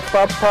 to the pop,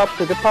 pop, pop,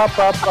 to the pop,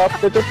 pop, pop,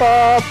 to the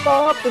pop,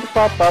 pop, to the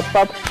pop, pop,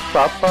 pop,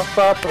 pop, pop,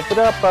 pop,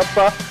 pop, pop,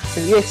 pop.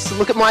 Yes,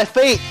 look at my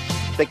feet.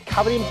 They're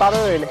covered in butter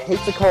and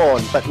heaps of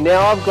corn. But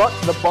now I've got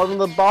to the bottom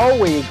of the bowl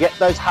where you get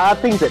those hard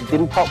things that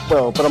didn't pop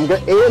well. But I'm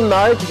going to eat them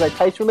though because they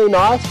taste really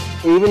nice,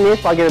 even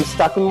if I get them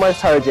stuck in my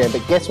toe jam.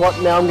 But guess what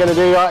now I'm going to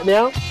do right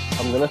now?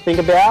 I'm going to think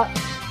about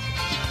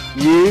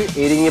you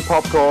eating your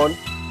popcorn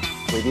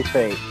with your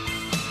feet.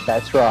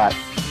 That's right.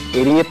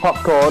 Eating your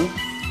popcorn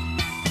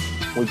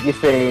with your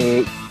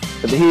feet.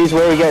 But here's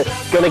where we go.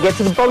 Going to get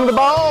to the bottom of the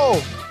bowl.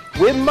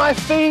 With my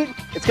feet,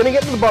 it's going to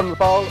get to the bottom of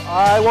the bowl.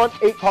 I want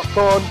to eat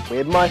popcorn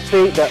with my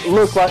feet that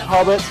look like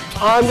hobbits.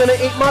 I'm going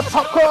to eat my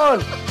popcorn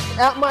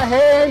without my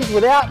hands,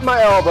 without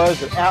my elbows,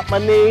 without my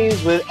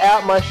knees,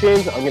 without my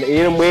shins. I'm going to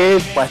eat them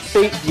with my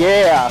feet.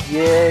 Yeah,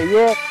 yeah,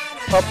 yeah.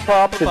 Pop,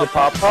 pop, to the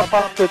pop, pop,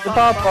 pop, to the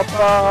pop, pop,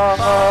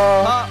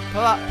 pop.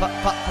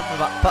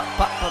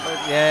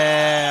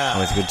 Yeah.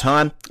 Always a good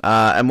time.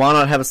 And why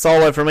not have a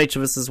solo from each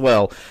of us as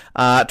well?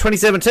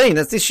 2017,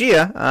 that's this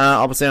year.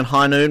 Obviously on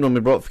High Noon when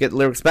we brought Forget the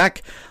Lyrics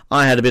back,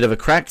 I had a bit of a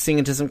crack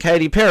singing to some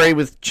Katy Perry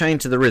with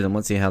Chained to the Rhythm.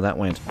 Let's see how that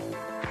went.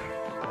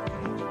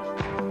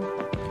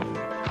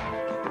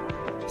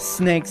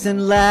 Snakes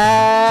and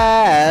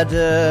ladders.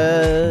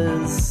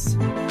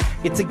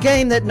 It's a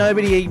game that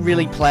nobody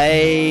really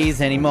plays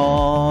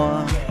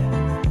anymore.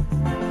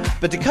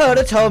 But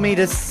Dakota told me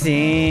to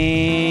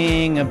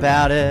sing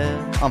about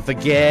it on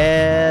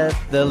Forget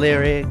the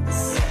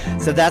Lyrics.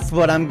 So that's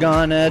what I'm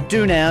gonna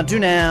do now.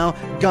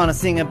 Gonna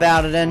sing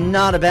about it and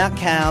not about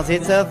cows.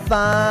 It's a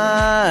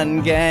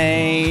fun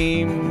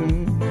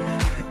game.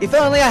 If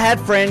only I had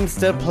friends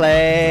to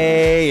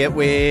play it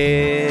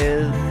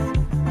with.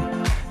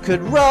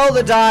 Could roll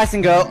the dice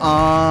and go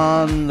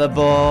on the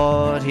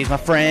board. He's my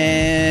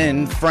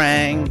friend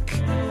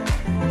Frank.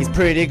 He's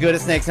pretty good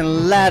at snakes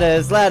and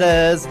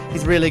ladders.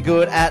 He's really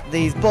good at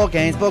these board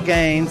games.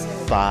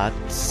 But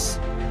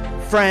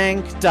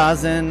Frank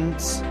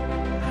doesn't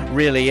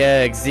really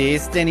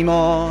exist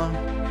anymore.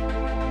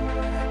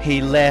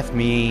 He left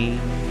me.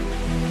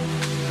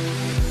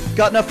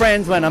 Got no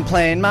friends when I'm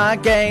playing my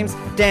games.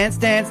 Dance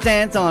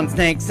on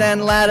snakes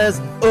and ladders.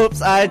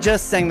 Oops, I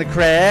just sang the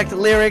correct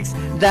lyrics.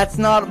 That's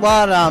not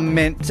what I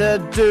meant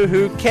to do.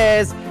 Who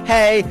cares?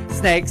 Hey,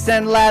 snakes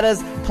and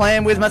ladders.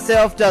 Playing with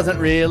myself doesn't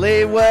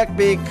really work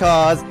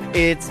because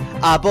it's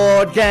a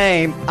board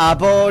game that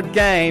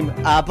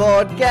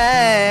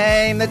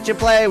you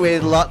play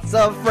with lots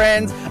of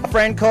friends. A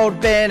friend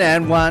called Ben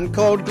and one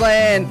called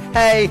Glenn.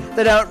 Hey,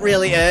 they don't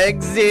really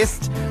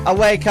exist. I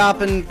wake up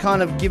and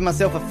kind of give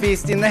myself a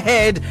fist in the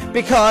head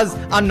because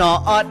I'm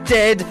not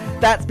dead.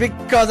 That's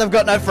because I've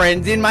got no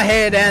friends in my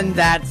head, and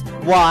that's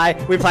why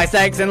we play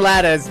snakes and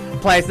ladders.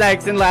 Play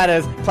snakes and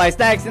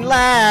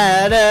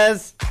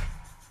ladders.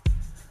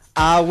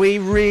 Are we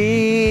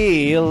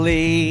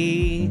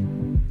really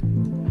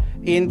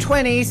in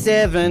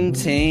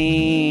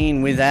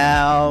 2017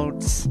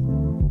 without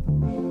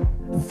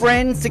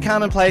friends to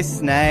come and play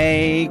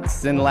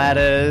snakes and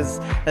ladders?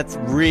 That's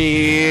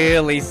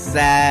really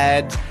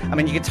sad. I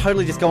mean, you could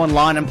totally just go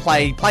online and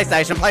play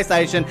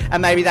PlayStation,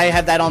 and maybe they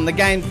have that on the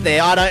games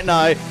there, I don't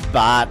know.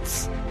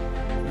 But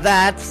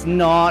that's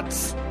not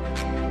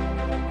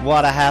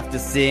what I have to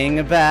sing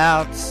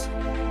about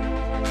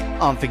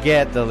on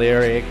Forget the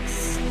Lyrics.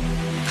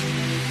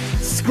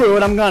 Screw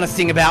it, I'm gonna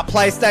sing about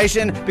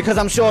PlayStation because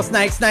I'm sure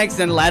Snakes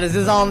and Ladders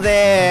is on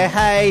there.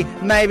 Hey,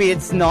 maybe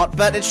it's not,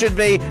 but it should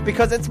be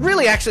because it's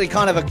really actually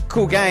kind of a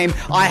cool game.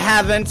 I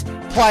haven't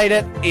played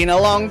it in a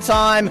long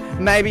time.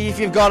 Maybe if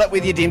you've got it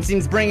with your dim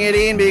sims, bring it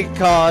in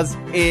because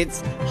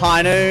it's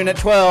high noon at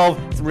 12.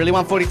 It's really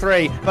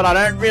 1:43, but I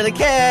don't really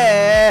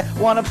care.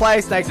 Want to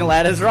play Snakes and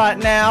Ladders right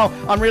now.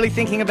 I'm really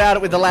thinking about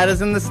it with the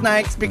ladders and the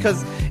snakes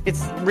because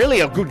it's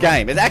really a good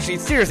game. It's actually,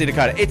 seriously,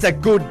 Dakota, it's a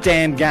good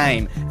damn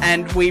game,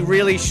 and we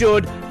really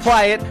should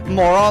play it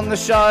more on the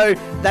show.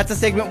 That's a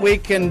segment we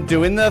can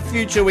do in the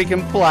future. We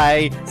can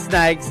play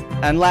Snakes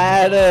and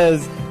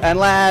Ladders.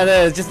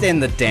 Just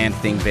end the damn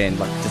thing, Ben.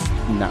 Like, just,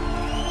 no.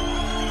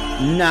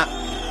 I'm not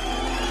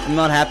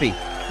happy.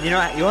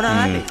 You're not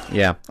happy?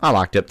 Yeah, I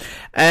liked it.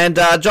 And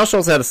Josh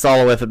also had a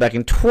solo effort back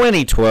in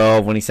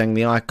 2012 when he sang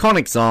the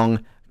iconic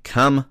song,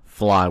 Come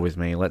Fly With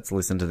Me. Let's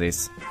listen to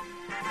this.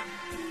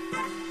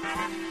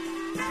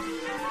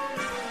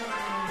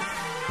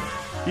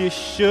 You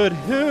should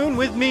hoon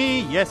with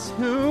me, yes,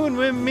 hoon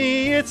with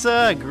me, it's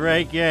a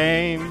great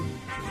game.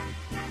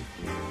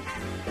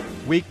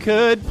 We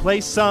could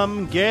play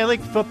some Gaelic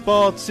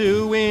football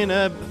too in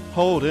a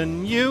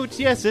Holden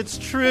Ute, yes, it's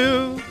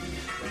true.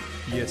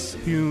 Yes,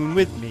 hoon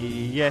with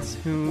me, yes,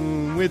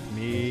 hoon with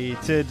me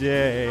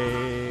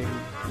today.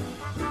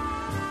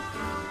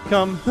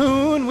 Come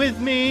hoon with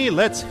me,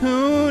 let's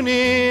hoon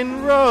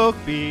in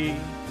Rugby.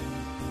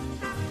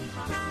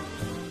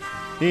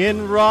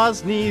 In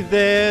Rosny,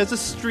 there's a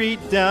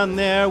street down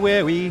there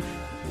where we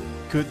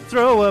could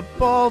throw a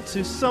ball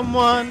to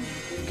someone.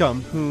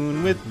 Come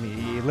hoon with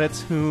me,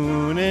 let's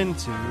hoon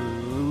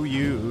into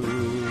you.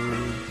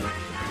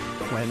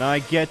 When I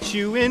get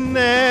you in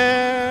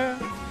there,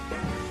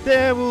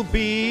 there will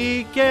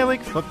be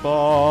Gaelic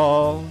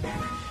football.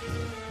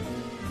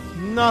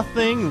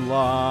 Nothing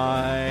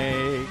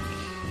like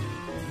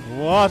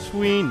what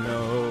we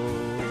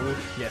know.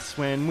 Yes,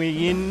 when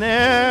we in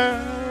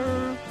there,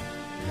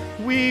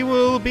 we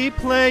will be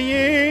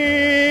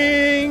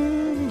playing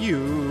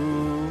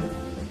you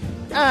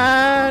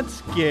at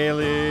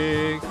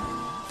Gaelic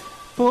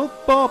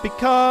football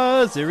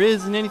because there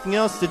isn't anything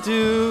else to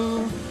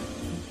do.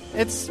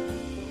 It's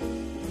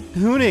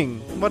hooning.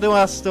 What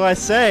else do I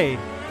say?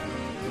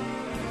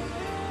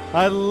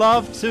 I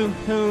love to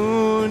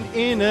hoon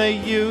in a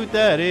ute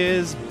that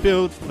is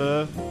built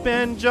for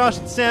Ben, Josh,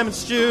 and Sam and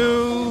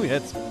Stu.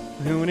 It's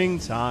hooning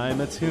time.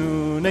 It's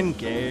hooning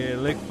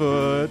Gaelic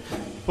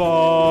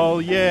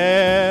football,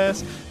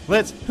 yes.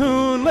 Let's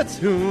hoon, let's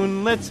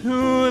hoon, let's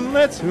hoon,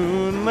 let's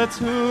hoon, let's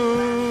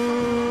hoon.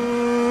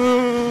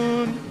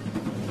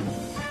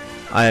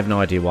 I have no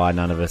idea why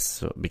none of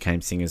us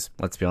became singers.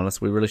 Let's be honest,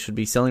 we really should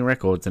be selling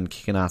records and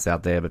kicking ass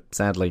out there, but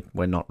sadly,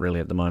 we're not really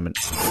at the moment.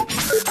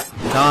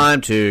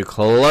 Time to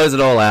close it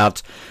all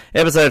out.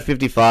 Episode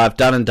 55,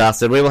 done and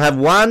dusted. We will have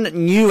one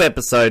new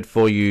episode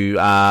for you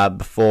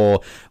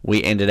before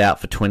we end it out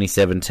for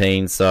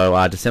 2017.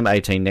 So December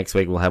 18 next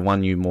week, we'll have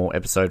one new more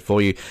episode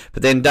for you.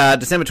 But then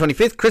December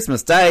 25th,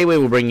 Christmas Day, we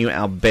will bring you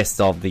our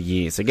best of the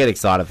year. So get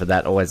excited for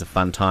that. Always a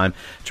fun time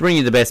to bring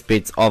you the best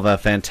bits of a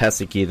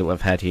fantastic year that we've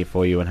had here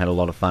for you, and had a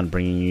lot of fun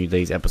bringing you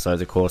these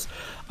episodes, of course,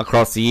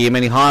 across the year.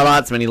 Many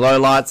highlights, many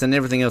lowlights, and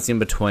everything else in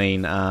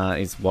between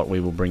is what we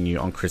will bring you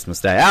on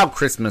Christmas Day. Our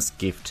Christmas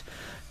gift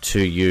to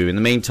you. In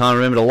the meantime,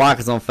 remember to like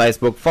us on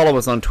Facebook, follow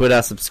us on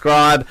Twitter,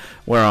 subscribe.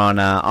 We're on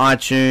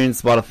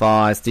iTunes,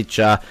 Spotify,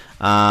 Stitcher,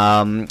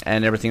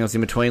 and everything else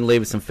in between.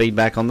 Leave us some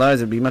feedback on those.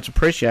 It'd be much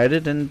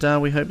appreciated, and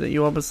we hope that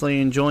you're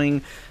obviously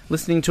enjoying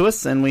listening to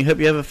us, and we hope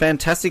you have a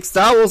fantastic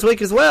Star Wars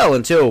week as well.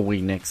 Until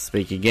we next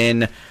speak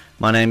again,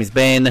 my name is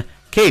Ben.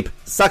 Keep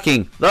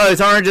sucking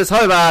those oranges,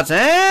 Hobart,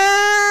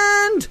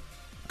 and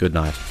good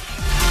night.